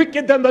more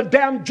wicked than the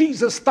damn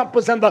Jesus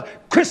thumpers and the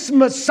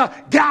Christmas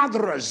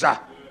gatherers.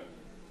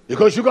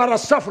 Because you got a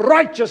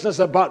self-righteousness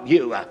about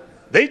you.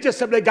 They just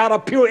simply got a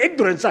pure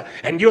ignorance,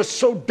 and you're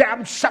so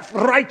damn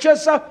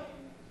self-righteous.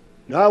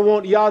 No, I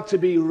want y'all to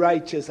be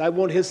righteous. I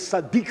want his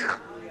sadiq,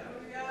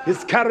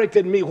 his character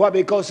in me. Why?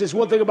 Because it's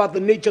one thing about the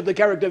nature of the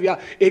character of Yah.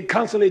 It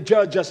constantly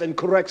judges us and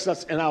corrects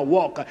us in our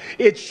walk.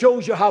 It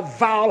shows you how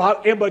vile,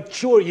 how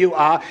immature you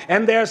are.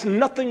 And there's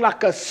nothing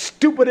like a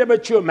stupid,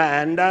 immature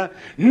man.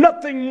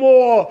 Nothing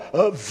more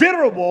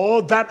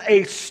venerable than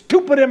a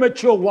stupid,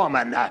 immature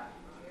woman.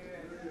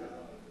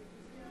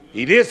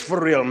 It is for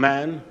real,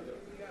 man.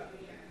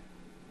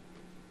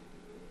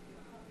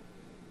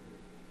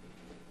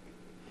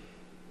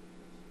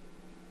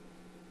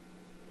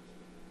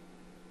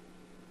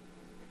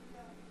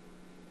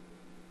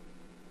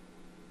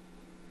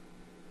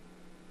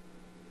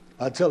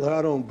 I tell her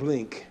I don't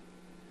blink.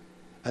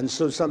 And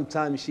so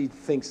sometimes she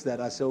thinks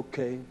that. I say,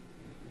 okay,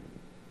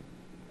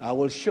 I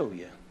will show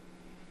you.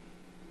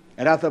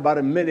 And after about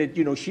a minute,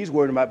 you know, she's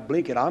worried about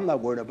blinking. I'm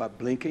not worried about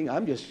blinking.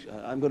 I'm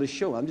going to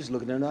show. I'm just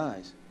looking in her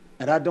eyes.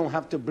 And I don't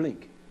have to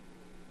blink.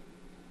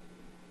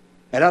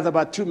 And after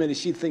about 2 minutes,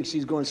 she thinks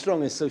she's going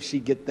strong. And so she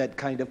gets that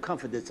kind of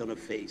confidence on her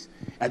face.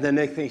 And the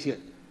next thing she...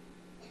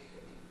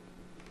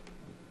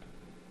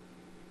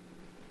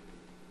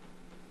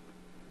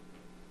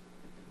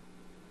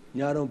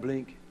 Yeah, I don't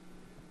blink.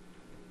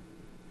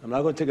 I'm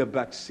not going to take a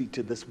back seat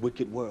to this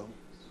wicked world.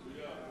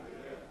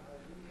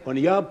 When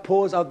Yah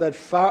pours out that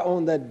fire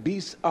on that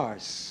beast's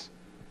arse,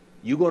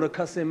 you're going to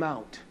cuss him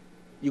out.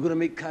 You're going to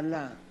make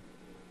kala.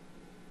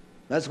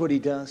 That's what he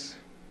does.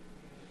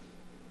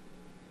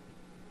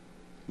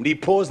 When he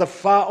pours the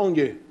fire on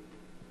you,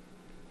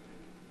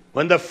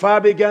 when the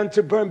fire began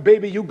to burn,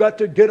 baby, you got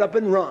to get up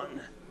and run.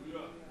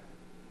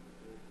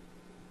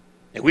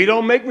 And we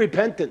don't make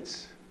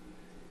repentance.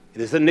 It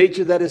is the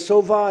nature that is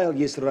so vile,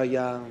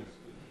 Yisrael.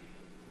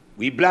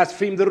 We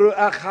blaspheme the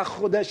Ruach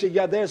HaChodesh.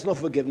 Yeah, there's no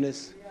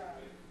forgiveness.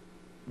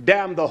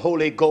 Damn the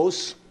Holy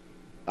Ghost.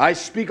 I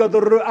speak of the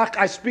Ruach.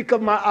 I speak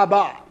of my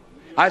Abba.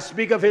 I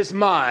speak of his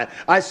mind.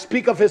 I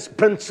speak of his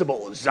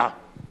principles.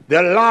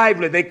 They're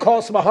lively. They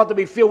cause my heart to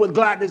be filled with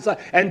gladness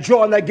and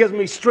joy, and that gives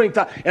me strength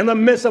in the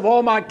midst of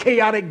all my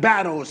chaotic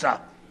battles.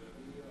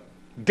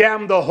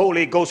 Damn the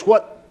Holy Ghost.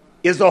 What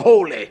is the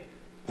holy?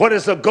 What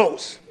is the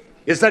ghost?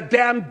 It's a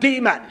damn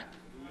demon.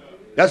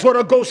 That's what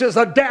a ghost is,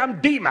 a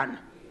damn demon.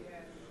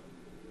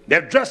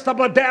 They've dressed up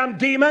a damn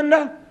demon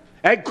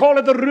and call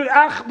it the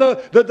Ruach,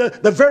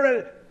 the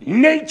very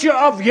nature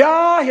of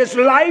Yah, his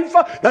life.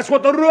 That's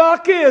what the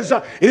Ruach is.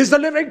 It is the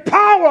living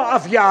power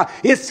of Yah.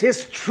 It's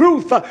his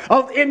truth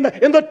in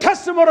the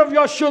testimony of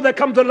Yahshua that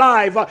comes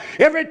alive.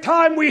 Every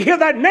time we hear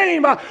that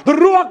name, the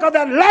Ruach of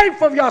that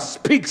life of Yah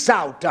speaks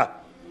out.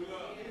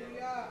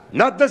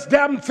 Not this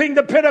damn thing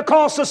the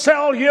Pentecostals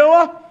sell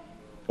you.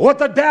 What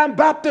the damn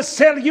Baptists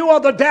sell you, or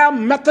the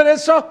damn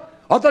Methodists,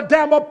 or the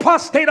damn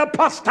apostate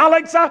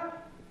apostolics,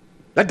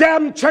 the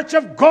damn Church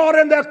of God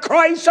and their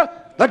Christ,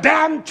 the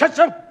damn Church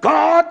of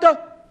God.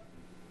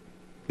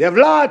 They have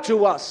lied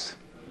to us.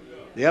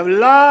 They have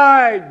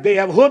lied. They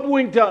have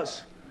hoodwinked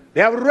us. They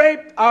have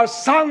raped our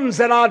sons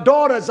and our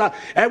daughters,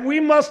 and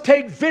we must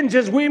take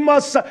vengeance. We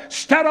must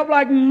stand up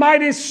like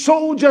mighty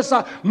soldiers,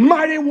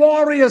 mighty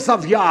warriors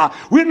of Yah.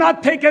 We're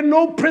not taking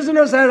no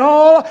prisoners at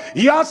all.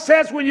 Yah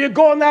says when you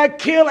go in there,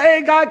 kill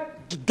Agag,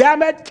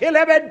 damn it, kill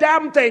every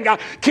damn thing.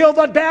 Kill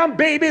the damn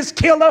babies,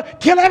 kill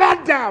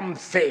every damn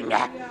thing.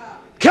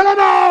 Kill them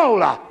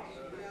all.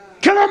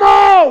 Kill them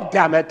all,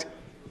 damn it.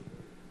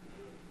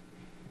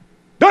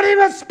 Don't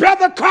even spare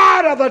the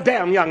card of the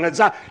damn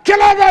youngins.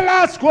 Kill every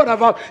last one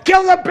of them.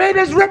 Kill the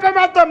babies, rip them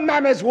out the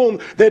mammy's womb.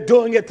 They're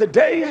doing it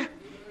today.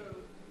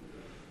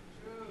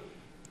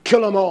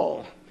 Kill them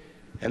all.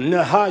 And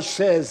Nachash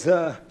says,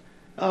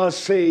 I'll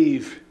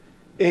save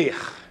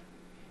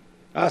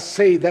I'll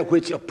save that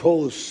which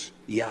oppose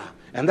Yah.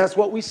 And that's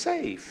what we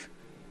save.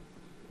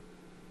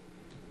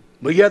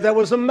 But yeah, there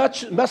was a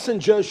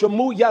messenger.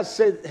 Shamu Yah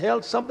said,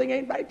 hell, something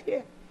ain't right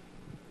here.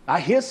 I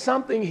hear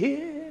something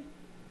here.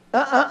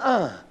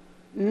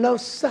 No,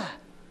 sir.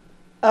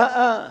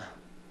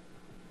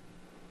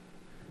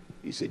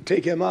 He said,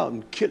 take him out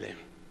and kill him.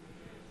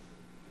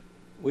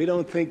 We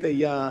don't think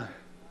that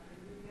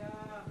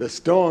the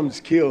storms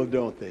kill,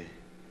 don't they?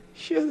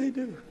 Sure they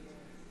do.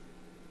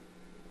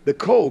 The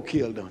cold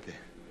kill, don't they?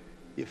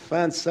 You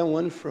find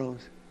someone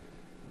froze.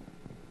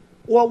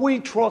 Well, we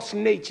trust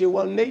nature.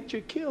 Well,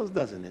 nature kills,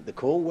 doesn't it? The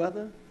cold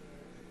weather,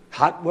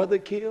 hot weather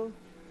kills.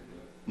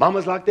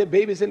 Mamas lock their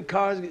babies in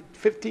cars,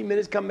 15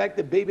 minutes, come back,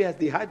 the baby has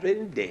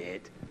dehydrated and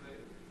dead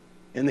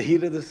in the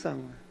heat of the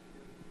summer.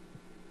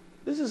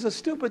 This is a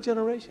stupid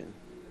generation.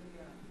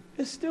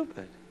 It's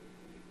stupid.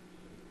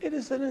 It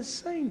is an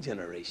insane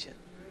generation.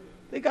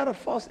 They got a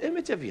false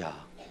image of Yah.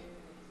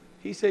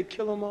 He said,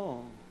 kill them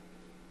all.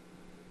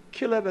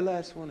 Kill every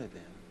last one of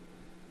them.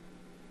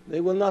 They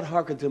will not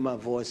hearken to my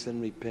voice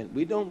and repent.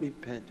 We don't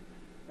repent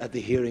at the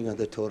hearing of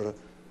the Torah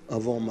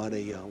of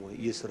Almighty Yahweh,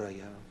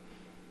 Yisrael.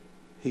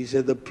 He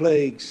said the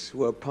plagues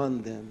were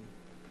upon them.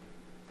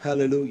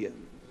 Hallelujah.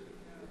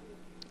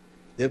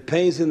 Their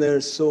pains and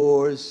their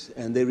sores,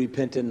 and they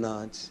repented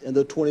not. In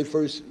the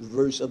 21st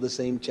verse of the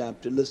same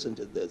chapter, listen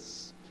to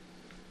this.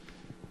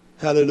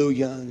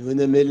 Hallelujah. When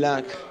the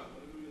Melech.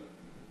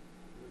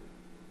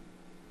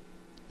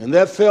 And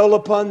there fell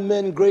upon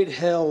men great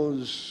hell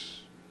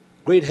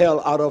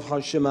out of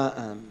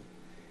Hashemaim.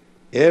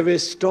 Every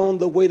stone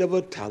the weight of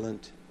a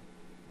talent.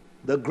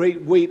 The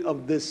great weight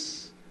of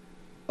this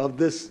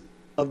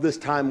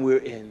time we're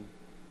in.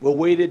 We're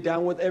weighted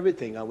down with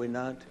everything, are we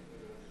not?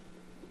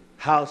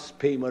 House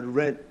payment,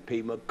 rent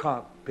payment,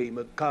 car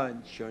payment, car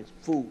insurance,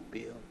 food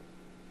bill.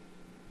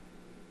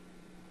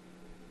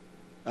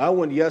 I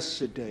went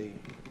yesterday.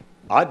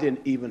 I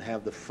didn't even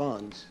have the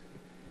funds.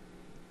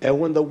 And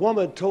when the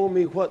woman told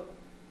me what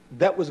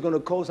that was going to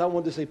cost, I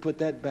wanted to say, put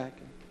that back.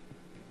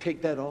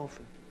 Take that off.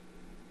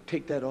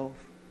 Take that off.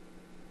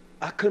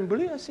 I couldn't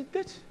believe it. I said,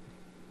 bitch,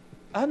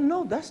 I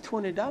know that's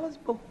 $20,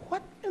 but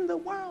what in the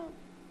world?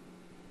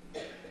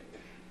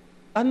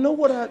 I know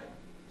what I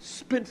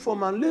spent for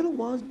my little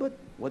ones, but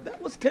well,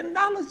 that was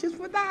 $10 just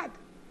for that.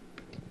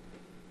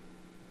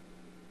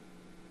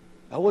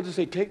 I wanted to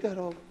say, take that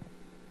off.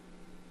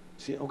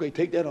 See, okay,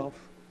 take that off.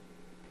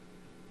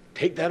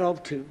 Take that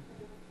off too.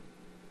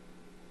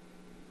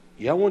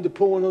 Yeah, I wanted to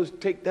pull one of those,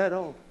 take that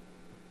off.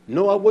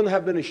 No, I wouldn't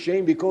have been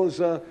ashamed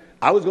because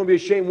I was going to be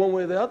ashamed one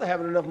way or the other,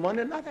 having enough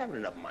money and not having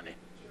enough money.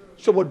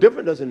 So what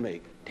difference does it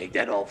make? Take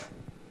that off.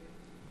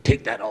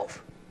 Take that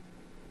off.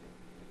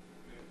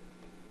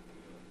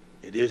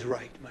 It is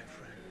right, my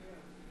friend.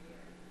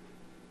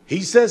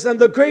 He says, and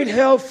the great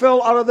hail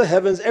fell out of the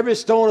heavens, every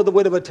stone of the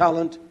weight of a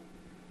talent,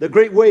 the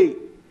great weight,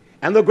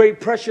 and the great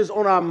pressures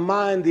on our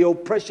mind, the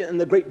oppression and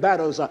the great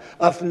battles of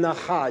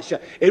Nachash.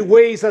 It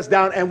weighs us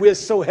down and we're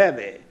so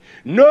heavy.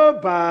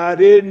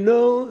 Nobody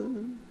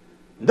knows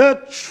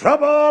the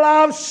trouble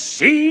I've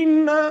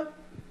seen.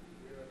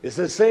 It's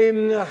the same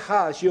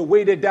Nachash. You're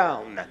weighted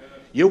down.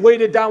 You're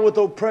weighted down with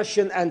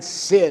oppression and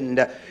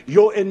sin.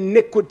 Your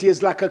iniquity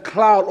is like a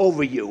cloud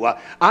over you.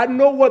 I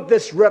know what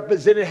this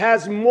represents. It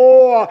has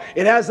more.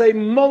 It has a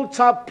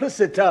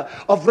multiplicity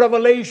of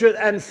revelation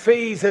and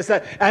phases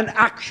and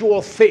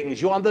actual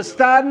things. You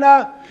understand?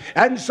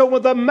 And so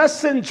when the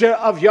messenger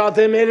of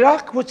Yahweh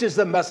Melech, which is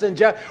the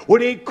messenger,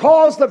 when he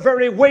calls the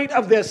very weight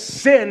of their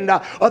sin,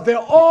 of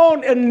their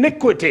own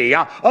iniquity,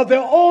 of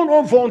their own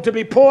avon to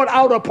be poured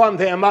out upon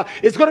them,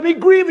 it's going to be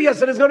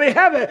grievous and it's going to be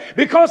heavy.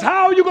 Because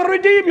how are you going to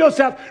redeem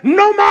yourself?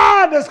 No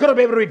man is going to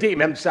be able to redeem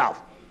himself.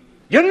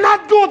 You're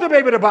not going to be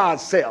able to buy and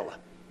sell.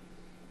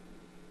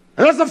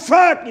 And that's a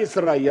fact,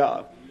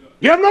 Israel.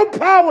 You have no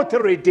power to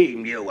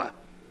redeem you.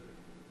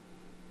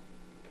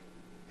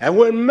 And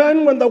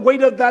when the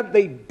weight of that,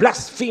 they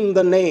blaspheme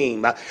the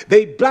name.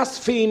 They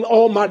blaspheme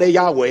Almighty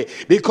Yahweh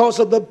because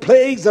of the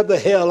plagues of the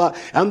hell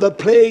and the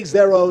plagues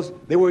thereof.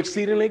 They were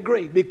exceedingly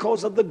great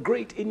because of the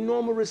great,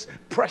 enormous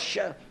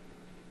pressure.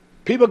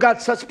 People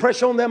got such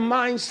pressure on their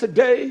minds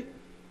today.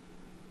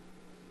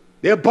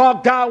 They're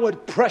bogged down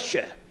with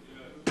pressure.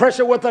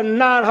 Pressure with a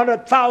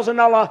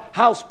 $900,000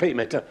 house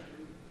payment.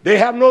 They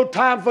have no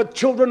time for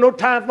children, no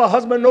time for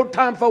husband, no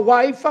time for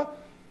wife.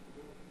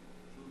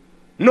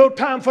 No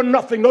time for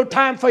nothing, no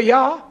time for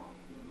Yah.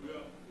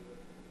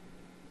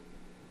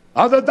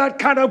 Other than that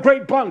kind of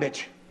great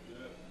bondage.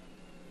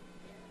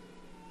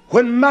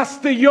 When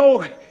Master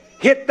Yo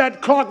hit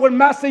that clock, when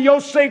Master Yo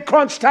say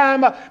crunch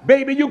time,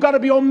 baby, you got to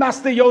be on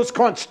Master Yo's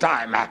crunch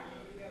time.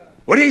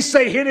 When he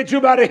say hit it, you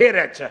better hit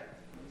it.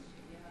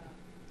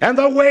 And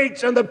the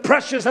weights and the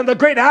pressures and the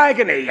great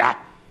agony,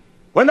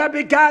 when that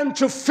began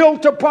to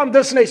filter upon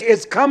this nation,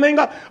 it's coming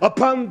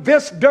upon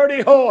this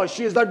dirty whore.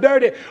 She's the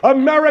dirty,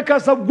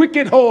 America's a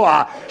wicked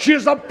whore.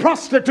 She's a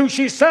prostitute.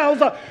 She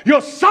sells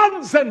your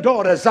sons and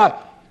daughters.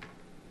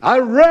 I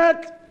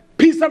read a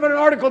piece of an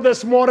article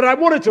this morning. I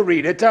wanted to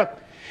read it.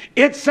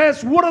 It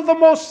says one of the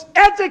most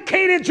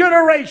educated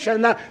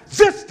generation,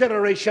 this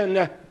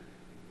generation,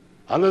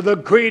 under the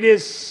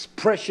greatest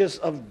pressures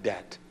of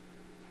debt.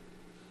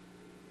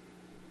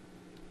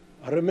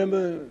 I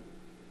remember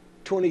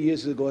 20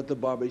 years ago at the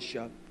barber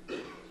shop.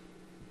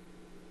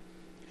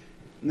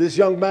 This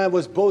young man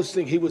was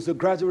boasting he was a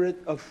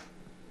graduate of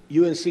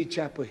UNC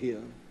Chapel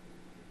Hill.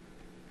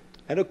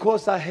 And of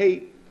course, I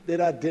hate that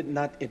I did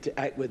not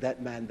interact with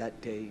that man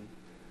that day.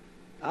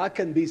 I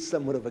can be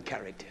somewhat of a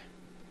character.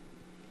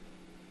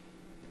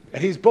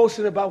 And he's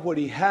boasting about what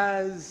he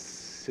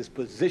has, his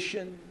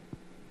position,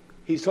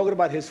 He's talking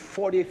about his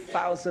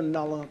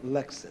 $40,000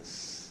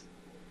 Lexus.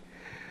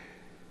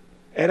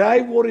 And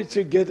I wanted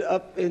to get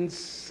up and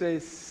say,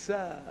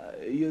 sir,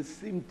 you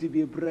seem to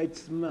be a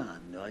bright man,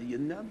 are you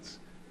not?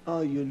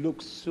 Oh, you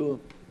look so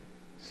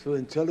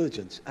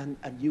intelligent. And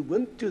you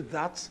went to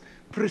that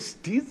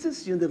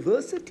prestigious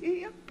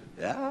university?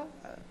 Yeah.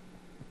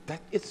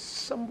 That is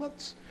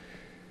somewhat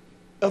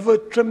of a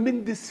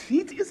tremendous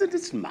feat, isn't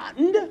it,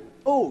 man?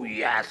 Oh,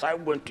 yes, I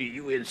went to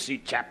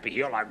UNC Chapel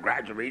Hill. I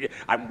graduated.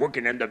 I'm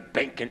working in the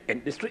banking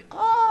industry.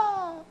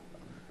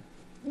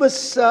 But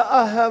sir,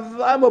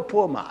 I'm a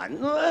poor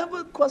man. I have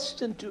a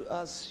question to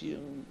ask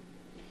you.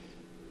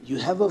 You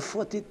have a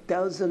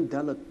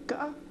 $40,000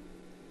 car?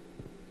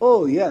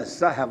 Oh,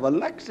 yes, I have a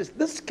Lexus.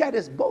 This cat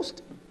is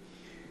boasting.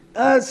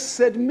 I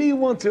said, me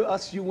want to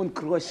ask you one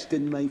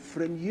question, my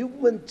friend. You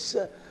went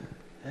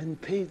and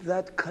paid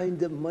that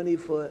kind of money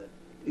for,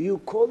 you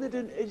call it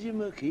an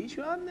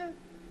education,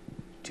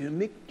 to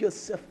make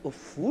yourself a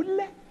fool,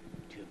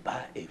 to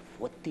buy a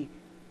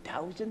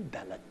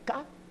 $40,000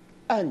 car,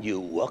 and you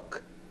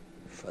work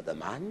for the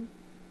man?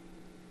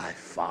 I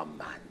farm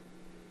man.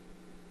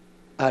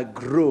 I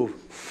grow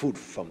food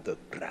from the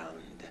ground.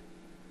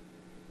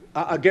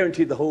 I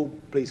guarantee the whole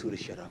place would have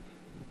shut up.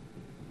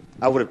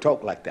 I would have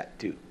talked like that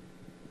too.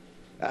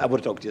 I would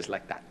have talked just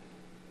like that.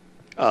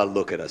 Oh,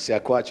 look at us. See how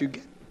quiet you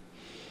get?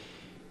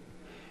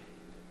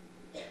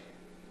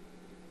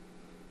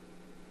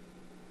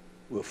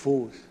 We're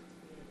fools.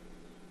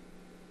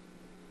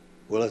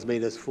 Well, has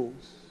made us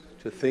fools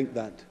to think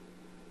that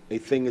a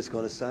thing is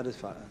going to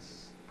satisfy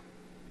us.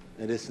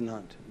 It is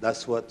not.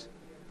 That's what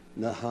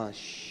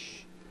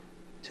Nachash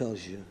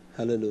tells you.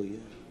 Hallelujah.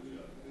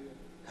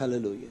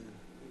 Hallelujah.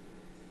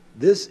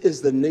 This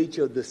is the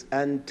nature of this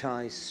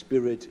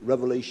anti-spirit,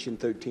 Revelation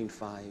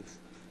 13:5.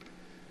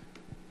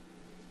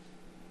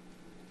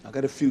 I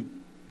got a few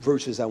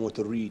verses I want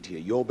to read here.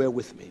 You all bear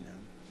with me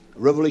now.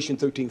 Revelation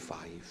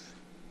 13:5.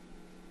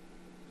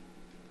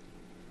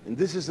 And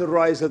this is the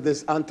rise of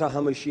this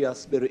anti-Hamashiach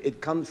spirit.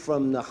 It comes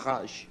from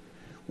Nachash.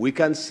 We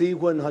can see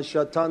when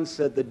Hashatan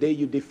said, the day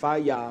you defy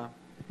Yah,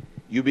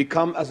 you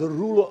become as a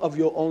ruler of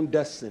your own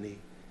destiny.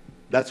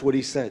 That's what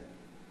he said.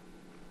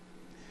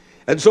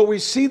 And so we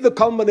see the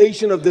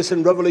culmination of this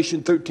in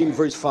Revelation 13,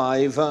 verse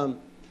 5.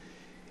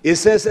 It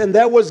says, and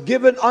there was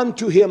given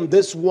unto him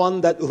this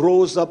one that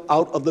rose up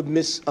out of the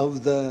midst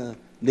of the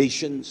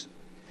nations.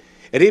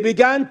 And he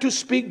began to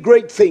speak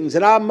great things.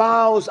 And our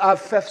mouths, our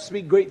thefts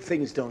speak great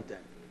things, don't they?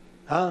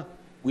 Huh?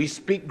 We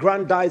speak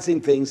grandizing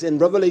things in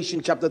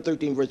Revelation chapter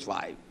 13, verse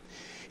 5.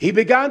 He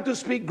began to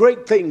speak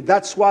great things.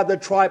 That's why the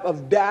tribe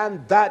of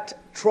Dan,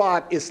 that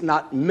tribe is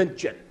not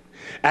mentioned.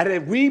 And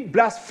if we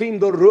blaspheme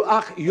the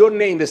Ruach, your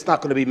name is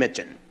not going to be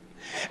mentioned.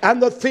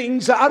 And the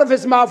things out of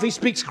his mouth, he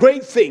speaks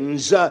great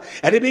things.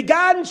 And he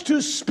began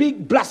to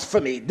speak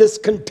blasphemy,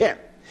 discontent.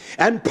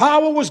 And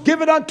power was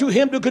given unto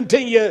him to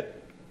continue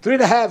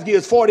 3.5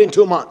 years,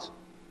 42 months.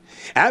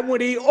 And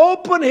when he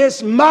opened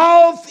his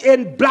mouth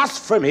in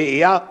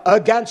blasphemy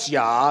against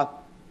Yah,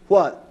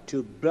 what?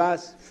 To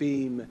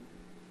blaspheme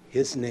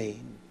his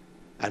name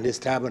and his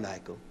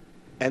tabernacle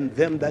and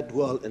them that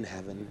dwell in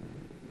heaven.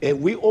 If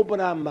we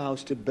open our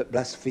mouths to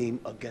blaspheme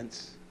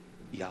against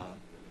Yah,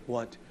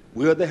 what?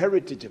 We are the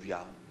heritage of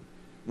Yah.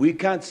 We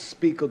can't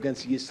speak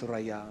against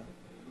Yisrael.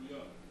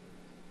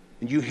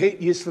 And you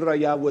hate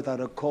Yisrael without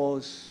a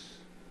cause.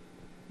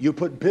 You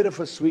put bitter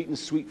for sweet and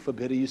sweet for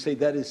bitter. You say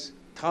that is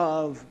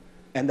tav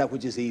and that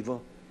which is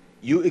evil.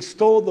 You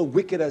extol the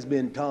wicked as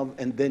being tav,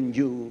 and then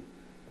you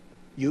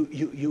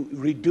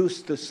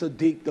reduce the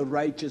Sadiq, the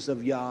righteous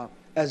of Yah,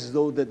 as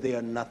though that they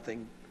are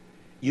nothing.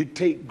 You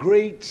take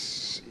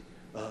great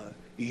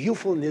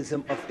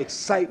euphemism of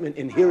excitement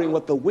in hearing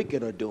what the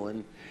wicked are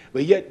doing,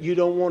 but yet you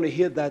don't want to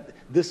hear that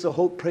this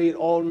Sahot prayed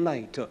all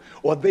night,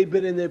 or they've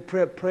been in their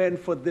prayer praying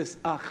for this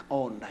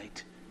all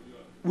night.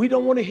 We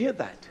don't want to hear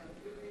that.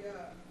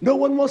 No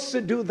one wants to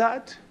do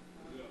that.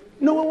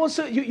 No one wants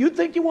to. You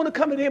think you want to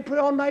come in here and pray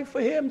all night for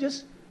him,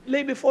 just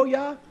lay before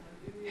Yah?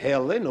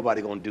 Hell, ain't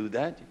nobody going to do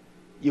that.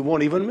 You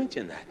won't even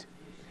mention that.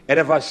 And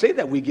if I say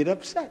that, we get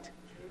upset.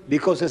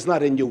 Because it's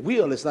not in your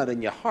will, it's not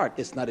in your heart,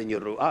 it's not in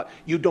your ruach.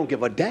 You don't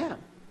give a damn.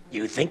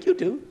 You think you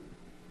do.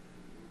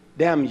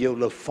 Damn your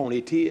little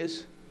phony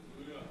tears.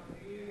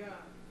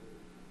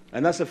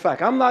 And that's a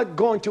fact. I'm not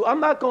going to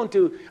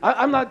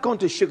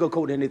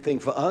sugarcoat anything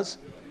for us.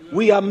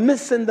 We are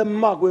missing the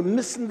mark. We're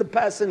missing the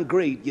passing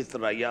grade,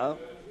 Yisrael.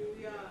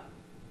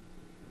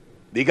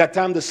 We got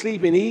time to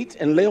sleep and eat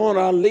and lay on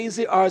our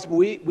lazy arse, but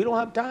we don't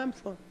have time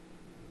for.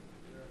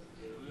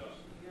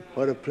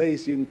 What a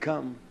place you can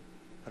come.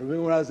 I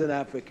remember when I was in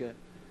Africa,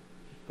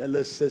 that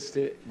little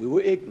sister, we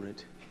were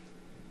ignorant,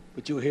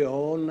 but you were here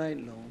all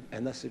night long,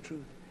 and that's the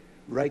truth.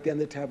 Right there in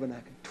the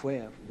tabernacle,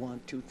 12, 1,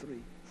 2, 3,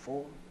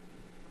 4,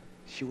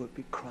 she would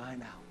be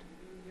crying out.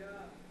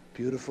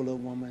 Beautiful little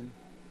woman.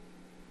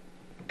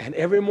 And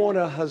every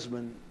morning her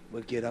husband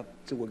would get up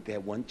to work. They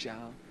had one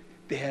child.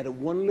 They had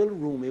one little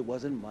room, it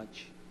wasn't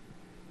much,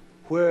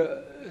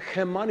 where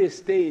Hemani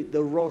stayed.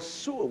 The raw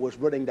sewer was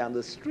running down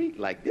the street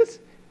like this.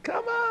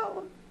 Come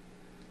on.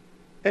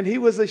 And he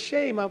was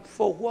ashamed.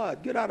 For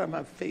what? Get out of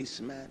my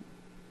face, man.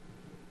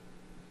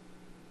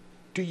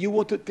 Do you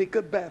want to take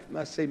a bath?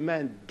 I say,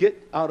 man,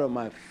 get out of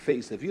my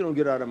face. If you don't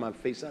get out of my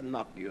face, I'll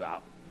knock you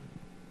out.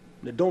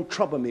 Now, don't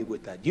trouble me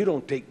with that. You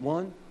don't take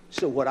one.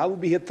 So what? I will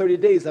be here 30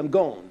 days. I'm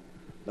gone.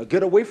 Now,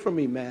 get away from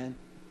me, man.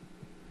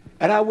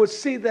 And I would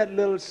see that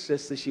little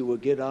sister. She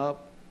would get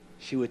up.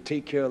 She would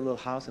take care of a little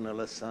house and her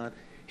little son.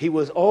 He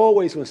was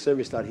always, when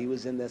service started, he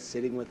was in there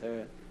sitting with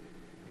her.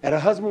 And her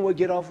husband would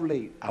get off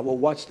late. I would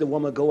watch the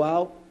woman go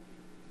out.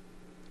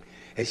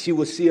 And she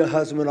would see her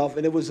husband off.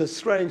 And it was a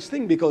strange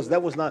thing because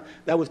that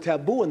was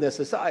taboo in their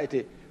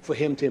society for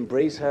him to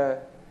embrace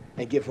her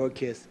and give her a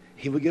kiss.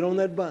 He would get on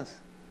that bus.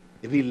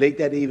 It'd be late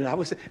that evening. I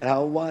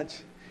would watch.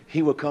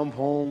 He would come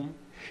home.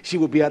 She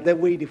would be out there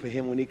waiting for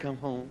him when he come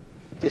home.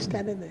 Just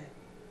standing there.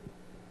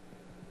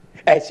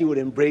 And she would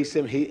embrace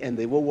him. And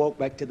they would walk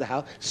back to the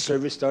house.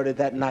 Service started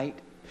that night.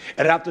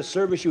 And after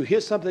service, you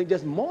hear something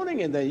just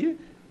moaning. And then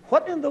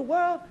what in the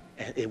world?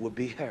 And it would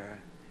be her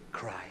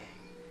crying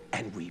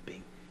and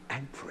weeping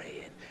and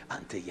praying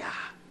unto Yah.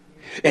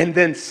 And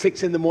then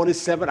 6 in the morning,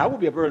 7, I would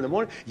be up early in the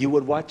morning. You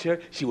would watch her.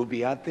 She would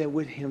be out there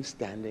with him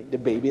standing, the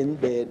baby in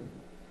bed.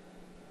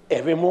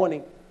 Every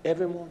morning.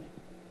 Every morning.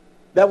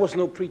 There was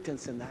no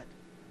pretense in that.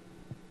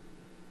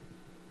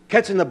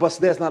 Catching the bus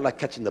there is not like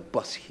catching the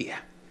bus here.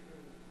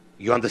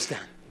 You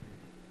understand?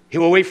 He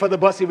would wait for the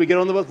bus. He would get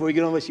on the bus. Before he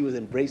get on the bus, she would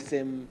embrace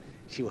him.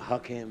 She would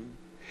hug him.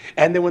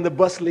 And then when the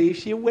bus leaves,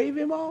 she would wave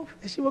him off.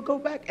 And she would go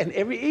back. And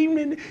every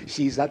evening,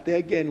 she's out there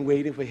again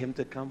waiting for him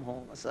to come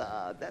home. I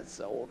said, that's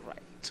all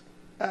right.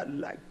 I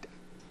like that.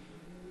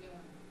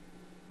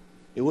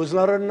 It was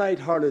not a night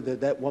hardly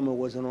that woman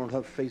wasn't on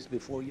her face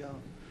before Yah.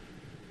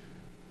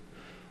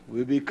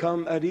 We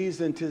become at ease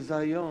into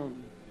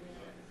Zion.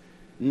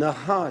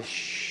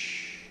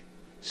 Nachash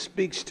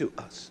speaks to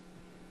us.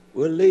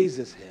 We're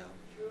lazy as hell.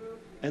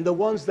 And the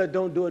ones that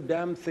don't do a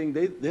damn thing,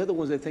 they're the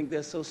ones that think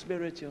they're so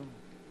spiritual.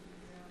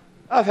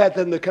 I've had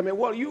them to come in,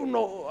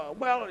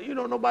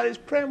 nobody's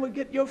praying. Well,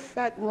 get your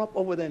fat rump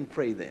over there and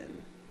pray then.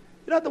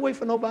 You don't have to wait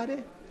for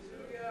nobody.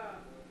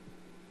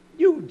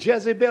 You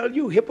Jezebel,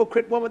 you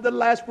hypocrite woman, the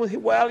last one.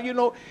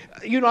 Well,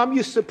 I'm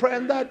used to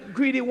praying. That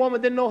greedy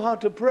woman didn't know how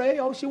to pray.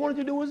 All she wanted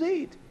to do was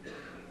eat.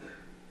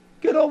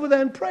 Get over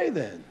there and pray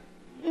then.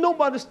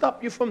 Nobody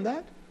stopped you from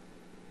that.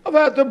 I've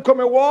had them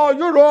come in, I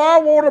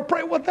want to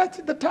pray. Well, that's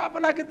at the top,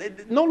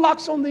 and no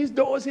locks on these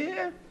doors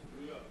here.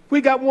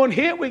 We got one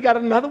here. We got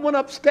another one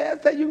upstairs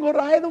that you can go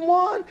to either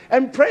one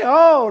and pray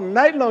all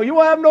night long. You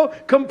won't have no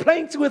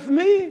complaints with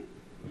me.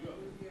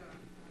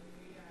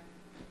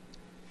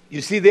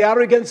 You see the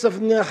arrogance of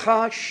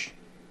Nachash?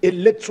 It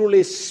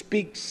literally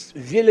speaks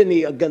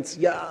villainy against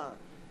Yah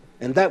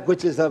and that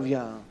which is of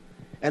Yah.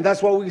 And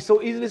that's why we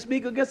so easily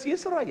speak against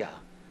Israel.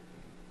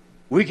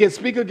 We can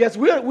speak against,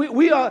 we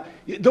are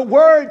the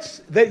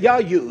words that Yah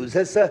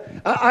uses.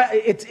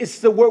 It's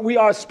the word, we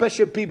are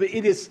special people.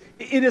 It is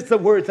the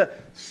word,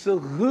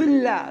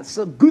 Segula.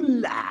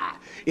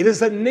 It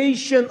is a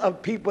nation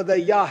of people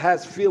that Yah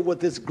has filled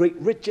with his great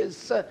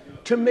riches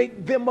to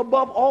make them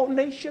above all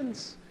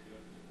nations.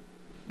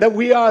 That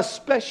we are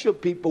special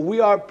people. We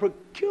are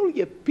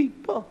peculiar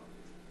people.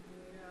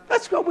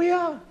 That's what we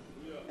are.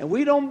 And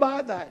we don't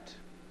buy that.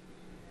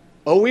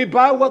 Or we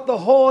buy what the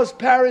whores,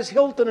 Paris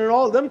Hilton, and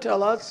all of them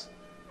tell us.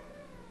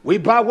 We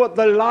buy what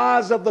the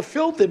lies of the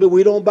filthy, but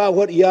we don't buy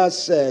what Yah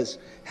says.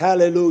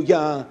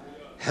 Hallelujah,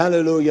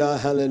 hallelujah,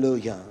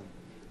 hallelujah.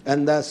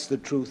 And that's the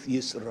truth,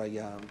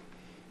 Yisrael.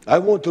 I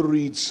want to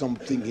read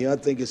something here. I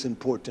think it's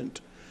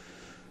important.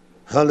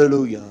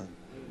 Hallelujah.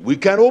 We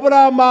can open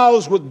our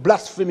mouths with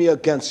blasphemy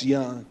against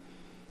Yah.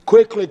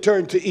 Quickly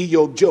turn to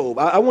Job.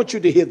 I want you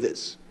to hear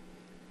this.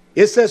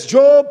 It says,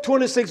 Job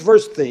 26,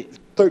 verse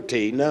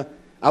 13.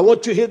 I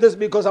want you to hear this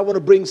because I want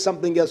to bring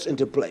something else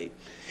into play.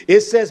 It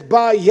says,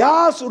 by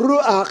Yah's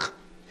ruach,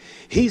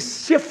 he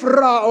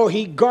shifra, or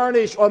he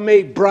garnished or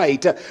made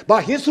bright.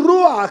 By his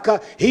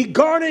ruach, he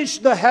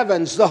garnished the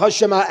heavens, the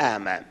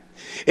Hashemayim.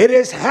 It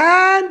is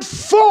hand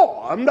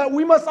formed.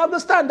 We must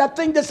understand that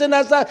thing that's in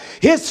us.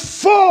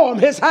 His form,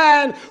 his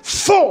hand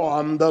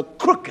formed the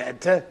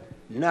crooked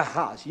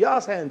Nachash.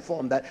 Yah's hand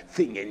formed that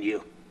thing in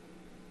you.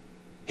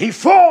 He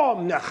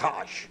formed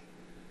Nachash.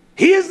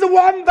 He is the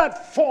one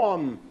that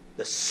formed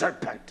the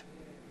serpent.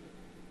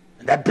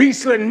 And that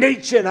beastly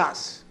nature in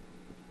us.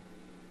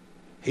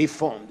 He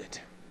formed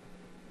it.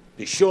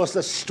 He shows us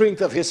the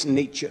strength of his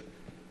nature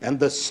and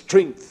the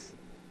strength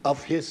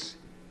of his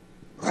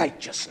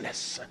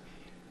righteousness.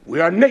 We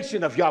are a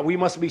nation of Yah. We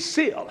must be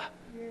sealed.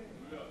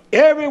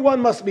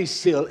 Everyone must be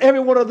sealed.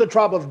 Everyone of the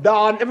tribe of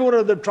Dan, everyone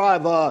of the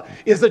tribe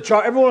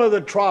everyone of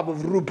the tribe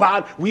of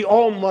Reuben. We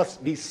all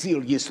must be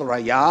sealed,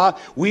 Yisrael.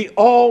 We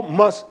all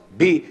must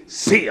be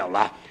sealed.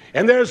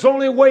 And there's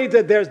only way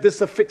that there's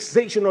this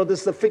affixation or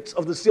this affix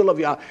of the seal of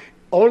Yah.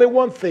 Only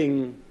one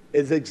thing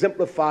is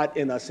exemplified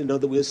in us to know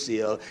that we're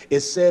sealed.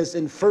 It says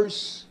in 1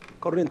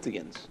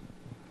 Chronicles,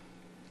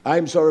 or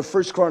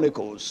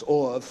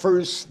 1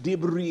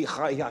 Dibri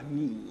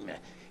Chayamim,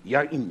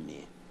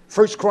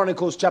 1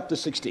 Chronicles chapter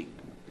 16.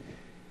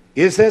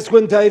 It says,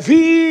 when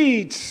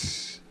David,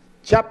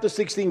 chapter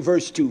 16,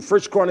 verse 2,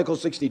 1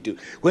 Chronicles 62,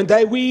 when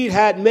David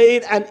had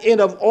made an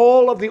end of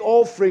all of the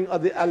offering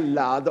of the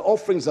Allah, the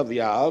offerings of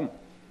Yah,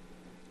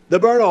 the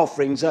burnt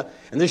offerings and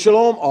the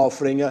shalom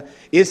offering,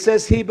 it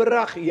says he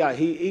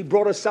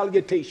brought a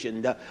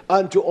salutation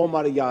unto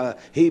Omariah.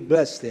 He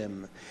blessed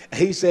him.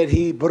 He said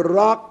he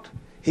blessed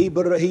the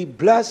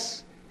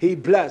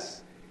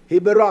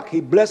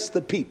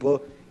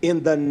people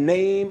in the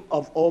name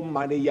of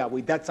Almighty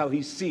Yahweh. That's how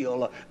he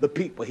sealed the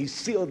people. He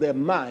sealed their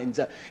minds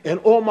in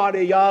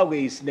Almighty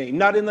Yahweh's name,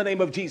 not in the name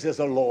of Jesus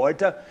the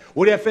Lord.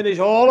 When he had finished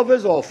all of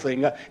his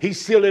offering, he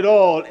sealed it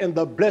all in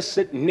the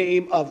blessed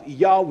name of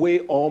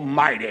Yahweh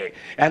Almighty.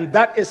 And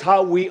that is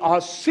how we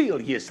are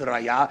sealed,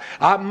 Yisrael.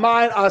 Our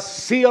mind are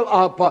sealed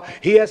up.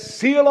 He has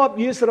sealed up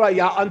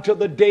Yisrael until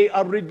the day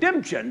of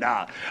redemption.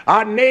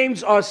 Our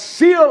names are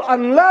sealed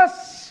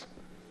unless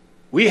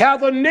we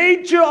have the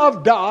nature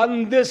of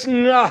Don, this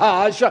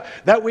Nachash,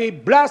 that we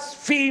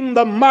blaspheme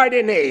the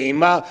mighty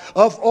name of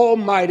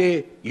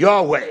Almighty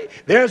Yahweh.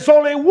 There's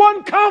only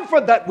one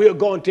comfort that we're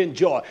going to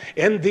enjoy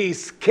in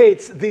these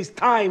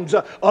times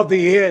of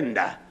the end.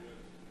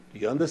 Do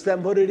you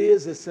understand what it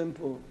is? It's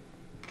simple.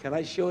 Can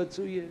I show it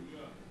to you?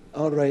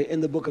 All right,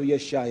 in the book of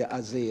Yeshaya,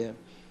 Isaiah.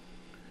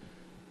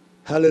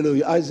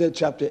 Hallelujah. Isaiah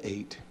chapter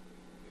 8.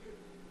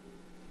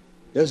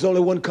 There's only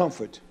one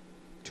comfort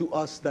to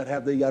us that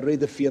have the Yareh,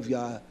 the fear of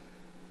Yah.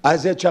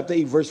 Isaiah chapter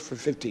 8, verse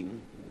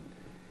 15.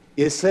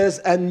 It says,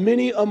 and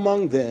many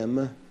among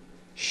them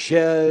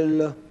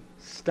shall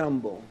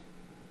stumble.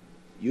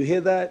 You hear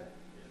that?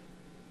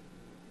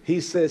 He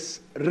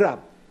says,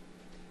 Rab,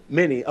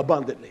 many,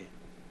 abundantly.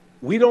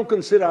 We don't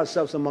consider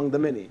ourselves among the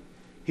many.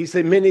 He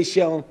said, many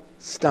shall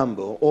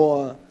stumble,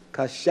 or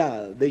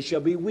kashal, they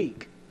shall be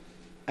weak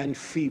and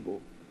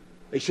feeble.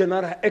 They shall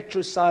not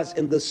exercise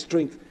in the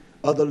strength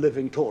of the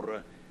living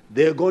Torah.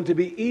 They're going to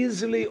be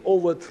easily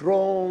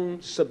overthrown,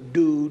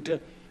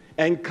 subdued,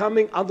 and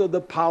coming under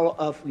the power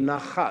of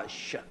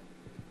Nachash.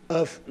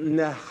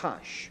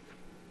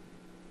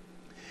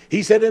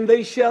 He said, and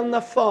they shall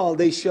not fall,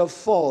 they shall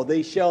fall.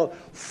 They shall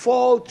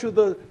fall to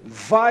the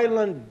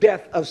violent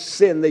death of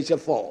sin, they shall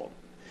fall.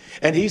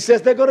 And he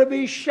says they're going to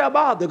be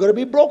Shabbat, they're going to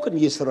be broken,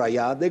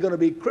 Yisrael. They're going to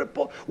be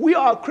crippled. We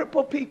are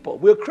crippled people.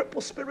 We're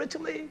crippled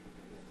spiritually.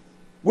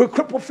 We're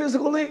crippled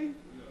physically.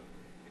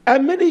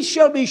 And many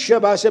shall be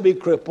Shabbat, shall be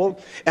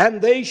crippled,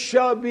 and they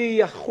shall be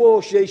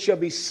Yahosh, they shall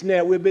be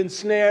snared. We've been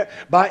snared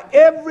by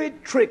every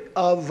trick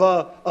of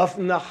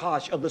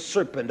Nachash, of the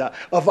serpent,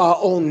 of our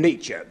own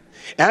nature.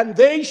 And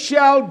they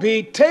shall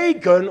be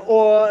taken,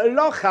 or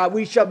Lacha,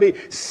 we shall be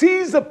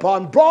seized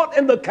upon, brought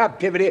into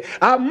captivity.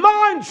 Our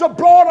minds are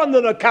brought under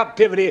the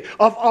captivity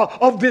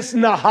of this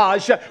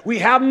Nachash. We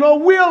have no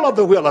will of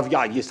the will of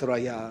Yah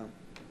Yisrael.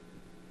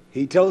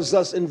 He tells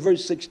us in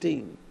verse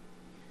 16,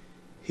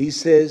 he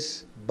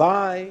says,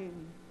 bind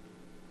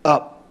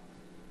up.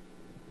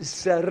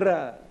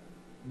 Sarah,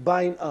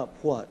 bind up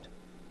what?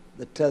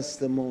 The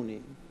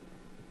testimony,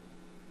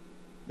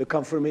 the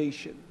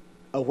confirmation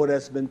of what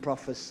has been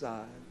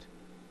prophesied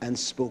and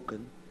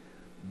spoken.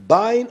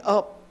 Bind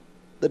up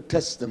the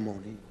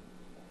testimony.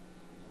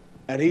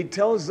 And he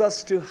tells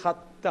us to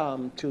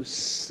hatam, to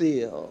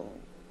seal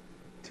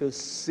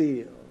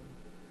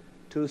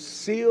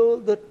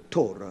the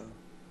Torah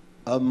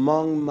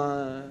among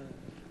my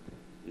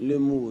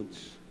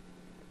limuds,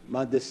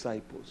 my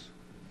disciples,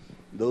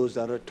 those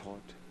that are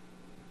taught.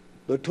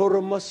 The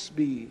Torah must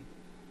be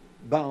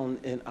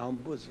bound in our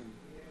bosom.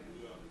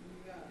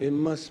 It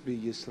must be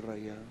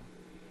Yisrael.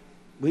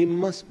 We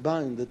must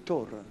bind the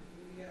Torah.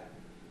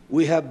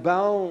 We have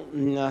bound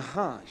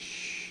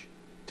Nachash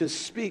to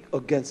speak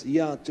against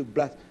Yah, to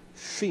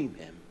blaspheme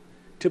him,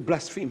 to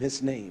blaspheme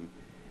his name,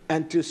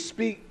 and to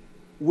speak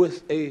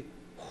with a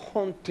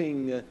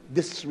haunting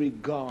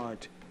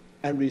disregard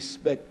and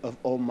respect of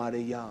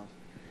Almighty Yah.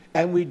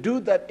 And we do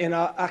that in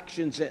our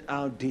actions and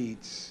our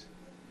deeds.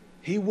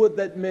 He would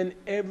that men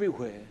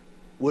everywhere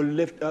will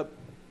lift up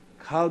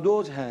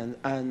Chaldo's hand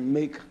and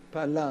make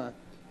Pala.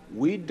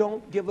 We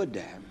don't give a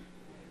damn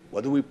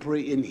whether we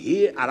pray in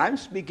here, and I'm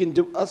speaking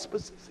to us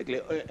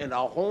specifically, in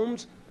our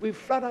homes, we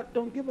flat out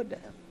don't give a damn.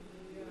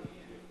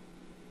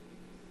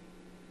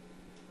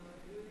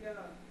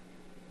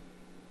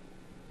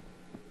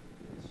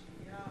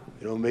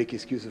 You don't make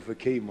excuses for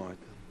Kmart.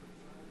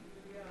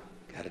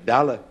 Got $1.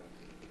 Don't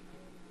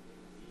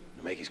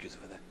make excuses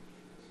for that.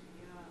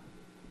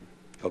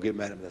 Don't get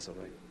mad at me, that's all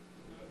right.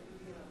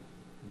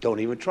 Don't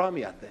even try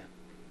me out there.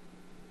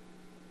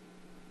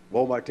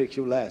 Walmart takes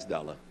your last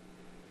 $1.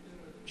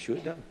 Sure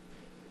it does.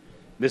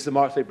 Mr.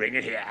 Mark say, bring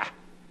it here.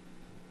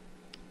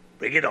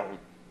 Bring it on.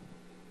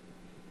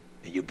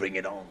 And you bring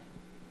it on.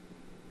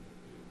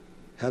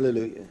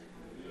 Hallelujah.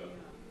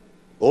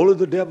 Only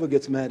the devil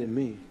gets mad at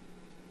me.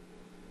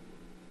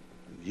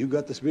 If you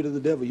got the spirit of the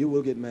devil, you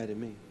will get mad at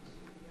me.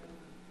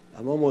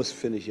 I'm almost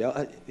finished,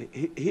 y'all.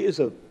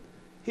 Here's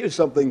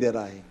something that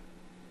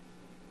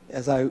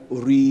as I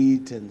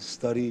read and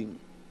study,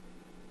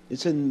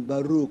 it's in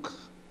Baruch.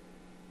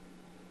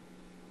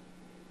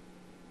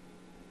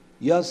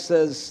 Yah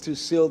says to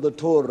seal the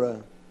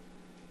Torah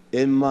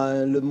in my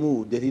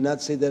lemud. Did he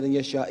not say that in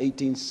Yeshua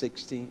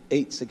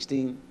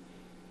 8:16?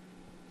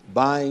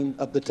 Bind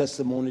up the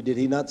testimony. Did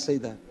he not say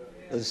that?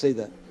 Does it say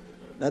that?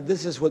 Now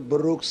this is what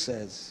Baruch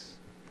says.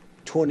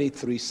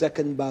 23.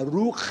 Second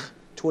Baruch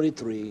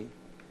 23.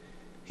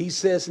 He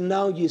says,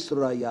 now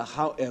Yisrael,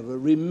 however,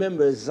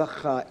 remember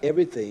Zachar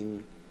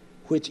everything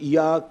which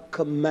Yah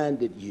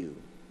commanded you,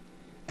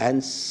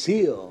 and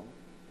seal.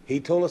 He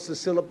told us to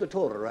seal up the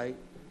Torah, right?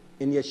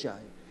 In Yeshua.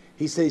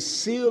 He says,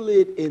 seal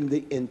it in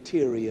the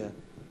interior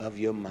of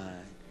your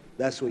mind.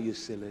 That's where you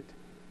seal it.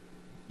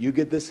 You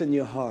get this in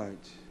your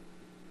heart.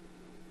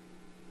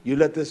 You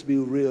let this be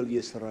real,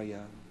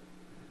 Yisrael.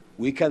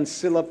 We can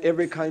seal up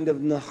every kind of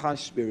Nachash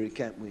spirit,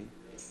 can't we?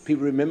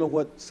 People remember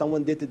what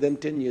someone did to them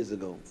 10 years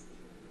ago,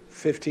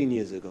 15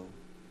 years ago.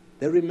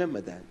 They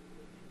remember that.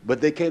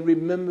 But they can't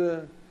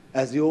remember,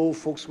 as the old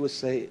folks would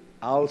say,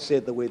 I'll say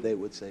it the way they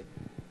would say,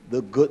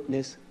 the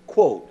goodness,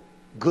 quote,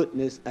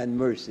 goodness and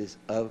mercies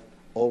of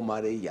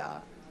Almighty Yah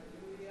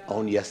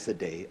on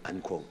yesterday,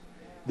 unquote.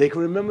 They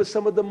can remember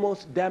some of the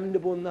most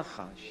damnable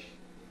Nachash.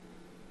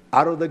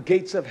 Out of the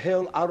gates of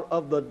hell, out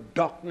of the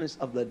darkness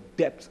of the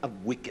depths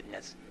of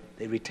wickedness.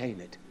 They retain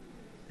it.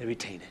 They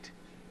retain it.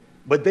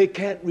 But they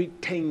can't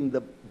retain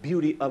the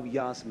beauty of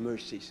Yah's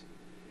mercies.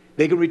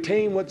 They can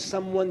retain what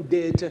someone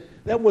did.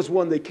 That was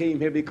one that came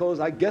here because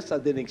I guess I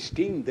didn't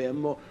esteem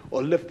them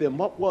or lift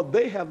them up. Well,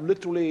 they have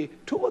literally,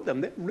 two of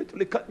them, they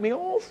literally cut me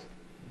off.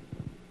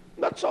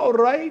 That's all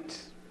right.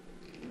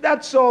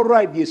 That's all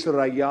right,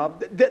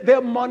 Yisrael.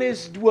 Their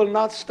monies will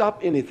not stop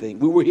anything.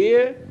 We were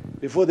here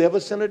before they ever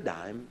sent a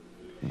dime.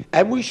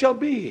 And we shall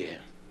be here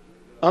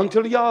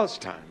until Yah's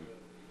time.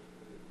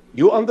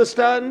 You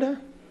understand?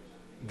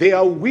 They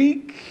are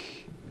weak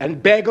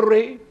and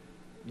beggarly.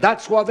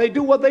 That's why they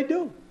do what they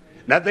do.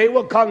 Now they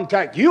will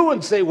contact you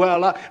and say,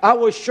 well, I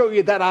will show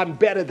you that I'm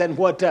better than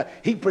what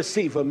he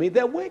perceived of me.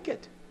 They're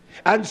wicked.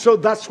 And so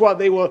that's why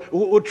they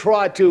will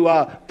try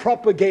to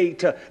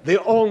propagate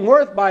their own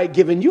worth by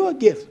giving you a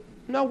gift.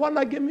 Now, why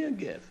not give me a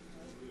gift?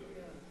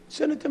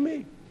 Send it to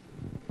me.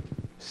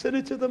 Send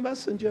it to the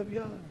messenger of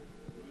Yah.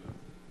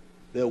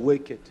 They're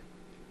wicked.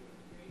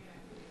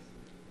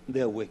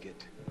 They're wicked.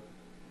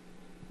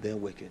 They're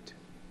wicked.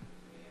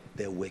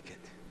 They're wicked.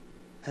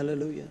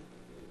 Hallelujah.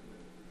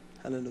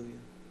 Hallelujah.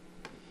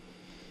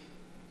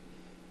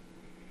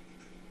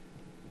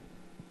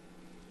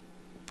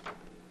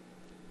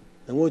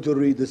 I want to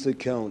read this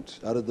account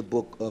out of the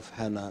book of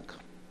Hanach.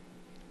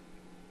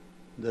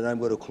 Then I'm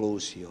going to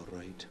close here,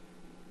 right?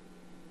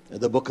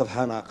 The book of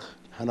Hanach,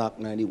 Hanach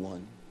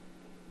 91.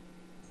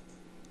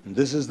 And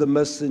this is the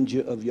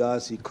messenger of Yah.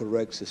 He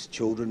corrects his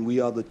children. We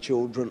are the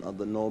children of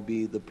the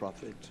Nabi, the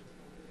prophet.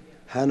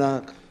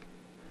 Hanach,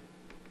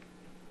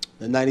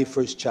 the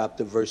 91st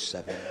chapter, verse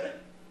 7.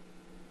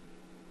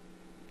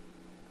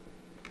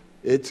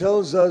 It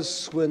tells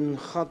us when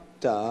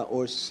khata,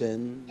 or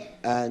sin,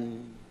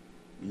 and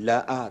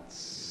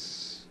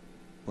la'ats,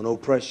 when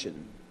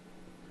oppression,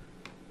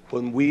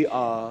 when we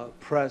are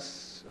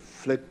pressed,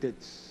 afflicted,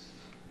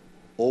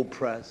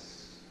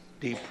 oppressed,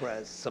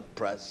 depressed,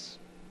 suppressed,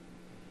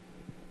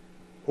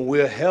 when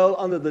we are held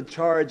under the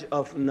charge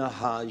of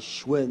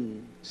Nachash,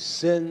 when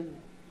sin,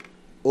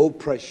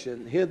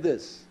 oppression, hear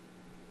this,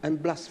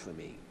 and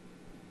blasphemy.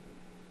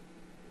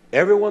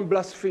 Everyone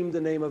blasphemed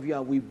the name of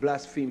Yah. We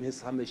blaspheme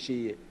his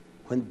Hamashiach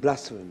when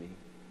blasphemy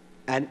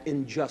and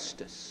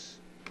injustice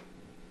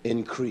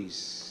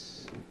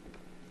increase.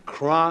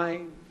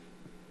 Crime,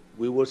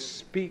 we will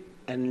speak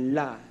and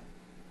lie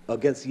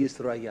against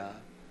Yisrael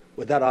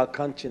without our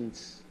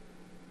conscience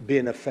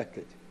being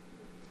affected.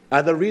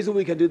 And the reason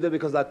we can do that is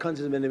because our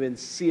conscience has been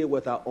seared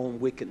with our own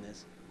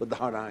wickedness, with the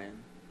hot iron.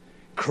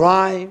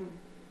 Crime,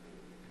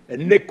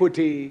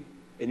 iniquity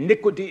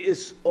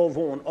is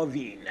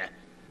ovin.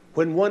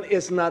 When one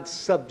is not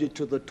subject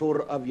to the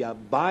Torah of Yah,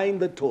 bind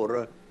the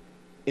Torah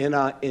in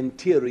our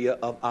interior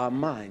of our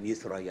mind,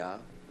 Yisrael.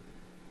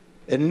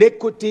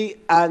 Iniquity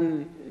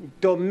and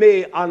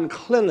domei,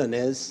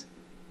 uncleanliness,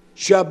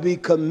 shall be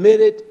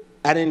committed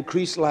and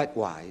increase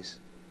likewise.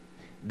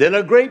 Then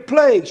a great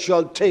plague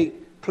shall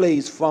take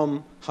place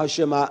from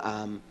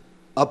Hashemayim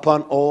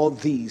upon all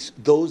these,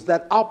 those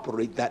that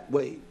operate that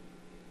way.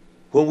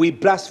 When we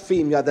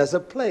blaspheme Yah, there's a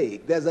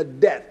plague, there's a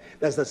death,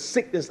 there's a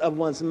sickness of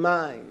one's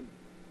mind.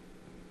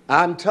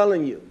 I'm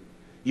telling you,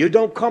 you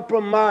don't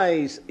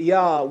compromise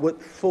Yah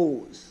with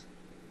fools.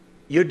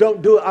 You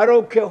don't do it. I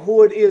don't care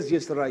who it is,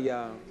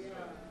 Yisrael.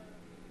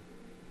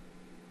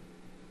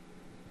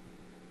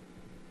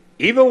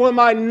 Even when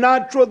my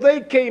natural,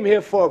 they came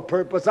here for a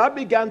purpose, I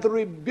began to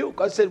rebuke.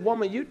 I said,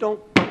 woman, you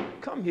don't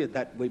come here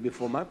that way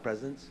before my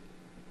presence.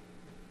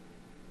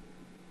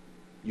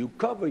 You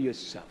cover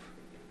yourself.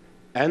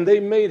 And they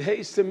made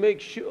haste to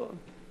make sure.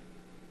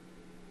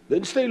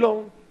 Didn't stay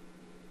long.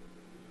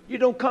 You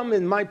don't come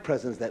in my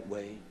presence that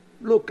way.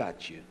 Look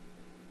at you.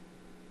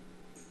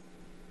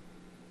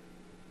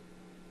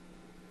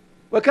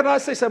 Well, can I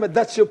say something?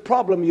 That's your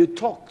problem. You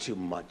talk too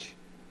much.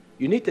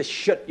 You need to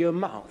shut your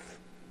mouth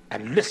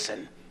and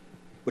listen.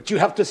 But you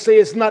have to say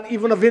it's not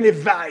even of any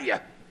value.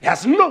 It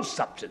has no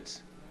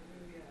substance.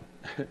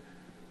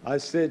 I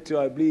said to,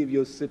 I believe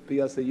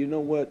Yosipi, I said, you know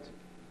what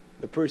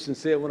the person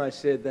said when I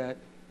said that?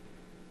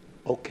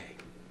 Okay,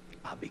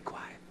 I'll be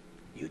quiet.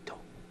 You talk.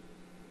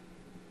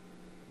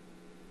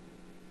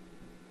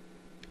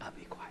 I'll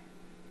be quiet.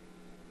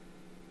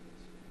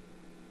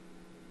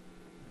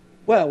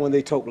 Well, when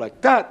they talk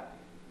like that,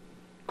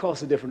 it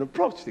causes a different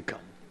approach to come.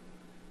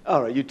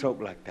 All right, you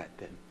talk like that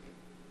then.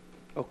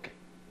 Okay,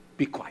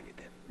 be quiet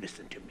then.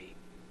 Listen to me.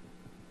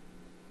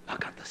 I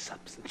got the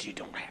substance. You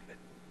don't have it.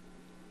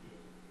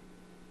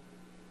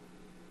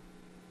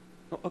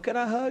 Oh, can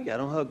I hug you? I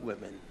don't hug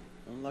women.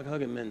 I don't like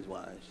hugging men's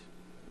wives.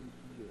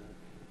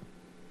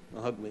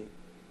 Don't hug me.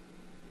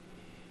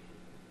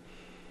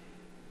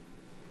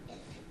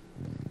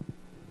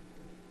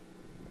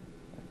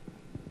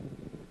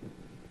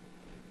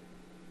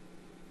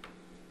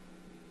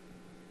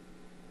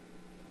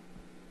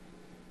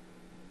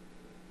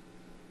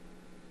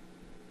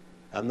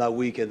 I'm not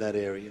weak in that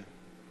area.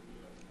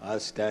 I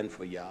stand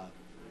for Yah.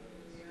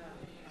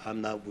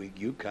 I'm not weak.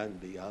 You can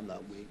be. I'm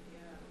not weak.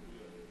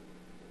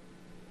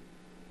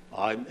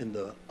 I'm in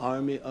the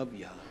army of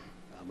Yah.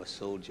 I'm a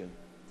soldier.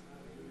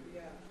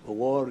 A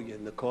warrior,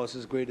 and the cause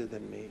is greater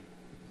than me.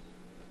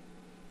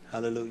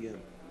 Hallelujah.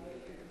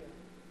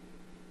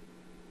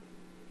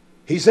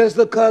 He says,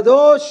 the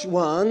Kadosh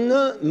one,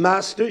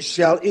 master,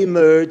 shall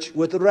emerge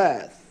with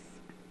wrath.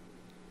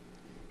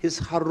 His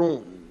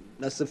Harun,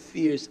 that's the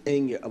fierce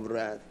anger of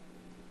wrath.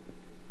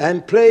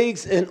 And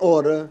plagues in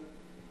order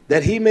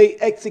that he may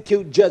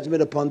execute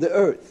judgment upon the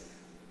earth.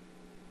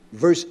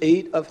 Verse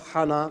 8 of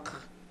Hanach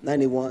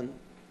 91.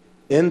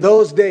 In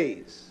those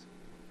days,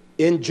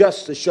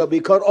 injustice shall be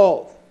cut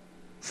off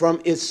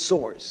from its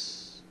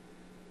source,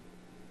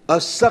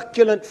 of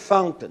succulent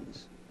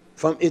fountains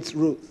from its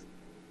root.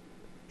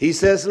 He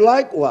says,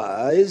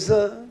 likewise,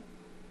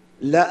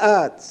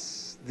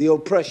 la'ats, the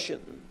oppression.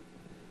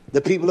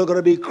 The people are going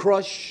to be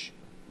crushed,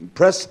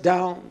 pressed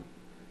down,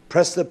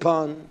 pressed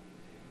upon.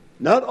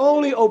 Not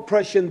only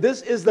oppression,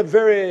 this is the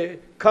very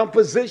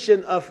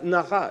composition of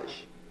Nachash.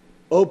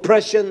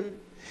 Oppression.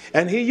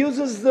 And he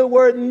uses the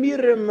word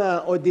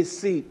mirma, or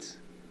deceit.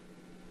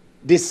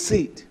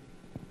 Deceit.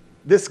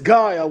 This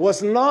guile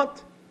was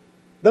not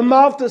the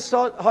mouth that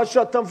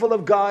shut full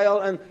of guile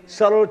and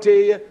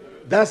subtlety.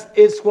 That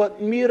is what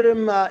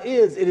mirma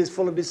is. It is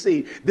full of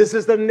deceit. This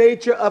is the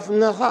nature of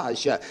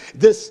Nachash.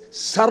 This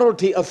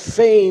subtlety of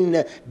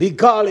feign,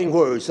 beguiling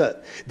words.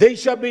 They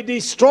shall be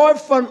destroyed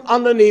from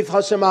underneath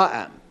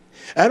Hashemayim.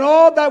 And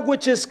all that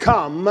which is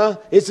coming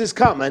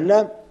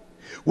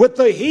with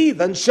the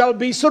heathen shall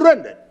be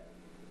surrendered.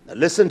 Now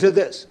listen to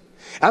this.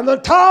 And the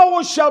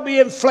towers shall be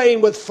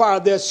inflamed with fire,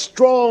 their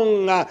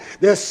strong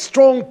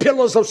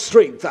pillars of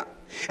strength.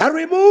 And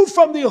removed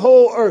from the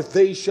whole earth,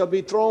 they shall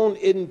be thrown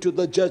into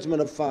the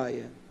judgment of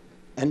fire,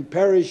 and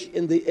perish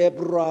in the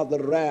Ebrah, the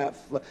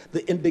wrath,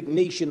 the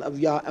indignation of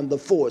Yah, and the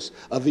force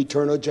of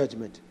eternal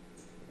judgment.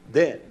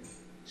 Then,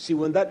 see,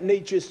 when that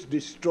nature is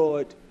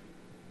destroyed,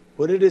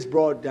 when it is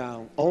brought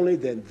down, only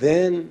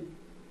then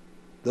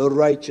the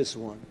righteous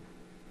one,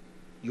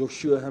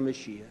 Yeshua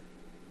HaMashiach,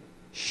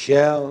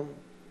 shall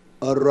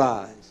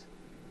arise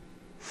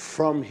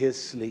from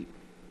his sleep.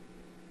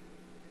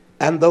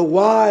 And the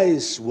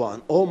wise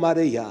one,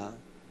 Almighty Yah,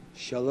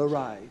 shall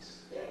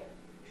arise.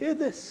 Hear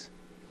this.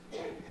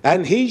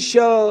 And he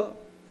shall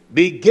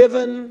be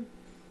given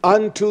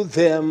unto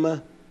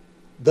them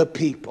the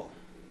people.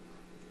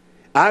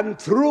 And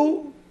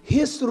through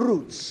his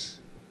roots,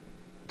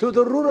 through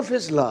the root of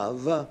his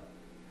love,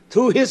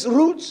 through his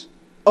roots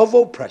of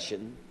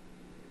oppression,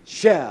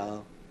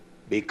 shall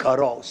be cut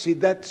off. See,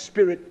 that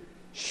spirit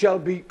shall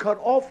be cut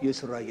off,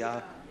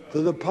 Yisrael,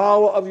 through the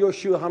power of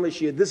Yeshua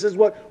HaMashiach. This is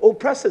what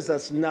oppresses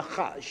us,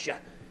 Nachash.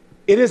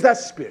 It is that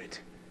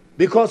spirit.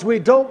 Because we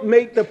don't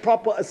make the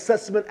proper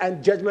assessment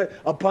and judgment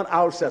upon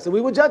ourselves. And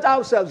we will judge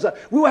ourselves.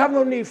 We will have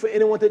no need for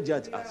anyone to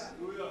judge us.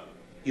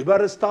 You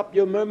better stop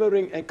your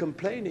murmuring and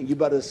complaining. You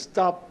better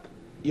stop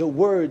your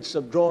words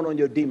of drawing on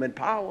your demon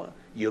power.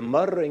 You're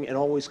muttering and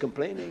always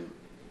complaining.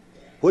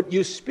 What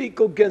you speak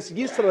against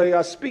Israel,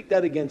 I speak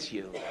that against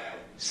you.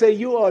 Say,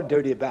 you are a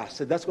dirty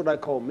bastard. That's what I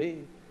call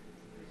me.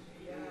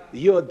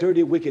 You're a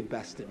dirty, wicked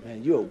bastard,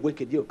 man. You're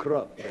wicked. You're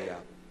corrupt. Man.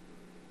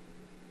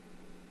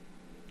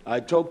 I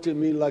talk to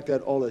me like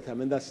that all the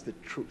time, and that's the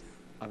truth.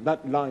 I'm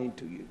not lying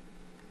to you.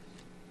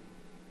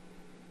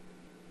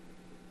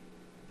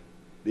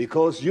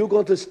 Because you're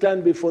going to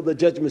stand before the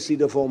judgment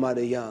seat of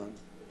Almighty Yah.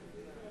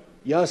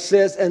 Yah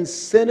says, and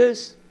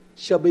sinners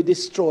shall be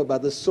destroyed by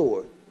the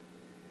sword.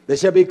 They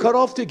shall be cut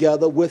off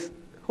together with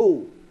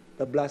who?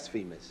 The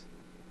blasphemers.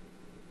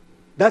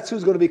 That's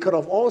who's going to be cut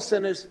off. All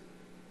sinners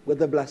with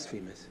the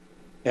blasphemers.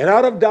 And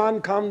out of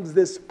Dan comes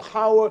this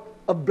power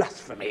of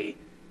blasphemy,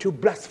 to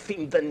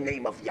blaspheme the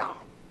name of Yah.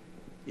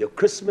 Your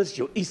Christmas,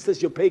 your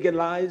Easters, your pagan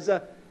lives,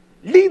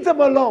 leave them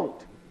alone.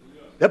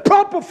 They're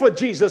proper for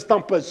Jesus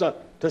thumpers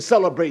to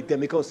celebrate them,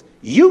 because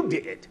you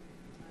did it.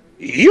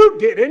 You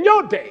did in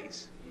your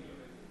days.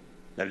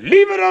 Now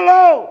leave it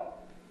alone.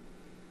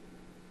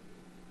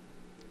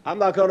 I'm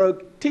not going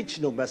to teach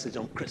no message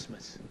on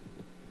Christmas.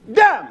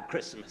 Damn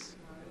Christmas.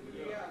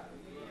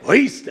 Or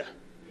Easter.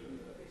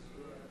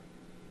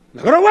 I'm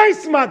not going to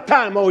waste my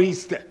time on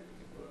Easter.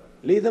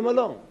 Leave them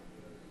alone.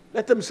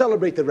 Let them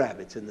celebrate the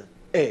rabbits and the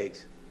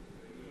eggs.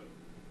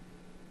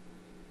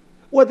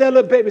 Well, their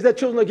little babies, their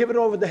children are giving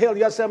over to hell.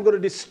 Yes, I'm going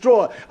to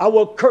destroy. I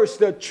will curse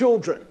their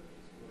children.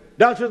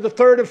 Down to the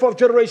third and fourth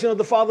generation of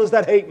the fathers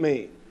that hate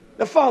me.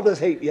 The fathers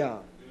hate Yah.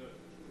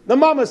 The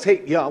mamas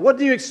hate Yah. What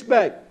do you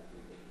expect?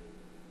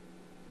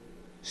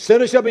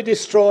 Sinners shall be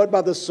destroyed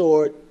by the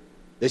sword.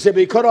 They shall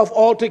be cut off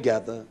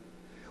altogether,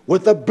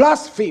 with the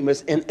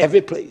blasphemers in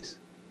every place.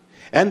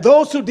 And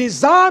those who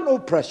design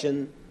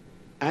oppression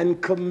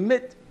and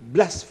commit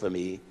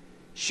blasphemy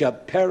shall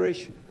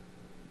perish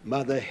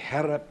by the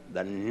herb,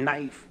 the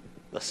knife,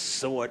 the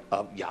sword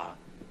of Yah.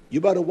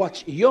 You better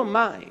watch your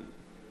mind.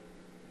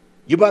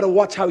 You better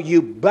watch how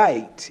you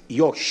bite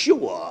your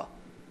Shua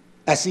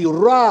as he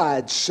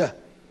rides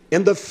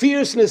in the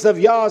fierceness of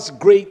Yah's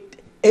great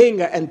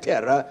anger and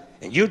terror.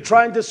 And you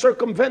trying to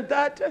circumvent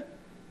that?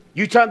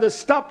 You trying to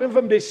stop him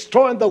from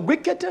destroying the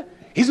wicked?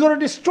 He's going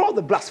to destroy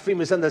the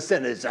blasphemers and the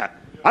sinners. I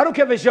don't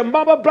care if it's your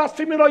mama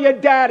blaspheming or your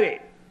daddy.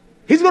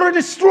 He's going to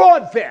destroy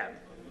them.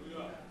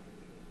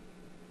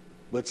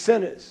 But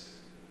sinners,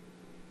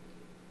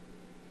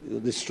 he'll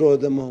destroy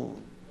them all.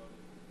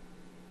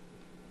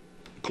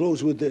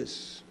 Close with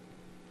this.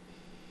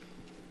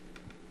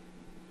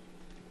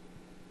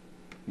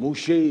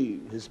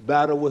 Moshe, his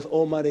battle with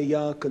Almighty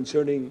Yah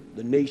concerning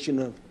the nation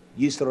of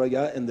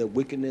Israel and their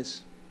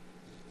wickedness.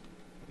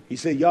 He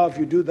said, Yah, if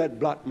you do that,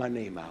 blot my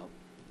name out.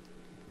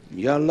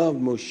 Yah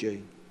loved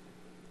Moshe.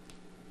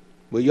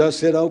 But Yah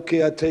said,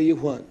 okay, I'll tell you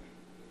what.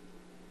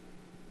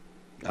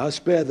 I'll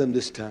spare them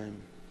this time.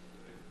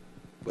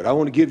 But I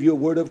want to give you a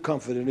word of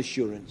comfort and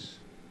assurance.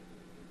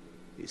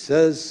 He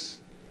says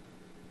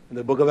in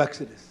the book of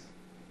Exodus,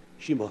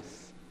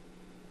 Shemoth,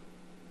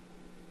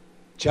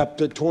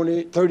 chapter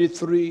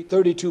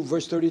 32,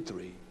 verse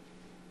 33.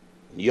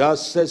 Yah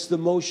says to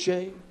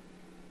Moshe,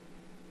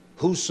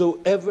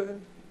 whosoever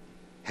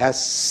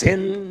has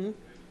sinned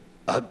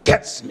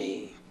against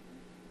me,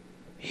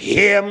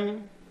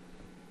 him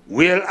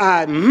will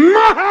I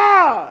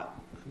maha.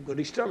 I'm going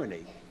to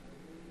exterminate,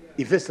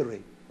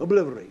 eviscerate,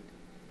 obliterate.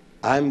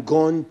 I'm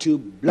going to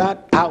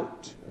blot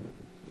out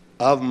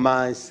of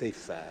my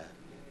Sefer.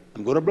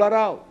 I'm going to blot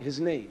out his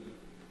name.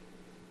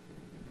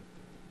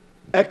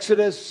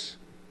 Exodus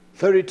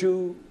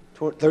 32,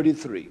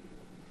 33.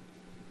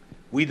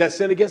 We that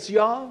sin against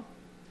Yah,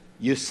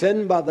 you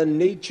sin by the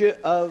nature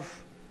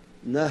of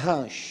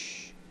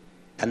Nachash.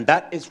 And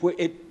that is where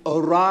it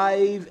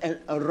arrives and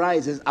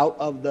arises out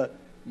of the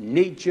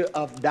nature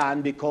of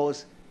Dan,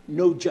 because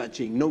no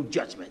judging, no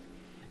judgment.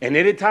 And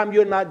anytime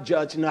you're not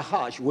judged,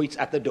 Nachash waits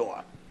at the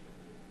door.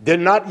 Did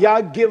not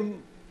Yah give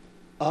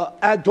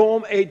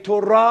Adam a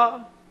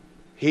Torah?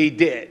 He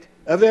did.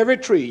 Of every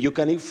tree you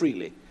can eat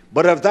freely.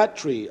 But of that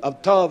tree,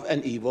 of Tov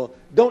and evil,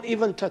 don't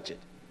even touch it.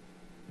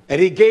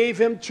 And he gave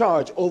him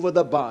charge over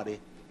the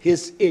body,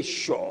 his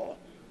Ishur.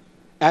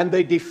 And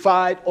they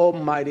defied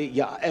Almighty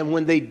Yah. And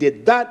when they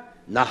did that,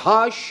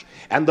 Nachash,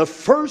 and the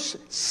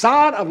first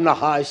sign of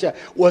Nachash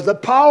was the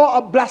power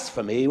of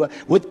blasphemy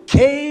with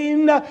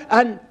Cain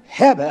and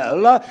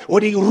Hebel,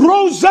 when he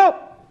rose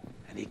up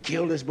and he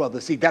killed his brother.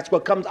 See, that's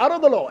what comes out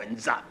of the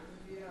loins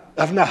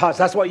of Nachash.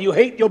 That's why you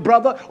hate your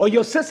brother or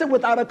your sister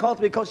without a cause,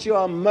 because you're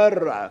a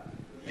murderer.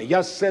 And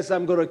Yah says,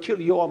 I'm going to kill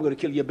you, I'm going to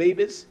kill your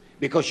babies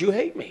because you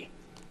hate me.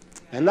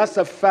 And that's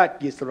a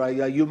fact,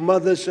 Israel. You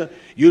mothers,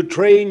 you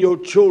train your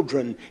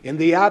children in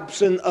the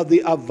absence of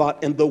the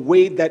avat in the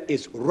way that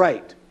is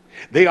right.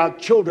 They are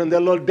children. Their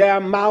little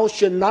damn mouths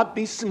should not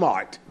be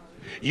smart.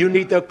 You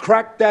need to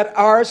crack that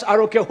arse. I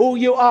don't care who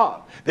you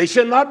are. They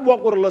should not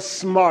walk with a little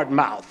smart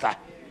mouth.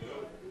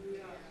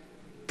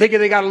 Thinking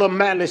they got a little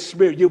manly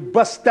spirit. You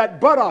bust that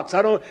buttocks.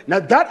 Now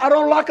that I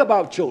don't like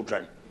about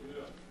children.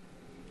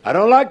 I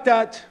don't like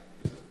that.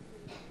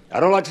 I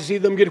don't like to see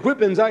them get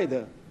whippings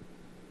either.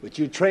 But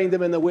you train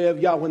them in the way of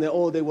Yah. When they're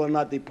old, they will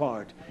not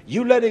depart.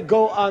 You let it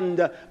go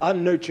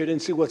unnurtured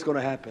and see what's going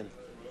to happen.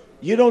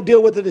 You don't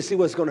deal with it to see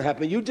what's going to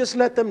happen. You just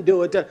let them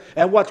do it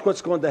and watch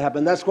what's going to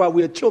happen. That's why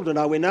we're children,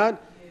 are we not?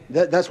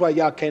 That's why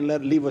Yah can't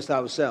leave us to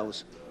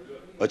ourselves.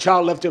 A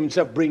child left to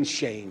himself brings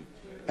shame.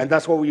 And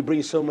that's why we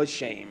bring so much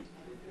shame.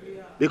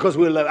 Because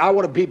I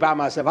want to be by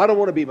myself. I don't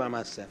want to be by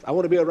myself. I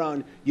want to be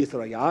around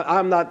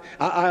Yisrael.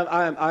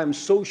 I'm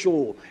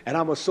social,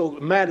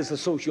 and man is a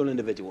social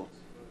individual.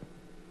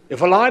 If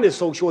a lion is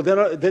social,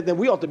 then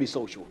we ought to be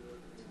social.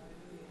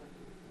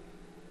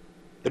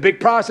 The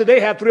big prize that they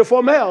have 3 or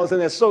 4 males, and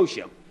they're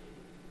social.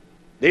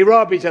 They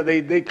rub each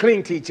other. They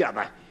cling to each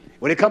other.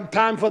 When it comes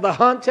time for the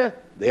hunt,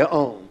 they're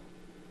on.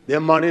 Their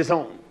money is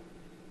on.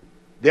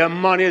 Their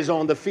money is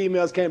on. The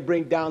females can't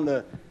bring down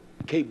the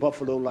Cape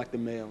Buffalo like the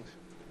males.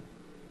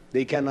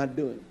 They cannot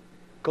do it.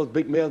 Because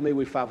big males may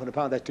weigh 500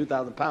 pounds. That's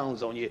 2,000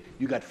 pounds on you.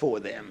 You got 4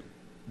 of them.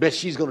 Best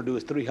she's going to do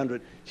is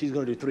 300. She's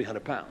going to do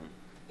 300 pounds.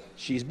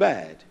 She's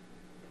bad.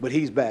 But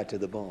he's bad to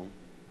the bone.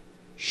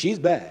 She's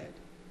bad.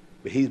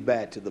 But he's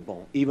bad to the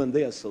bone. Even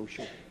they are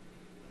social.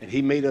 And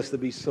he made us to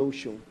be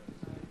social,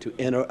 to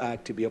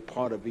interact, to be a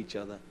part of each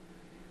other.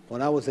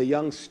 When I was a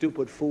young,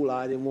 stupid fool,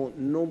 I didn't want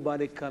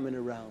nobody coming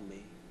around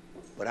me.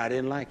 But I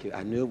didn't like it.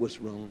 I knew it was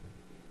wrong.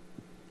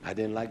 I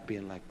didn't like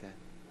being like that.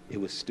 It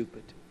was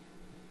stupid.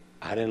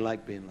 I didn't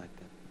like being like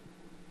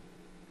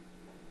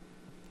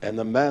that. And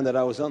the man that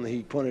I was under,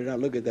 he pointed out,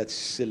 look at that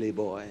silly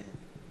boy.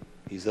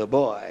 He's a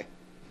boy.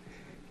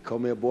 He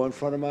called me a boy in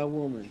front of my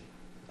woman.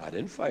 I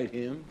didn't fight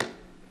him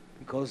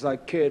because I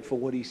cared for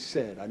what he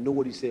said. I knew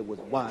what he said was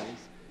wise,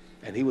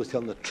 and he was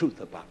telling the truth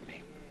about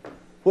me.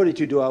 What did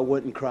you do? I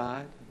went and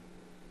cried,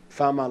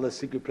 found my little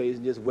secret place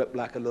and just wept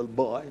like a little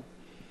boy.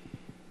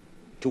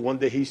 To one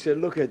day he said,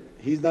 look,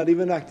 he's not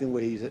even acting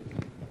where he's at.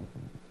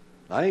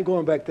 I ain't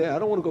going back there. I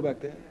don't want to go back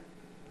there.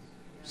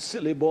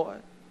 Silly boy.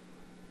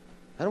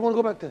 I don't want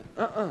to go back there.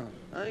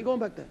 I ain't going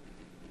back there.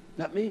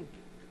 Not me.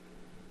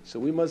 So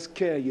we must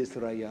care,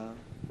 Yisrael.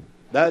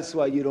 That's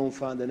why you don't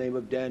find the name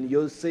of Dan.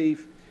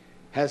 Yosef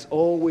has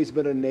always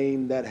been a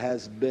name that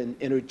has been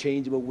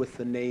interchangeable with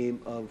the name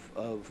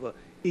of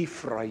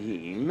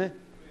Ephraim.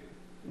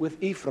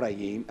 With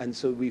Ephraim. And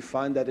so we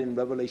find that in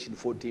Revelation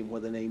 14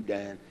 where the name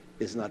Dan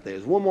is not there.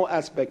 There's one more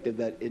aspect of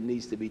that it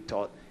needs to be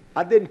taught.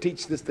 I didn't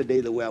teach this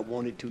today the way I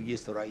wanted to,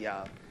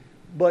 Yisrael.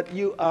 But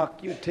you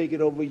take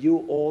it over. You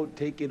all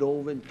take it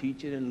over and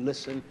teach it and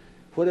listen.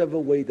 Whatever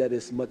way that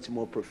is much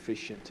more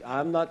proficient.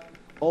 I'm not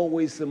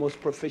always the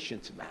most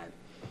proficient man.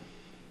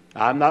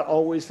 I'm not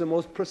always the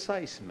most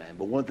precise man.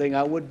 But one thing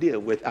I would deal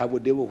with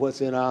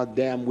what's in our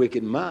damn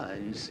wicked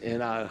minds,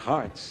 in our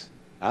hearts.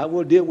 I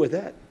will deal with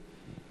that.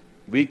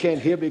 We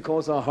can't hear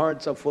because our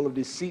hearts are full of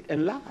deceit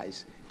and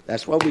lies.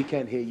 That's why we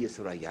can't hear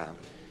Yisrael.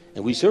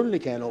 And we certainly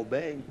can't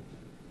obey.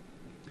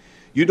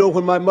 You know,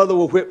 when my mother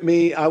would whip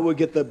me, I would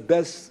get the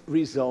best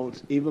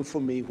results, even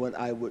for me, when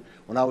I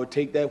would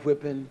take that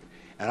whipping,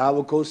 and I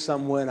would go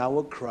somewhere and I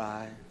would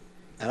cry,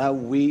 and I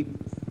would weep.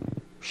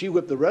 She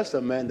whipped the rest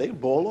of them, man. They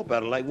ball up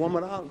at her like,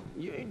 woman,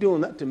 you ain't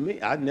doing that to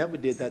me. I never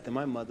did that to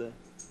my mother.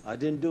 I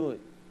didn't do it.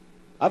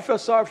 I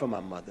felt sorry for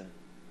my mother.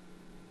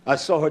 I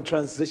saw her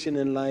transition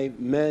in life,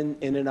 men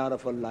in and out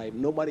of her life.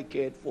 Nobody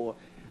cared for her.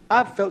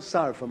 I felt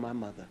sorry for my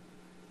mother.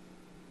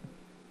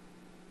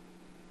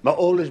 My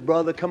oldest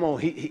brother, come on,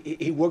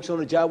 he works on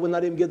a job, will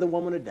not even give the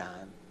woman a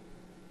dime.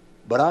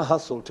 But I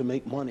hustled to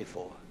make money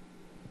for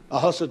her. I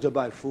hustled to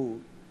buy food.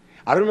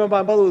 I remember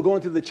my mother was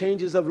going through the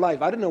changes of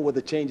life. I didn't know what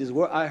the changes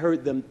were. I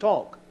heard them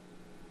talk.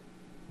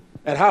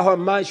 And how her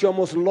mind, she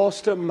almost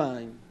lost her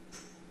mind.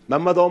 My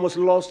mother almost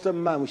lost her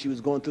mind when she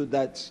was going through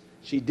that.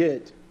 She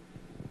did.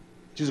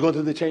 She was going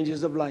through the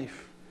changes of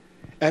life.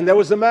 And there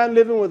was a man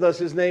living with us.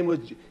 His name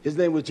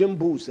was Jim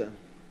Boozer.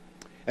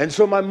 And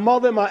so my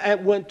mother and my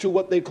aunt went to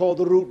what they call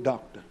the root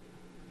doctor.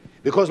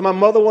 Because my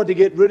mother wanted to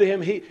get rid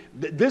of him.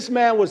 This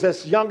man was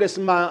as young as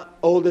my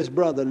oldest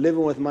brother,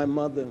 living with my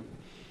mother.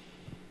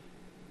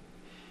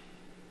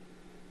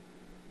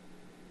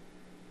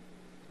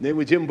 Name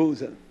was Jim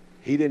Boozer.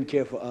 He didn't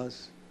care for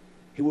us.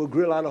 He would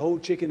grill out a whole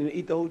chicken and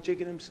eat the whole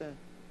chicken himself.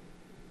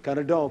 Kind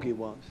of dog he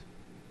was.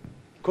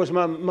 Of course,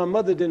 my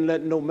mother didn't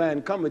let no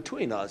man come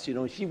between us. You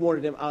know, she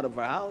wanted him out of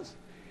her house.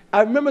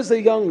 I remember as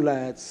a young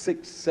lad,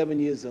 6, 7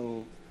 years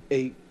old,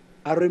 8.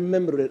 I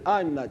remember it.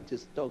 I'm not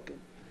just talking.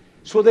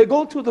 So they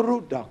go to the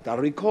root doctor. I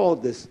recall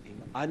this.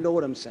 I know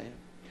what I'm saying.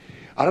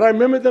 And I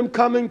remember them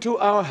coming to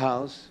our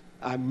house.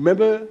 I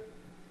remember not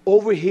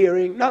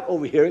overhearing,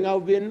 I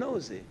was being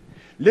nosy.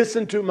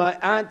 Listen to my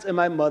aunt and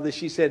my mother.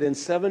 She said, in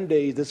 7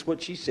 days, that's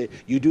what she said.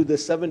 You do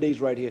this 7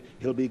 days right here,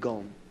 he'll be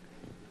gone.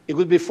 It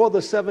was before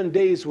the 7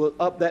 days were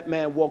up, that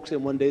man walks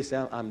in one day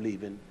saying, I'm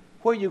leaving.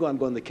 Where are you going? I'm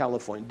going to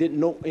California. Didn't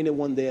know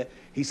anyone there.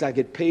 He said, I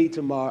get paid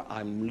tomorrow.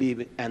 I'm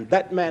leaving. And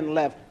that man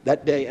left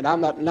that day, and I'm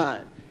not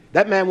lying.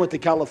 That man went to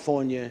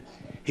California.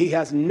 He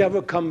has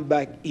never come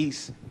back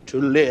east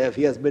to live.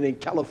 He has been in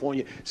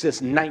California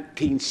since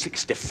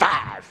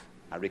 1965.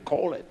 I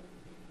recall it.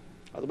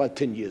 I was about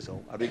 10 years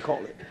old. I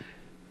recall it.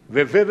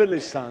 Very vividly,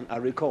 son, I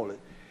recall it.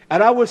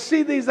 And I would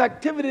see these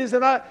activities,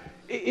 and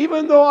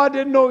even though I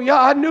didn't know,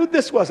 I knew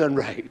this wasn't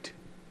right.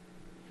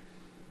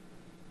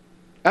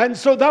 And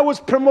so that was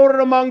promoted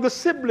among the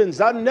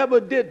siblings. I never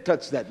did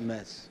touch that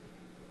mess.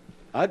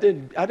 I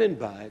didn't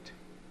buy it.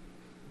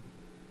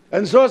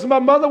 And so as my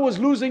mother was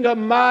losing her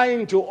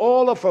mind to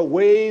all of her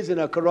ways and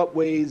her corrupt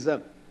ways,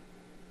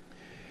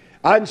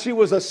 and she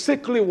was a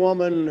sickly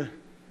woman,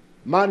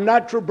 my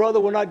natural brother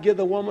would not give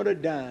the woman a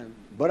dime.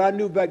 But I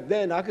knew back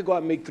then I could go out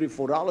and make $3,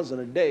 $4 in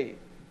a day.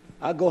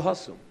 I'd go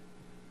hustle.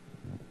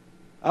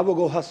 I would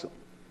go hustle.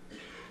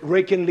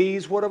 Raking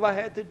leaves, whatever I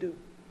had to do,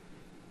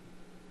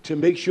 to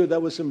make sure there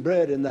was some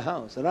bread in the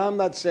house. And I'm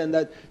not saying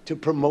that to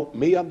promote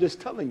me. I'm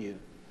just telling you.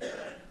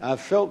 I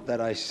felt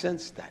that. I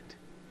sensed that.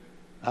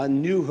 I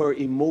knew her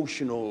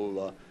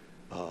emotional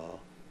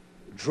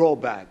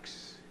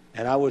drawbacks.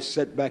 And I was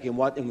set back and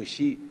watching when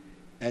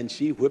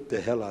she whipped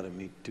the hell out of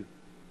me too.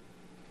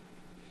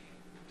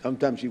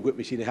 Sometimes she whipped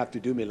me. She didn't have to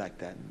do me like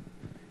that.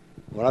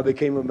 When I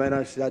became a man,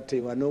 I said, I tell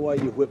you, I know why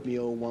you whipped me,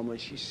 old woman.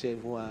 She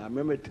said, why? I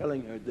remember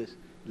telling her this.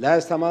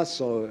 Last time I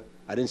saw her,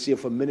 I didn't see her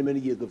for many, many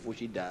years before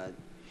she died.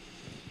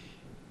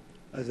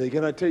 I said,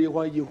 can I tell you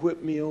why you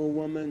whipped me, old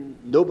woman?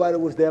 Nobody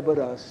was there but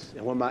us.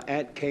 And when my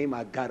aunt came,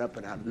 I got up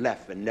and I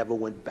left and never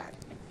went back.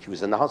 She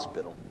was in the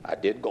hospital. I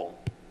did go.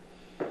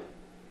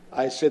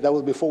 I said, that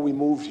was before we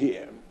moved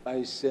here.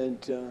 I said,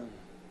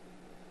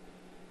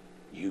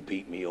 you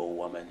beat me, old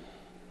woman,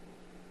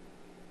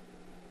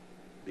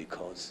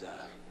 because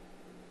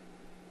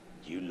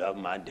you love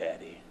my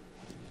daddy,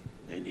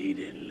 and he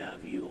didn't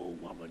love you,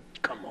 old woman.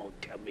 Come on,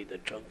 tell me the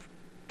truth.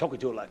 Talking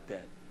to her like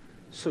that.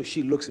 So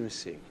she looks at me and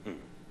says,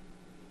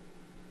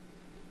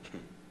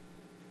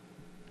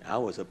 I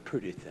was a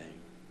pretty thing.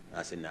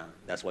 I said, nah,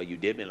 that's why you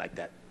did me like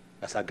that.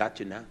 That's how I got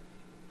you now.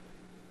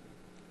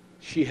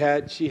 She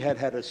had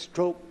a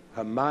stroke.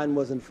 Her mind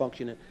wasn't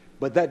functioning.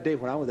 But that day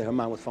when I was there, her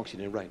mind was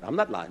functioning right. I'm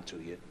not lying to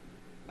you.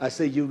 I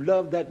say, you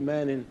loved that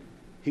man, and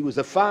he was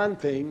a fine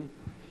thing.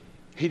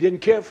 He didn't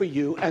care for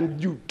you,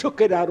 and you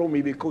took it out on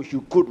me because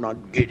you could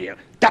not get him.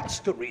 That's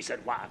the reason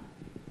why.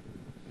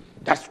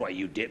 That's why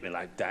you did me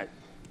like that.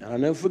 And I'll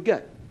never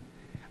forget.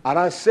 And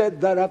I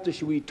said that after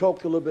we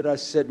talked a little bit, I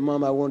said,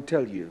 Mom, I won't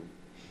tell you.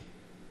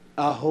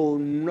 I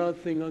hold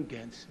nothing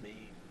against me.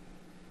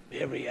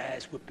 Every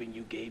ass whipping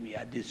you gave me,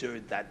 I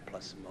deserved that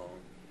plus more.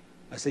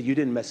 I said, you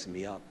didn't mess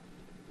me up.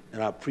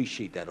 And I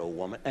appreciate that, old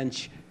woman. And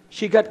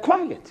she got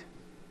quiet.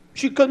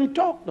 She couldn't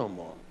talk no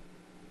more.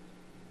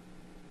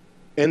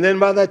 And then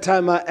by that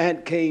time, my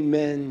aunt came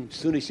in. As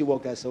soon as she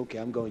walked out, I said, okay,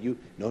 I'm going.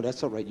 No,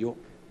 that's all right.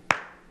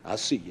 I'll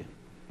see you.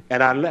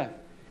 And I left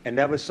and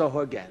never saw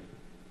her again.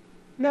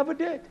 Never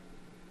did.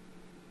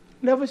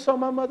 Never saw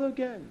my mother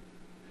again.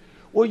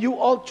 Well, you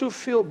ought to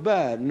feel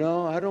bad.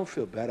 No, I don't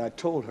feel bad. I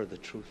told her the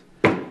truth,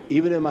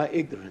 even in my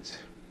ignorance.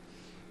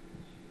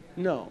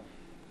 No.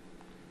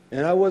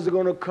 And I wasn't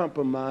going to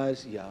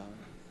compromise, y'all.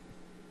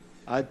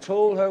 I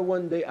told her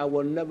one day, I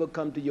will never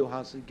come to your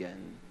house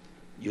again.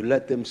 You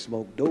let them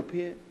smoke dope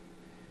here.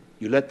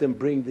 You let them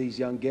bring these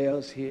young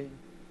girls here.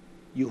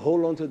 You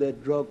hold on to their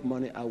drug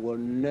money. I will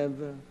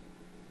never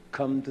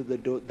come to the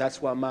door.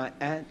 That's why my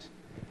aunt,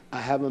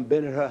 I haven't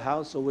been in her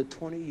house over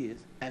 20 years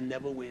and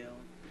never will,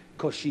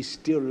 because she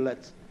still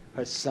lets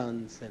her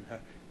sons and her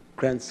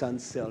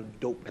grandsons sell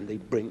dope, and they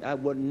bring. I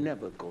will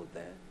never go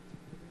there.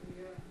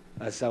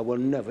 I said, I will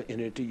never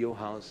enter into your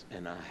house,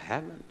 and I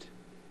haven't.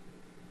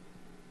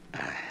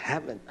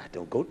 I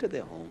don't go to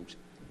their homes.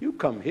 You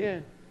come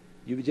here,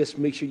 you just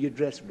make sure you're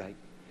dressed right.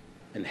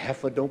 And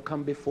heifer, don't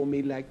come before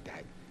me like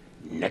that.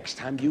 Next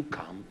time you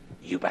come,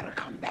 you better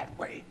come that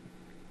way.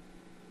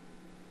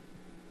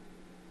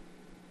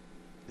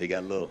 They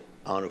got a little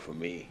honor for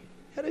me.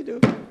 Yeah, they do.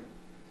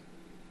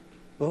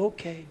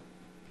 Okay.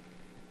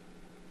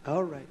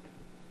 All right.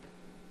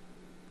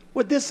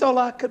 Well, this is all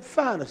I could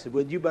find. I said,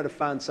 well, you better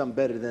find something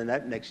better than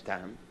that next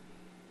time.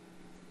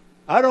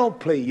 I don't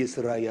play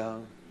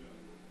Yisrael.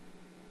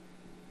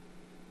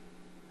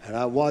 And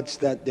I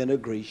watched that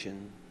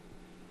denigration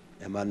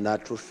in my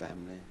natural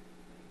family.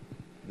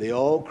 They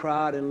all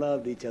cried and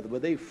loved each other,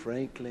 but they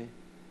frankly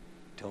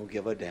don't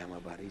give a damn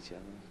about each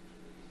other.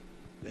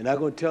 They're not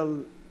going to tell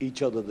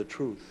each other the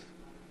truth.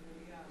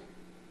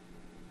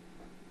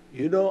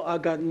 You know, I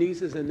got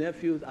nieces and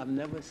nephews I've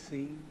never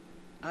seen.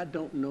 I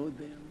don't know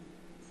them.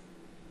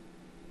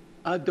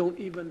 I don't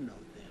even know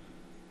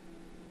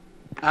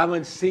them. I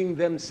haven't seen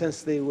them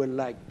since they were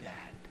like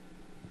that.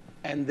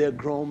 And they're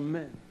grown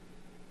men.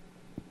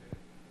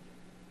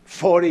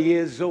 40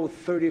 years old,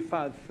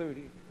 35,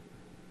 30.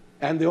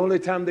 And the only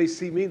time they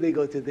see me, they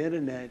go to the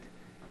internet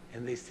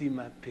and they see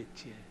my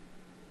picture.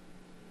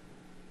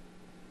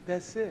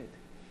 That's it.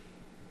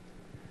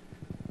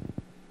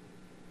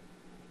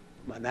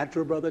 My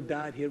natural brother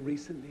died here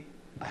recently.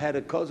 I had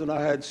a cousin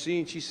I had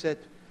seen. She said,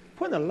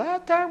 when the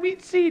last time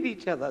we'd seen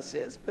each other? I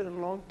said, it's been a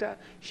long time.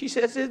 She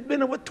says, it's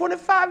been over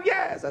 25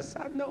 years. I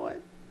said, I know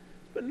it.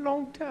 It's been a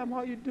long time.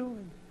 How you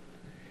doing?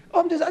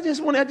 Oh, I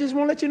just want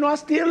to let you know I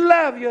still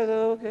love you. I said,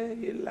 okay,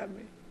 you love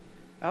me.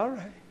 All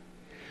right.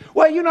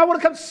 Well, you know, I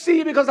want to come see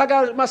you because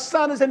my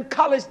son is in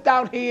college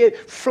down here,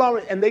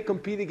 Florida, and they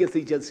compete against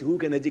each other, who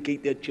can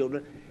educate their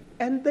children.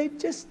 And they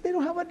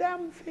don't have a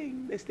damn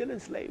thing. They're still in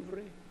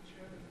slavery.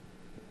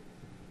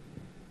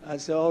 I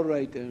said, all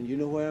right, then, you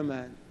know where I'm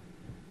at.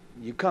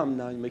 You come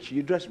now, you make sure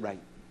you dress right.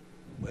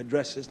 Wear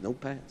dresses, no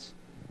pants.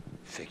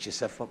 Fix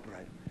yourself up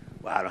right.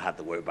 Well, I don't have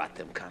to worry about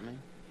them coming.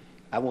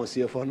 I won't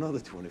see her for another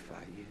 25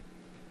 years.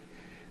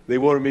 They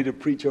wanted me to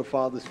preach her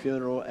father's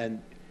funeral,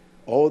 and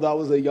I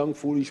was a young,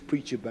 foolish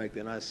preacher back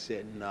then. I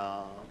said,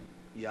 nah,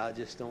 I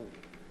just don't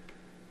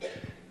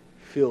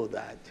feel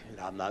that, and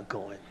I'm not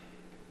going.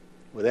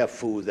 Well, they're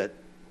fools that,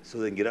 so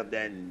they can get up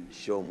there and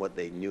show them what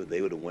they knew.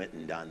 They would have went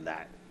and done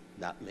that,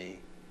 not me.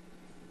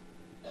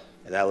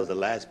 And that was the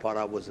last part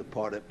I was a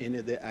part of any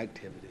of their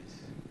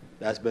activities.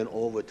 That's been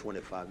over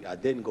 25 years. I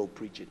didn't go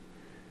preach it.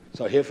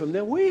 So I hear from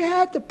them,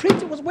 the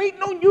preacher was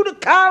waiting on you to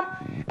come.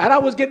 And I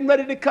was getting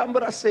ready to come,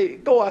 but I say,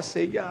 go. I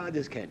say, yeah, I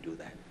just can't do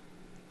that.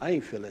 I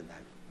ain't feeling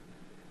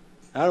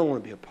that. I don't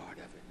want to be a part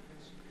of it.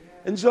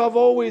 And so I've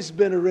always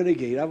been a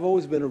renegade. I've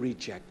always been a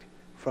reject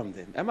from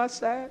them. Am I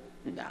sad?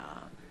 Nah.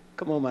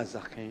 Come on, my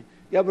Zakin.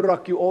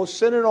 Yabarak, you all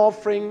send an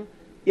offering.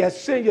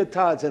 Yes, send your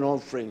tithes and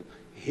offering.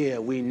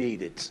 Here, we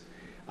need it.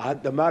 As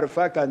a matter of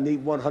fact, I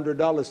need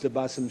 $100 to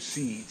buy some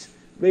seeds.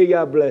 May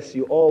Yah bless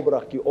you. All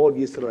Barak you, all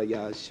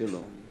Yisrael.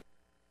 Shalom.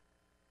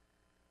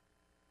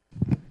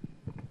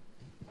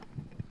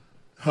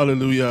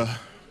 Hallelujah.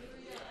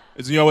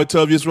 Isn't Yahweh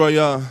tell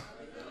Yisrael?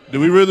 Do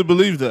we really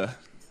believe that?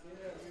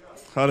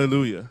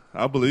 Hallelujah.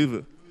 I believe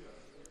it.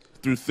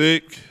 Through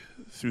thick,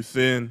 through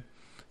thin,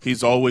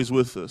 He's always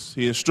with us.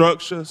 He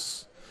instructs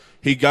us.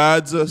 He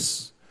guides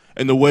us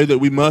in the way that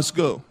we must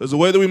go. There's a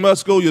way that we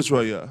must go,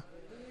 Yisrael.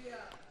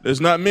 There's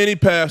not many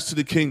paths to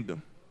the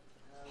kingdom.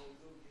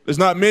 There's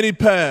not many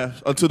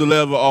paths unto the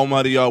level of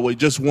Almighty Yahweh.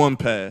 Just one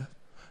path.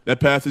 That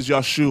path is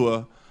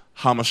Yahshua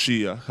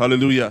HaMashiach.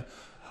 Hallelujah.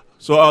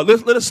 So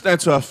let us stand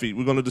to our feet.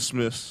 We're going to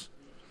dismiss.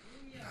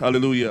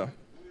 Hallelujah.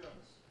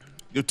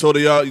 Give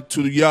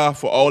to Yah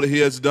for all that He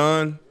has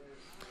done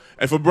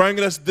and for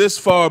bringing us this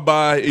far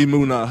by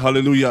Emunah.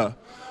 Hallelujah.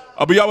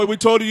 Abba Yahweh, we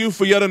told you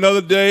for yet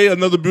another day,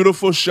 another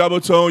beautiful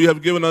Shabbaton you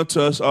have given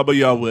unto us, Abba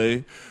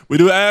Yahweh. We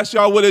do ask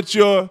Yahweh that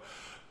your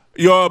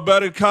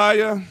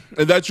Berekah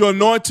and that your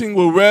anointing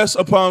will rest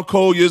upon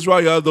Kol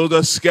Yisrael, those that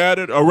are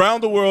scattered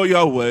around the world,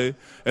 Yahweh,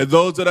 and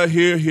those that are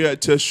here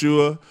at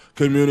Teshua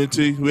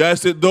community. We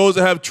ask that those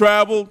that have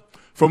traveled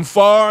from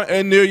far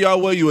and near,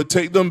 Yahweh, you would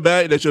take them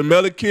back, that your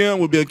Melikim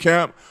will be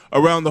encamped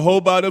around the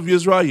whole body of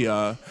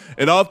Yisrael.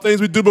 In all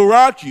things we do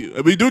barak you,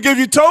 and we do give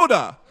you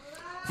Todah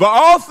for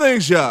all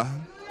things, Yah,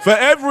 for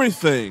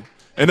everything.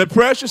 In the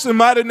precious and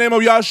mighty name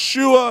of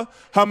Yahshua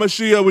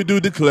HaMashiach we do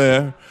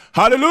declare,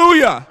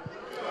 hallelujah,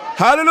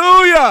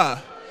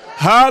 hallelujah,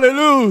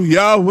 hallelujah,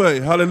 Yahweh,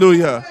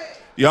 hallelujah.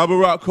 Yah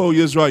Barak Kol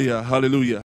Yisrael, hallelujah.